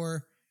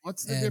before,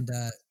 What's the and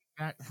difference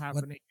that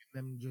happening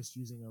and them just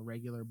using a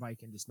regular bike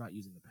and just not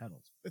using the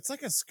pedals? It's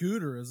like a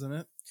scooter, isn't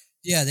it?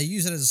 yeah, they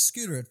use it as a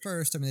scooter at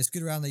first. I mean, they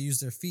scoot around, they use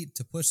their feet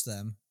to push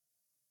them.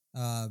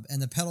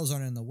 And the pedals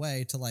aren't in the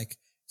way to like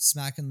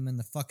smacking them in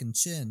the fucking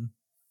chin.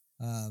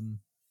 So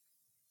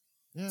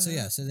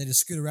they just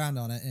scoot around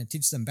on it, and it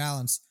teaches them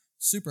balance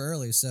super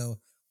early. So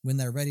when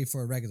they're ready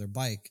for a regular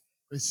bike,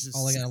 It's just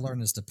all they got to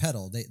learn is to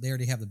pedal. They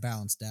already have the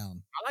balance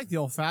down. I like the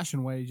old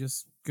fashioned way. You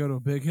just go to a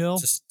big hill,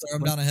 Just throw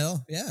them down a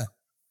hill. Yeah.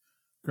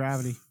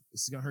 gravity.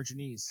 This is gonna hurt your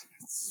knees, Get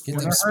It's them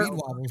gonna speed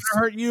wobbles. It's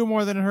gonna hurt you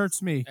more than it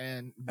hurts me.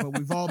 but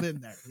we've all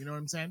been there. You know what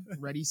I'm saying?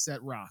 Ready,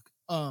 set, rock.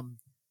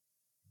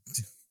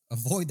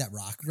 Avoid that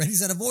rock. Ready,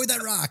 set, avoid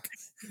that rock.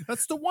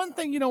 That's the one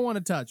thing you don't want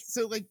to touch.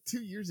 So like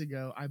 2 years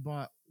ago, I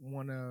bought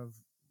one of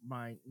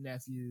my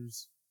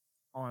nephews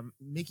on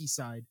Mickey's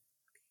side.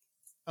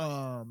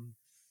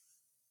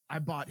 I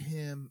bought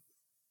him,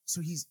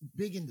 so he's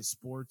big into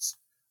sports.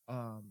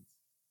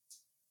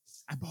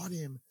 I bought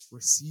him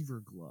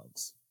receiver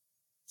gloves.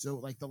 So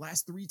like the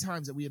last 3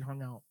 times that we had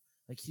hung out,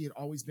 like he had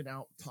always been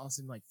out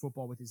tossing like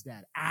football with his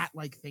dad at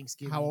like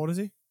Thanksgiving. How old is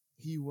he?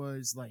 He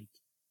was like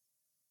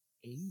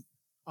 8.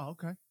 Oh,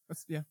 okay.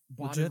 Yeah.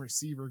 bottom Legit.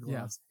 receiver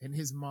gloves, and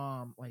his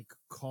mom like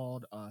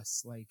called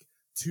us like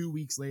 2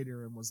 weeks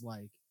later and was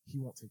like, he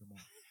won't take them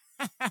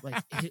off.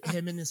 Like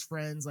him and his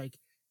friends, like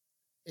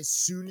as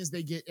soon as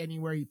they get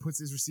anywhere, he puts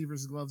his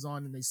receivers gloves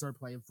on and they start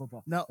playing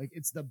football. No. Like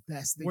it's the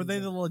best thing. Were they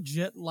ever. the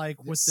legit, like,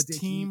 The with the sticky-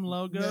 team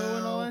logo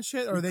and all No, that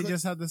shit? Or we they couldn't-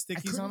 just had the I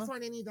stickies couldn't on them?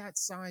 find any of that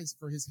size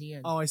for his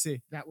hand. Oh, I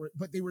see. That were,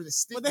 but they were the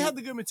stick. But they had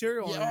the good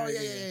material on Yeah,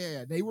 it.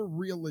 yeah. They were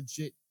real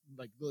legit,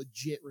 like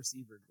legit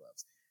receiver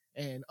gloves,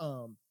 and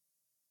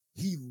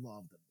he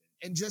loved them.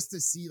 And just to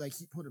see, like,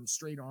 he put them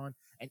straight on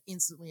and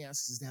instantly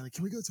asks his dad, like,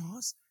 "Can we go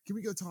toss? Can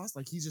we go toss?"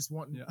 Like he's just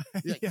wanting, Yeah.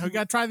 like, Yeah, we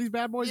got to try these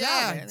bad boys out,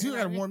 yeah, man. dude,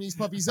 I gotta warm these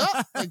puppies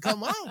up. Like,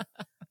 come on.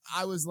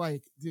 I was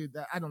like, dude,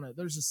 I don't know.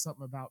 There's just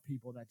something about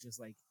people that just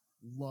like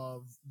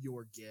love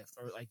your gift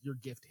or like your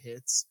gift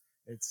hits.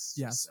 It's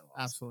Yes, just so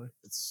awesome. absolutely.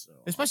 It's so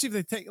Especially if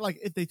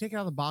they take it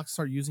out of the box,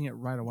 start using it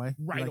right away.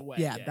 awesome. right Like, away.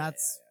 Yeah,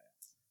 that's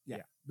yeah.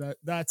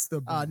 That's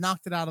the best.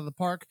 knocked it out of the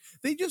park.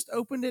 They just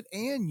opened it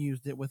and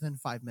used it within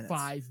 5 minutes.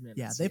 5 minutes.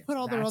 Yeah, they put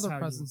all their That's other how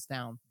you- presents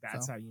down.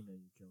 That's so. how you know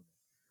you killed it.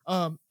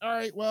 All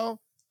right. Well,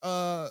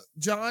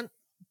 John,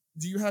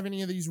 do you have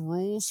any of these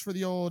rules for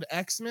the old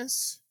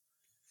Xmas?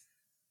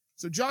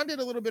 So John did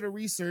a little bit of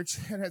research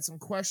and had some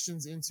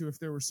questions into if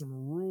there were some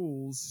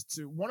rules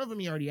to one of them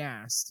he already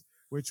asked,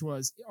 which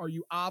was, are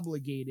you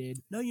obligated?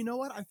 No, you know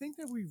what? I think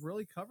that we've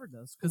really covered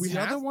this because We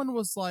the other have? one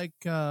was like,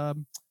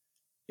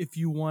 if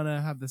you want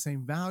to have the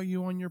same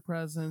value on your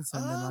presents,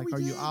 and then Oh, like, we are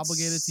you did.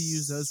 obligated to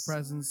use those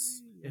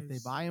presents if they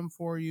buy them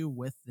for you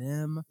with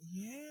them?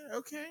 Yeah.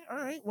 Okay. All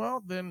right.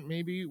 Well, then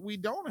maybe we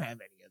don't have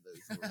any of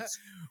those rules.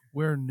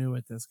 We're new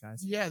at this,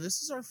 guys. Yeah,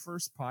 this is our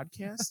first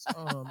podcast.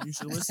 You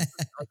should listen to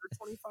the other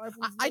 25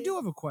 we've I made. do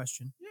have a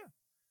question. Yeah.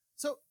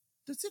 So,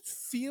 does it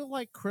feel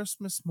like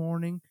Christmas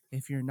morning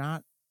if you're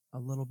not a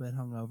little bit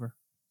hungover?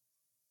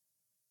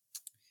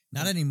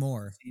 Not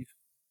anymore. Steve?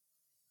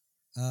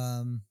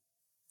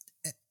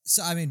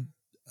 So I mean,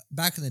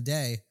 back in the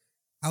day,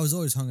 I was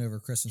always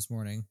hungover Christmas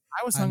morning.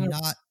 I was I'm hungover.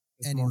 not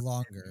this any morning.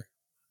 longer.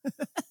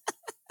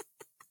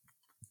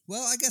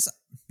 Well, I guess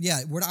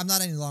I'm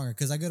not any longer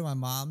because I go to my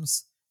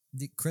mom's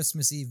the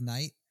Christmas Eve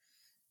night,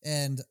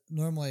 and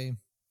normally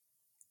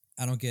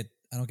I don't get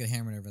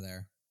hammered over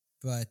there.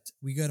 But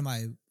we go to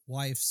my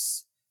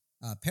wife's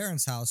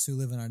parents' house, who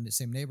live in our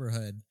same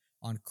neighborhood,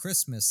 on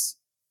Christmas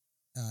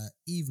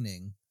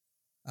evening,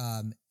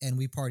 and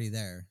we party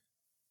there.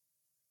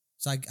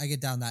 So I get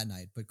down that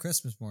night, but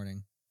Christmas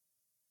morning.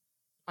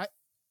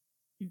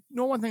 You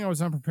know, one thing I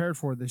was unprepared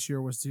for this year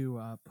was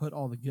to put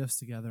all the gifts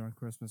together on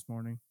Christmas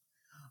morning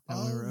that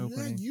we were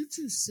opening. Yeah, you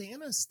two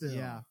Santa still.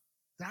 Yeah.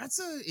 That's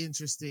an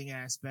interesting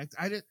aspect.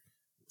 I didn't.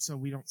 So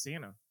we don't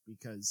Santa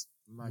because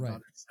my Right.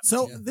 daughter's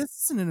So 17. this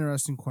is an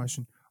interesting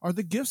question. Are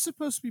the gifts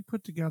supposed to be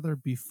put together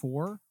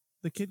before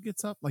the kid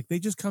gets up? Like they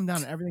just come down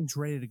and everything's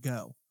ready to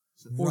go?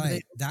 Or do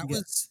Right. they-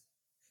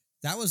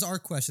 That was our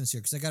questions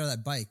here because I got on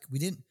that bike. We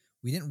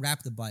didn't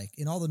wrap the bike.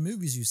 In all the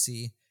movies you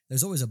see,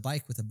 there's always a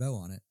bike with a bow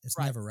on it. It's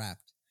Right. never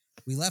wrapped.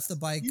 We left the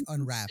bike You do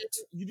unwrapped.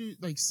 Santa- You do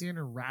like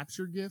Santa wraps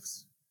your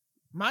gifts.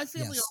 My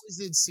family Yes. always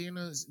did.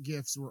 Santa's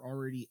gifts were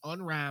already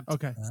unwrapped,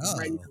 Okay. Oh.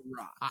 ready to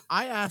rock.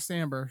 I asked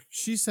Amber.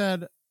 She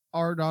said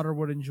our daughter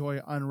would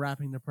enjoy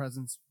unwrapping the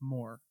presents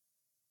more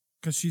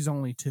because she's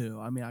only 2.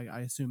 I mean, I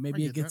assume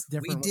maybe I it get gets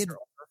that. different.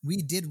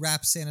 We did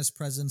wrap Santa's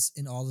presents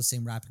in all the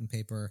same wrapping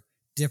paper,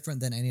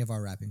 different than any of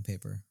our wrapping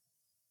paper.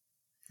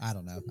 I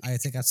don't know. I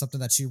think that's something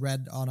that she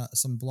read on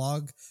some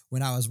blog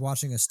when I was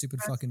watching a stupid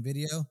fucking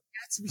video.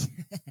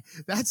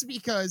 That's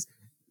because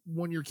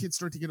when your kids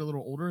start to get a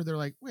little older, they're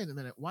like, wait a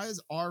minute, why is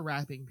our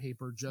wrapping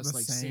paper just The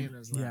like same.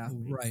 Santa's Yeah.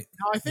 wrapping paper? Right.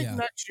 Now, I think Yeah.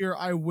 next year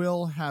I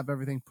will have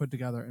everything put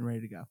together and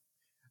ready to go.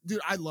 Dude,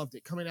 I loved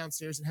it. Coming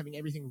downstairs and having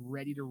everything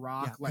ready to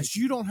rock. Yeah, like because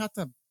you don't have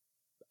to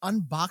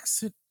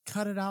unbox it,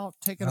 cut it out,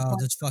 take it Oh, apart.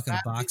 there's fucking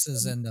wrap it.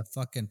 boxes and the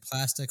fucking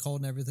plastic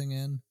holding everything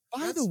in. By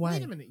That's- the way,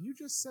 wait a minute, you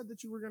just said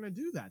that you were gonna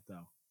do that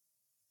though.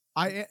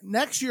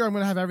 next year I'm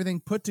going to have everything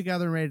put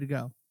together and ready to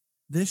go.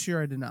 This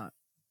year I did not.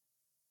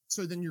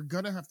 So then you're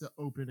gonna have to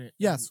open it.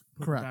 Yes, and put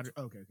the correct. battery-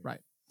 Okay. Right.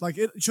 Like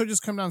she'll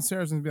just come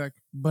downstairs and be like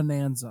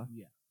bonanza.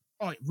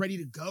 All right, ready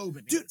to go,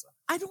 Bonanza. Dude,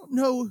 I don't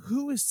know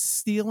who is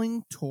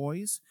stealing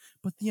toys,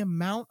 but the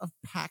amount of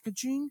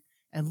packaging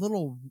and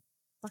little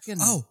fucking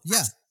Oh,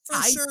 yeah, for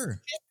I-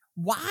 sure.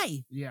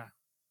 why? Yeah,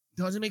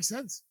 doesn't make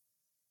sense.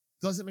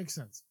 Doesn't make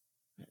sense.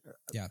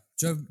 Yeah,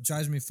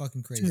 drives me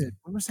fucking crazy. Dude,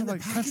 we must have And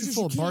like the a country packages,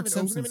 full you of can't Bart even open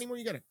them Simpsons. anymore.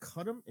 You gotta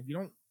cut them if you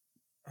don't.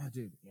 Oh,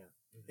 dude, yeah.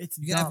 It's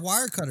You gotta dumb. have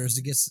wire cutters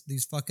to get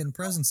these fucking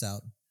presents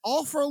out.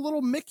 all for a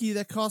little Mickey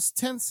that costs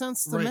 10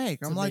 cents to Right,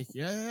 make. I'm like,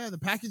 yeah, the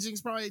packaging's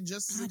probably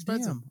just as God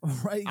expensive.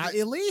 damn. Right? I-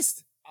 At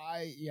least.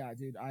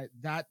 Dude,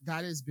 that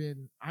has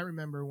been. I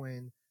remember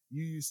when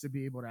you used to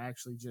be able to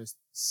actually just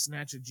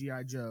snatch a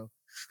GI Joe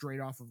straight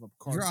off of a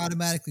car. You're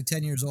automatically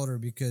 10 years older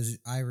because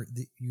I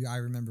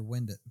remember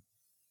wind it.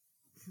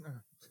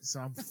 So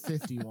I'm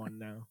 51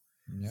 now.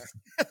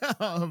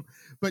 Yeah.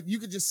 But you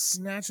could just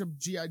snatch a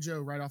GI Joe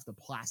right off the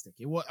plastic.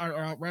 It was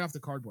or right off the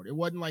cardboard. It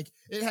wasn't like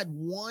it had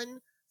one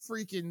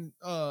freaking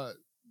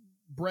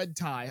bread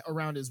tie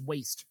around his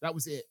waist. That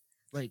was it.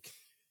 Like,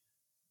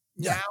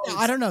 Yeah. now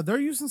I don't know. They're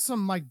using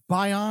some like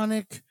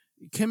bionic,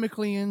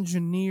 chemically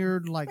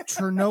engineered, like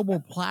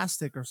Chernobyl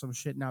plastic or some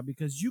shit now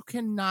because you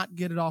cannot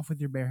get it off with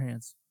your bare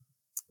hands.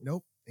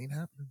 nope, ain't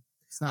happening.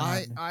 It's not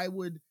happening. I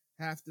would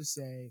have to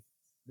say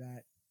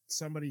that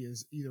somebody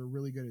is either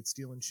really good at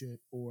stealing shit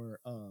or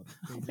they're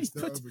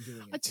But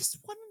overdoing I it. just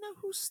want to know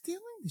who's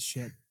stealing the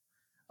shit.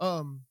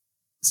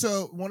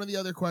 So one of the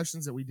other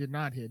questions that we did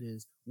not hit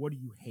is, what do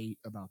you hate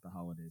about the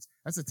holidays?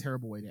 That's a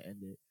terrible way to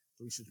end it.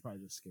 We should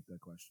probably just skip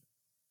that question.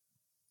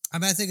 I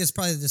mean, I think it's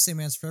probably the same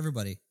answer for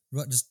everybody.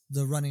 Just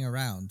the running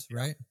around,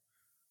 right?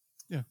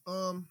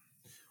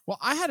 Well,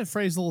 I had it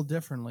phrased a little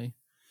differently.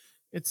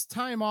 It's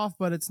time off,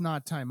 but it's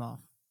not time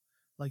off.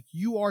 Like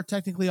you are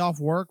technically off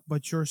work,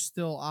 but you're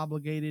still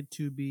obligated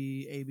to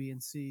be A, B,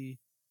 and C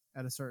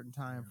at a certain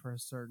time for a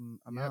certain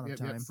amount of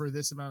time. for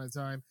this amount of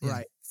time. Yeah.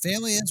 Right.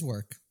 Family is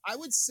work. I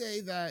would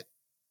say that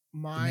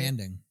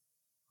Demanding.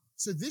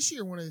 so this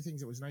year, one of the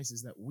things that was nice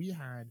is that we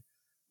had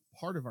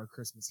part of our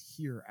Christmas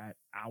here at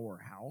our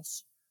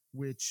house,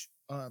 which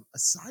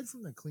aside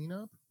from the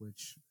cleanup,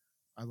 which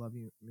I love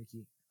you,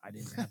 Mickey, I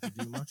didn't have to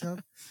do much of.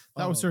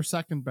 That was her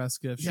second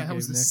best gift. Yeah, she that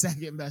was gave the Nick.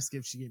 second best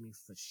gift she gave me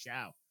for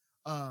shout.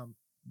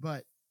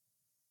 But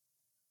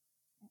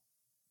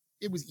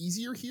it was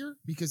easier here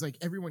because like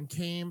everyone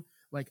came.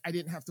 Like I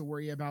didn't have to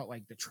worry about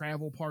like the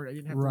travel part. I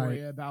didn't have to Right.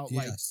 worry about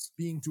like Yes.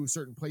 being to a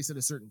certain place at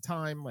a certain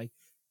time. Like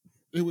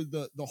it was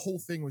the whole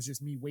thing was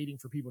just me waiting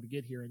for people to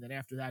get here, and then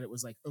after that it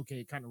was like, okay,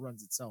 it kind of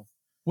runs itself.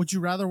 Would you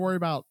rather worry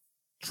about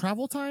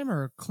travel time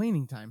or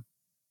cleaning time?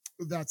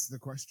 That's the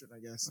question, I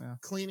guess. Yeah.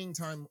 Cleaning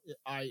time,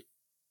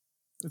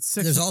 It's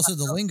 6 There's also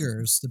the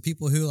lingers, the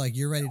people who like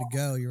you're ready to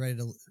go, you're ready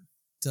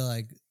to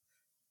like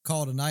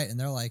call it a night, and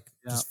they're like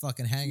just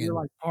fucking hanging. You're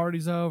like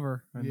party's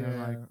over, and they're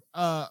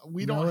like,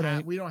 we No, don't it have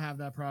ain't. we don't have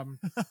that problem.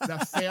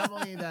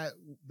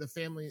 The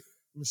family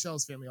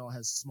Michelle's family all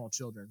has small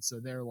children, so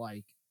they're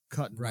like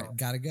cutting right, up.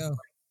 gotta go.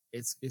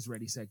 It's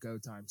ready, set, go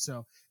time.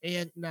 So,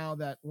 and now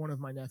that one of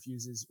my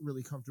nephews is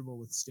really comfortable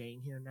with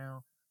staying here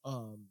now,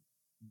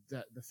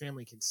 the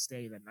family can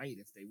stay the night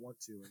if they want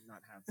to and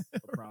not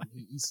have a problem.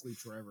 He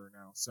sleeps wherever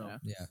now, so Yeah.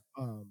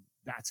 Yeah,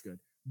 that's good.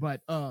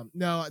 But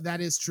no,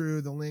 that is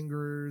true. The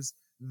lingerers,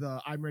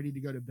 the I'm ready to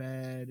go to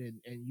bed and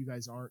you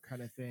guys aren't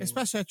kind of thing.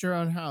 especially at your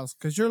own house,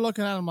 because you're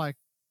looking at them like,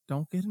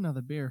 don't get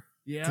another beer.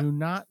 yeah. Do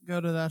not go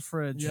to that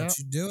fridge. Yeah. don't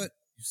you do it?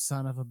 You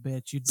son of a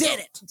bitch. You did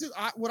it. Dude,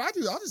 what I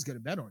do, I'll just go to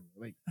bed on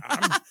you. Like,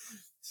 I'm,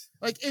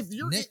 like if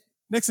you're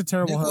Nick's a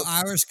terrible Nickel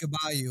host. Irish could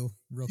buy you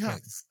real yeah,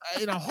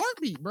 quick. in a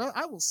heartbeat, bro,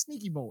 I will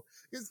sneaky bolt.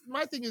 Because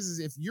my thing is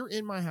if you're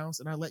in my house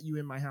and I let you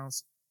in my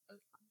house,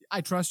 I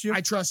trust you.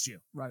 I trust you.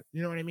 Right.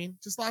 You know what I mean?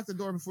 Just lock the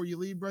door before you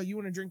leave, bro. You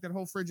want to drink that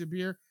whole fridge of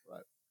beer?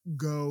 Right.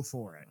 Go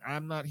for it.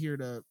 I'm not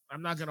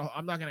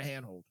gonna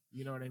handhold.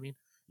 You know what I mean?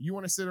 You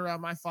want to sit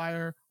around my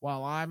fire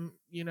while I'm,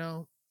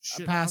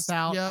 shit Passed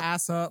out, Yeah,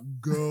 ass up.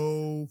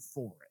 go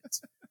for it.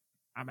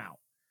 I'm out.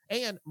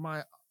 And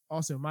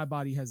my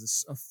body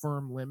has a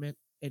firm limit,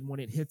 and when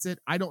it hits it,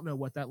 I don't know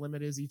what that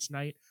limit is each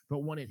night, but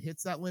when it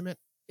hits that limit,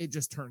 it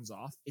just turns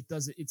off. It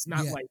doesn't. It's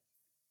not Yeah. like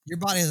Your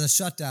body has a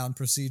shutdown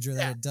procedure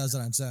that Yeah. it does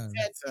on its own.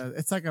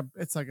 It's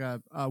like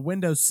a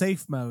Windows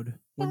safe mode.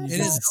 When you It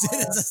go-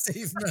 is a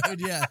safe mode,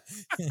 yeah.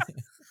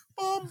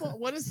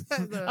 what is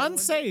that?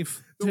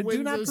 unsafe. The Do not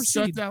Windows proceed.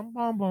 shut down.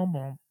 Boom, boom,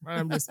 boom.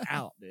 I'm just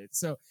out, dude.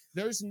 So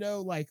there's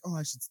no like, oh,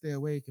 I should stay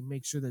awake and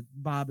make sure that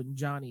Bob and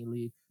Johnny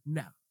leave.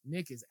 No,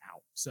 Nick is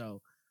out.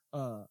 So,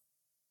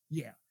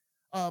 yeah.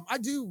 I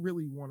do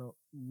really want to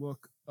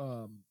look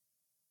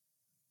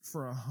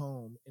for a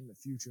home in the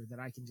future that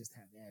I can just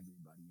have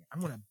everybody in. I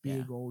want a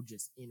big old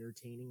just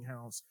entertaining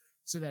house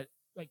so that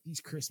like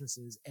these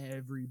Christmases,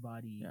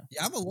 everybody. Yeah.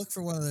 Yeah, I'm gonna look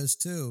for one of those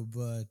too,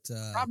 but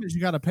Problem is you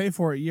got to pay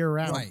for it year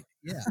round. right,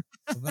 yeah.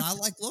 But I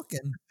like looking.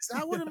 Is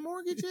that what a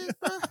mortgage is,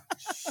 bro?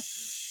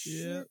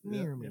 Shit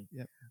near me.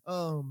 Yep.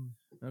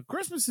 Now,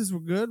 Christmases were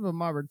good, but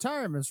my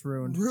retirement's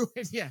ruined.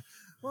 ruined. Yeah.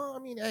 Well, I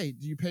mean, hey,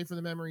 do you pay for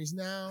the memories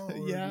now?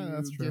 Or Yeah, do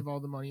that's you true. give all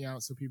the money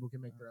out so people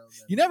can make their own.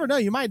 You never know.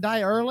 You might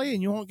die early,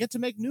 and you won't get to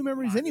make new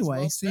memories Might as anyway.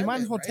 well So you spend might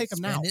it, as well right? take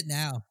them now. Spend it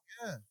now.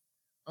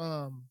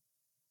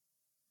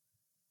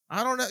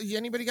 I don't know.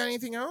 Anybody got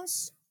anything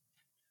else?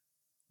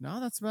 No,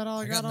 that's about all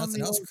I, I got on nothing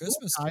the else old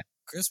Christmas side.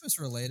 Christmas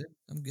related.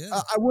 I'm good.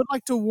 I would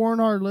like to warn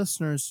our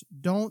listeners: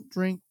 don't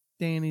drink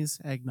Danny's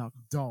eggnog.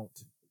 Don't.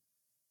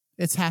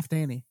 It's half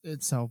Danny.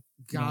 It's So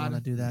you don't gotta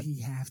wanna do that.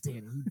 He have to.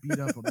 He beat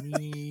up a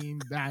mean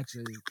batch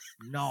of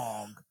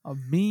nog. A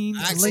mean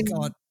I actually lean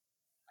call it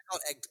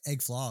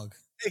egg flog.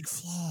 egg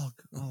flog.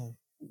 Oh,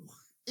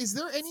 Is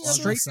there any Flog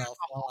other? myself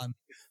while I'm-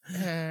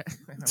 that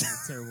was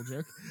a terrible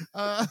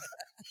joke.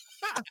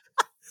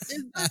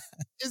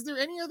 Is there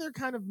any other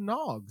kind of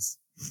nogs?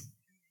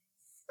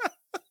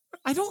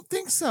 I don't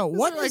think so. Is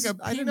What there is like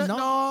a I didn't peanut know.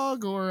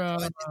 nog or I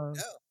didn't know.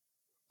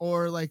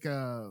 or like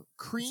a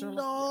cream So,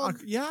 nog?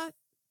 yeah,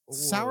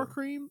 sour Or,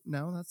 cream.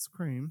 No, that's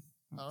cream.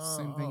 That's the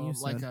same thing you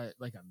said.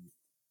 like a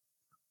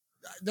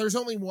There's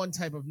only one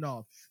type of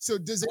nog. So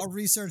does it? I'll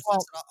research Well-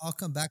 this. And I'll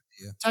come back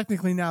to you.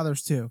 Technically, now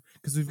there's two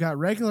because we've got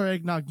regular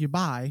eggnog you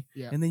buy,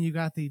 Yeah. and then you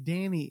got the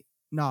Danny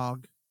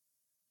nog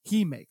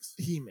he makes.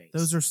 He makes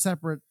Those are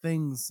separate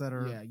things that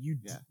are. yeah.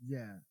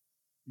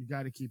 You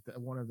got to keep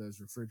one of those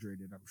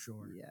refrigerated. I'm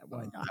sure. Yeah,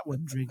 well, I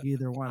wouldn't drink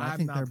either one. I I'm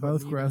think not they're putting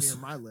both either gross.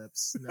 Near my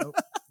lips. Nope.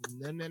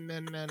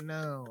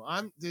 No.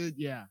 Dude.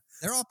 Yeah.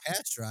 They're all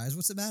pasteurized.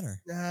 What's the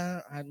matter?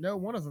 I know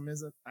one of them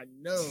isn't.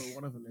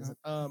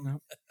 No.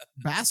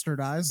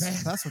 Bastardized.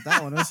 Bas- That's what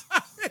that one is.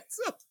 It's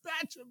a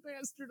batch of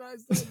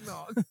bastardized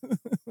eggnog.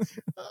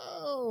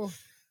 Oh,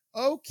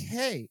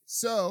 okay.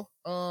 So,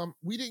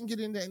 we didn't get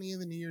into any of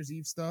the New Year's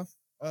Eve stuff.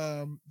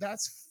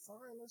 That's fine.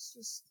 Let's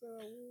just.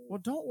 Well,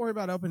 don't worry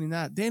about opening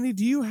that. Danny,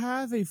 do you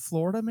have a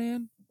Florida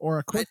man or a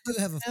I quick do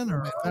have a man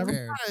or Florida whatever?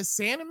 prepared. Not a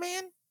Santa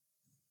man.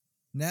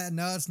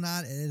 No, it's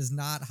not. It is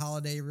not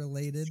holiday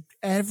related,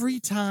 Every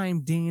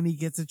time Danny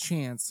gets a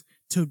chance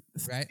to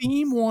right?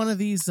 theme one of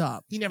these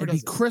up, He never it'd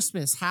does be it.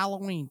 Christmas,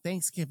 Halloween,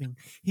 Thanksgiving.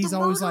 He's The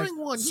always like,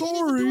 murdering one. He didn't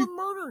even sorry. do a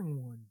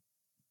murdering one.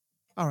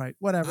 All right,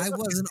 whatever. I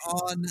wasn't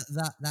on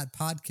that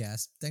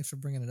podcast. Thanks for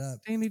bringing it up.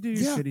 Danny, do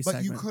your shitty but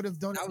segment. you could have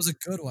done That it. was a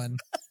good one.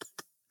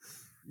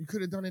 You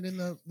could have done it in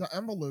the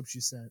envelopes you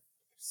sent.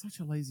 Such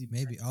a lazy.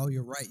 Maybe. Oh,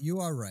 you're right.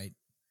 You are right.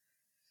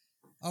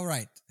 All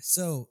right.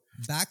 So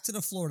back to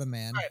the Florida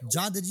man. All right.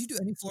 John, did you do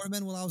any Florida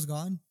man while I was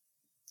gone?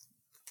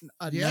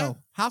 Yeah. No.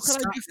 How could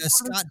Scott, I do Scott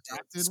Scott did.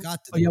 did. Scott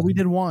did. Oh yeah, we one.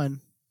 did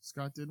one,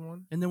 Scott did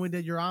one. and then we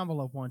did your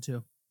envelope one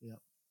too.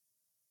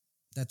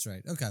 That's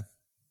right. Okay.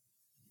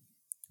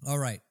 All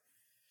right.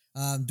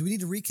 Do we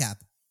need a recap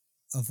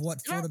of what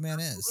Yeah, Florida man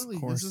is? Absolutely.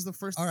 course. This is the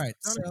first. All right.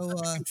 Done it.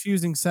 So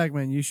Confusing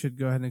segment. You should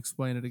go ahead and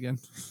explain it again.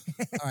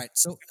 all right.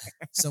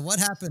 So what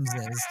happens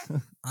is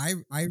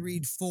I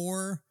read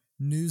 4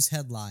 news Which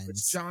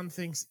headlines. John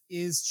thinks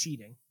is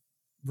cheating.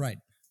 Right.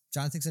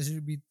 John thinks I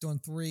should be doing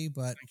 3,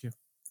 but Thank you.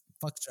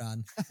 fuck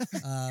John.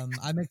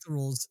 I make the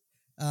rules.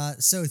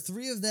 So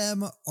 3 of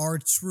them are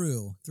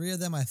true. 3 of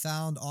them I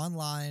found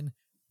online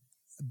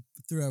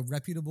through a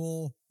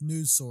reputable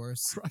news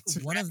source.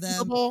 One of them,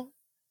 Reputable?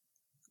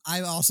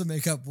 I also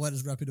make up what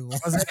is reputable. I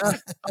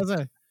was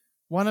like,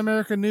 One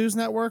American News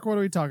Network. What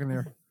are we talking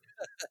here?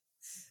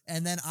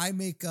 And then I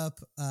make up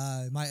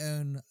my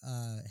own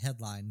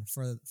headline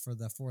for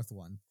the 4th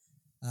one.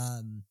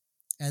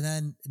 And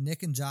then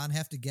Nick and John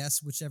have to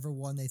guess whichever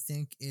one they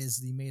think is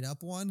the made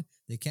up one.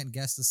 They can't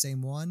guess the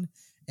same one.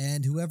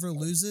 And whoever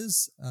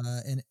loses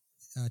and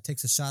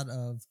takes a shot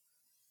of,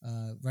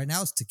 right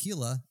now it's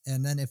tequila.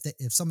 And then if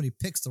somebody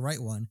picks the right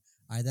one,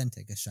 I then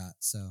take a shot.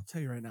 So, I'll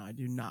tell you right now, I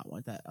do not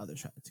want that other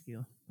shot of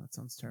tequila. That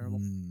sounds terrible.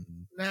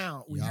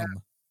 Now we yum. have.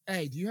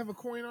 Hey, do you have a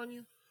coin on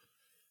you,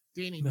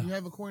 Danny? No. Do you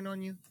have a coin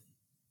on you?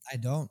 I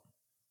don't.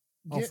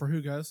 Oh, Get- for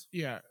who, guys?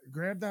 yeah,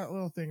 grab that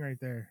little thing right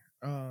there.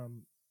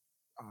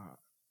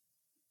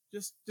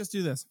 Just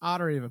do this.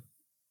 Odd or even.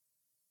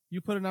 You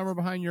put a number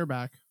behind your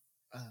back.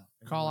 And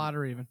Call then, odd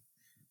or even.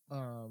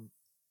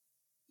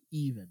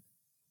 Even.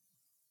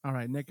 All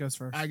right, Nick goes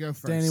first. I go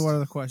first. Danny, what are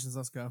the questions?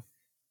 Let's go.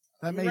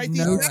 That Write makes these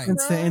no down,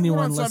 sense to bro. anyone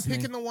Hold on, so listening.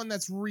 I'm picking the one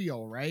that's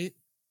real, right?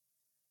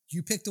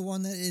 You pick the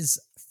one that is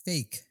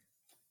fake.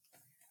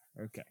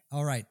 Okay.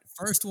 All right.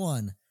 First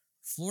one.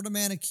 Florida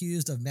man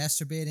accused of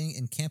masturbating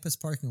in campus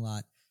parking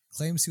lot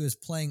claims he was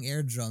playing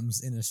air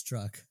drums in his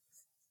truck.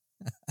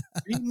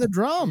 Beating the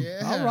drum.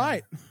 Yeah. All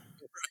right.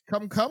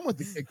 Come with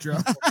the kick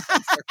drum.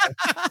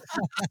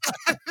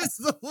 It's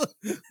the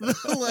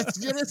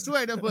legitest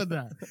way to put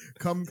that.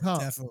 Come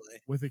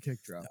Definitely. with a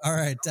kick drum. All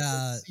right.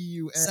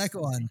 C-U-M.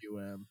 Second one.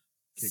 C-U-M.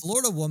 Kick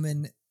Florida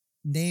woman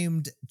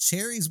named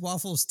Cherry's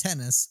Waffles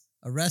Tennis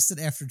arrested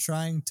after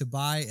trying to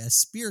buy a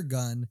spear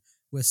gun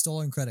with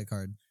stolen credit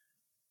card.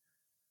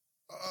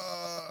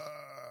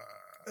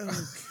 Okay.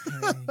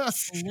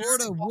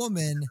 Florida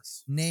woman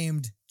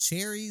named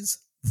Cherry's.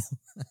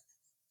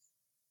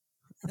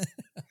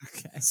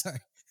 Okay. Sorry,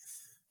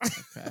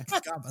 Okay.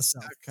 got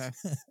myself. Okay.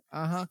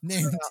 Uh-huh.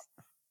 Named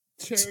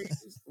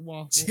Cherries,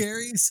 waffles.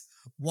 Cherry's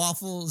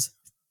Waffles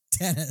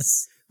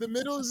Tennis. The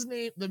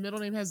middle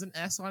name has an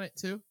S on it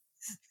too.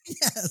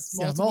 Yes.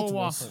 Yeah, Multiple multiples.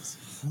 waffles.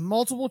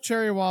 Multiple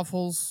cherry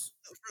waffles.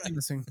 Right.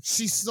 Missing.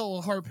 She stole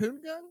a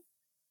harpoon gun.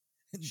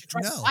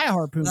 Tried to No. buy a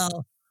harpoon.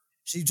 Well,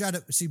 she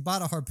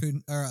bought a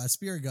harpoon or a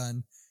spear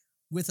gun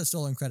with a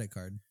stolen credit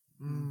card.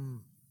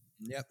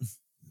 Yep.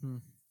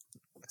 I'm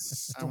a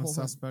Stole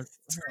suspect.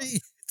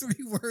 Three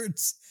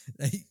words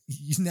that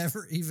you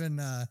never even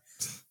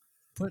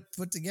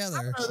put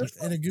together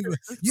in a Google.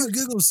 You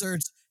Google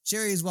search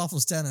Cherry's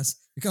Waffles Tennis,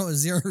 you come with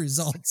 0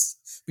 results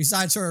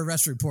besides her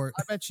arrest report.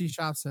 I bet she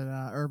shops at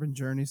Urban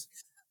Journeys.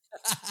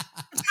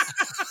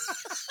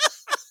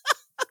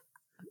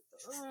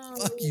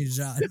 Fuck you,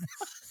 John.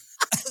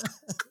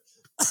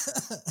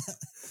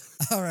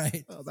 All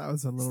right. Oh, that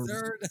was a little.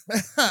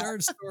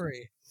 Third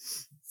story.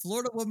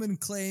 Florida woman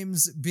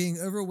claims being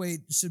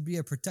overweight should be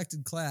a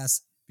protected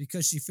class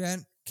because she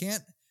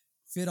can't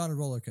fit on a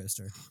roller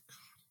coaster.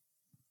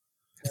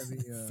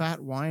 Heavy, Fat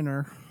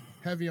whiner.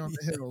 heavy on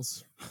the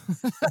hills.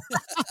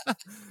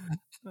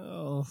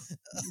 Oh,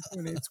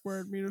 28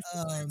 square meters.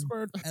 per second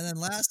squared. And then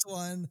last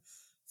one,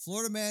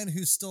 Florida man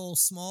who stole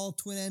small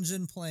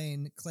twin-engine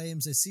plane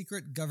claims a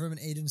secret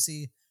government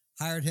agency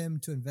hired him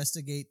to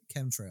investigate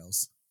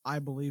chemtrails. I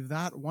believe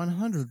that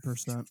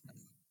 100%.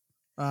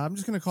 I'm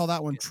just going to call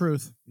that one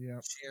truth. Yeah.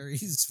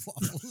 Cherries,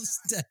 waffles,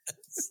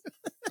 Dennis.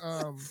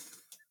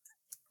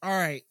 All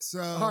right.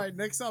 So All right,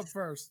 Nick's up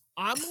first.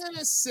 I'm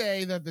gonna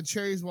say that the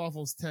Cherries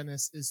Waffles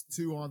Tennis is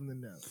 2 on the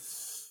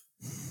nose.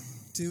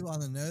 2 on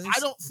the nose. I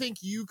don't think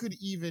you could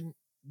even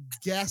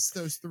guess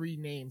those 3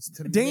 names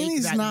to make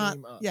Danny's that not.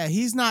 name up. Yeah,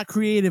 he's not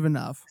creative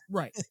enough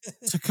Right.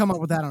 to come up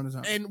with that on his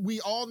own. And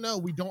we all know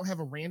we don't have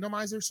a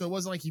randomizer, so it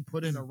wasn't like he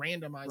put in a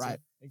randomizer Right.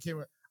 and came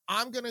with.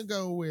 I'm gonna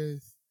go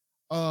with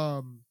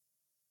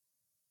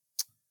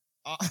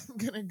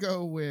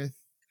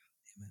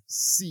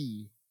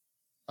C.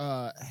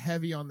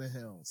 Heavy on the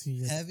Hills.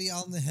 Heavy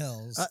on the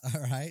hills.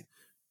 All right.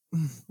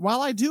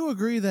 While I do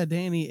agree that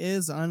Danny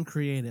is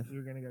uncreative,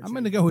 You're gonna go. I'm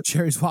going to go with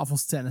Cherries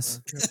Waffles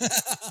Tennis.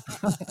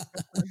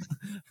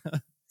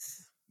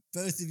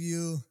 Both of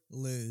you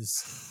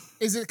lose.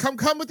 Is it come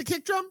with the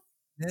kick drum?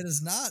 It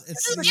is not.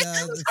 It's Dude, the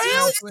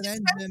chemtrails! twin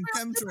engine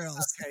chemtrails.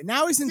 Okay,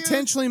 now he's Dude.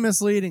 intentionally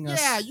misleading us.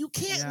 Yeah, you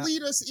can't Yeah.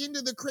 lead us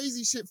into the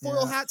crazy shit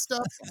foil Yeah. hat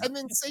stuff and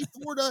then say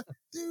Florida.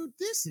 Dude,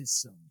 this is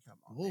some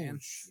man.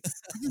 bullshit.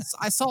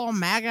 I saw a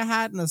MAGA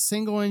hat and a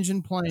single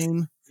engine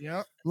plane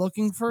Yep.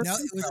 looking for. No,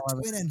 it was a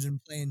twin engine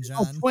plane,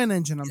 Oh, John. twin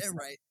engine. I'm Get it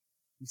right.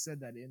 You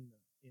said that in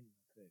the thing.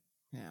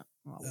 Yeah.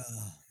 Well,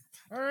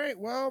 All right,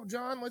 well,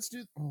 John, let's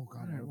do. Oh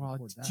God, I well,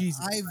 record that. Jesus.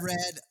 I've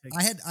read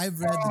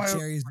Oh, the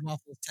Cherries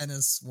Waffles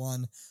Tennis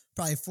one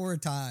probably 4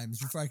 times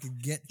before I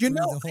could get You through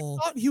know, the whole.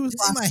 I thought he was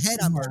Just in my head,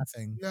 I'm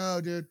laughing. No,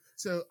 dude.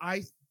 So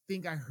I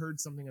think I heard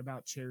something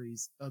about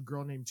cherries. A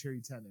girl named Cherry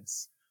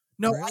Tennis.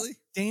 No, Really?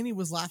 Danny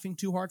was laughing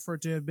too hard for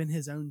it to have been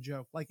his own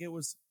joke. Like it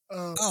was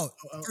Oh,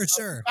 for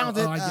sure. found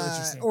oh, it I get what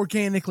you're saying.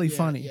 organically Yeah,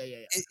 funny. Yeah.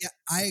 Yeah,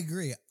 I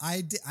agree.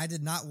 I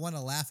did not want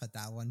to laugh at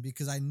that one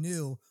because I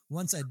knew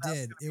once I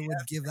did, it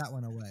would give that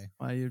one away.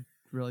 Well, you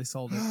really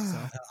sold it. So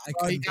I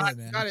Oh, you couldn't do got, it,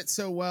 man. got it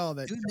so well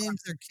that. Who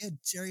names their kid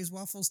Cherries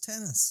Waffles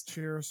Tennis?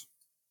 cheers.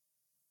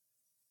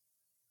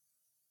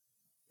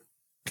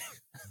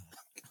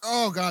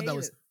 Oh God, that Hate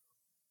was. it.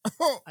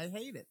 Oh, I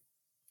hate it.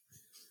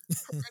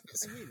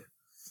 horrendous. I hate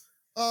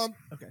it.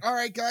 Okay. All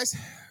right, guys.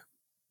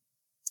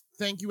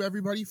 Thank you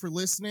everybody for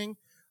listening.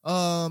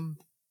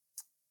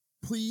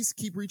 Please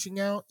keep reaching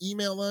out.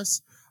 Email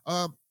us.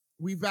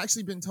 We've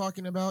actually been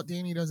talking about.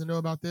 Danny doesn't know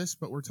about this,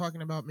 but we're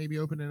talking about maybe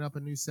opening up a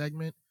new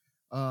segment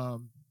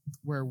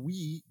where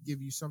we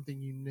give you something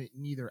you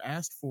neither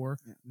asked for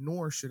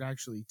nor should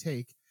actually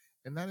take,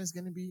 and that is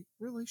going to be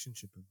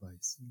relationship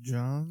advice.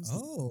 John's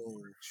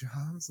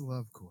John's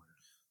Love Corner.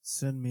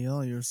 send me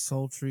all your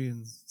sultry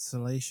and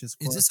salacious Is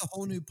questions. this a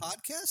whole new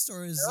podcast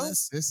or is No,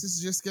 this? This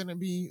is just going to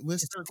be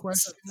listener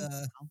questions.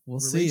 We'll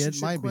see. It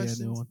relationship might be a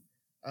questions? new one.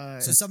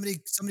 So somebody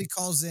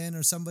calls in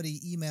or somebody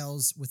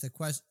emails with a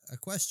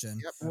question.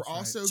 Yep, we're That's right.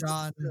 also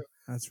John.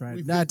 That's right.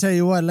 We've Now, I been- tell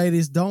you what,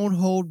 ladies, don't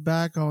hold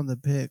back on the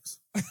pics.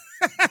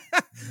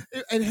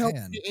 and help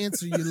Man. you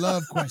answer your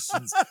love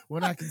questions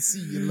when I can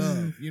see your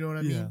love. You know what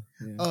I mean?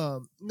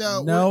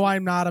 No, No,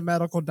 I'm not a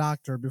medical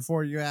doctor.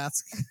 Before you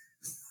ask,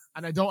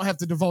 and I don't have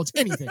to divulge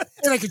anything,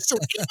 and I can show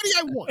anybody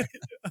I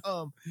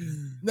want.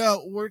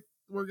 No,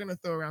 we're gonna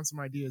throw around some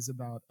ideas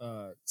about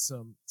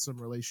some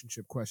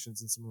relationship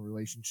questions and some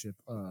relationship.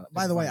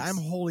 by the way, advice. I'm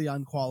wholly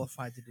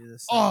unqualified to do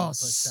this. Oh,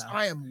 but,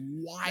 I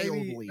am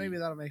wildly, maybe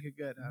that'll make it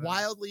good. I don't know.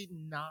 wildly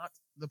not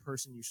the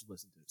person you should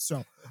listen to.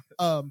 So,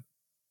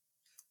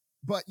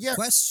 but yeah,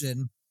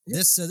 Question. Yeah.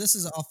 This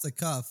is off the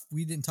cuff.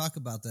 We didn't talk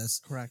about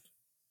this. Correct.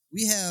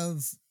 We have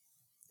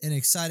an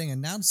exciting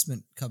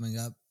announcement coming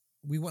up.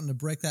 We wanting to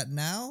break that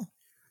now,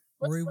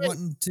 or Let's we wait.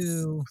 wanting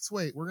to let's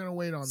wait. We're gonna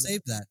wait on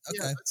save that?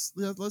 Okay.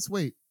 Yeah, let's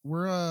wait.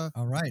 We're All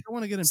right. I don't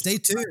want to get him. Stay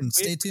tuned.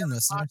 Stay tuned,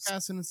 listeners.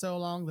 Podcasting in so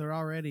long, they're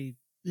already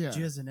yeah.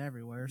 jizzing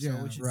everywhere. So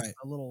Yeah, we should right.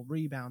 a little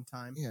rebound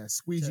time. Yeah,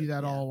 squeegee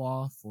that yeah. all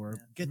off, or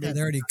Yeah. Get make, that-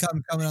 They already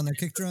coming on their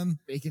kick drum.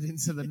 make it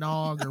into the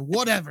nog, or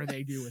whatever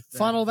they do with that.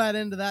 Funnel that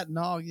into that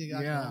nog you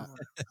got. Yeah.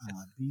 going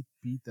on.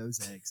 Beat those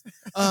eggs.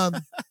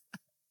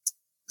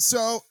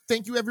 So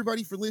thank you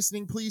everybody for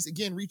listening. Please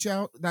again reach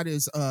out. That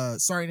is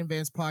sorry in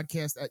advance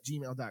podcast at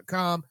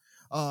gmail.com.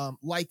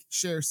 Like,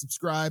 share,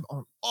 subscribe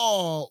on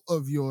all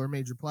of your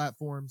major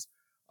platforms.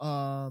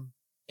 Yeah,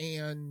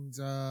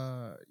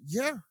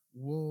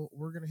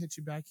 we're gonna hit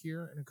you back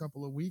here in a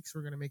couple of weeks.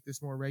 We're gonna make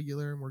this more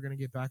regular and we're gonna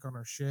get back on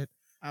our shit.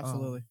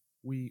 Absolutely.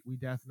 We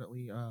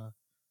definitely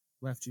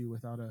left you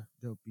without a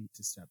dope beat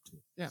to step to.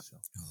 Yeah. So.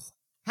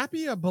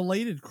 Happy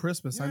belated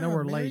Christmas. I know Yeah,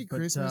 we're Merry late,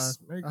 Christmas.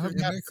 Merry I hope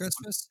Christmas. Merry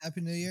Christmas.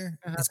 Happy New Year.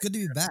 Yeah, It's good to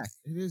be back.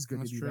 It is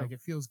good That's to be true. back.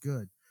 It feels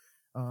good.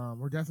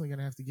 We're definitely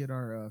gonna have to get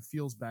our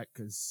feels back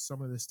because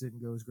some of this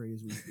didn't go as great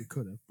as we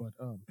could have. But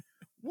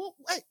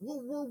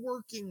we're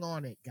working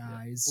on it,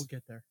 guys. we'll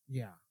get there.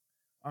 Yeah.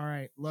 All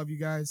right. Love you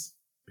guys.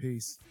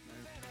 Peace.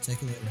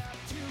 Take it later.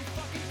 Two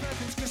fucking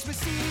presents,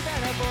 Christmas Eve,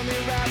 and I've only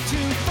wrapped 2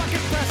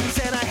 fucking presents,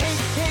 and I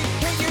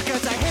hate your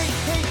guts.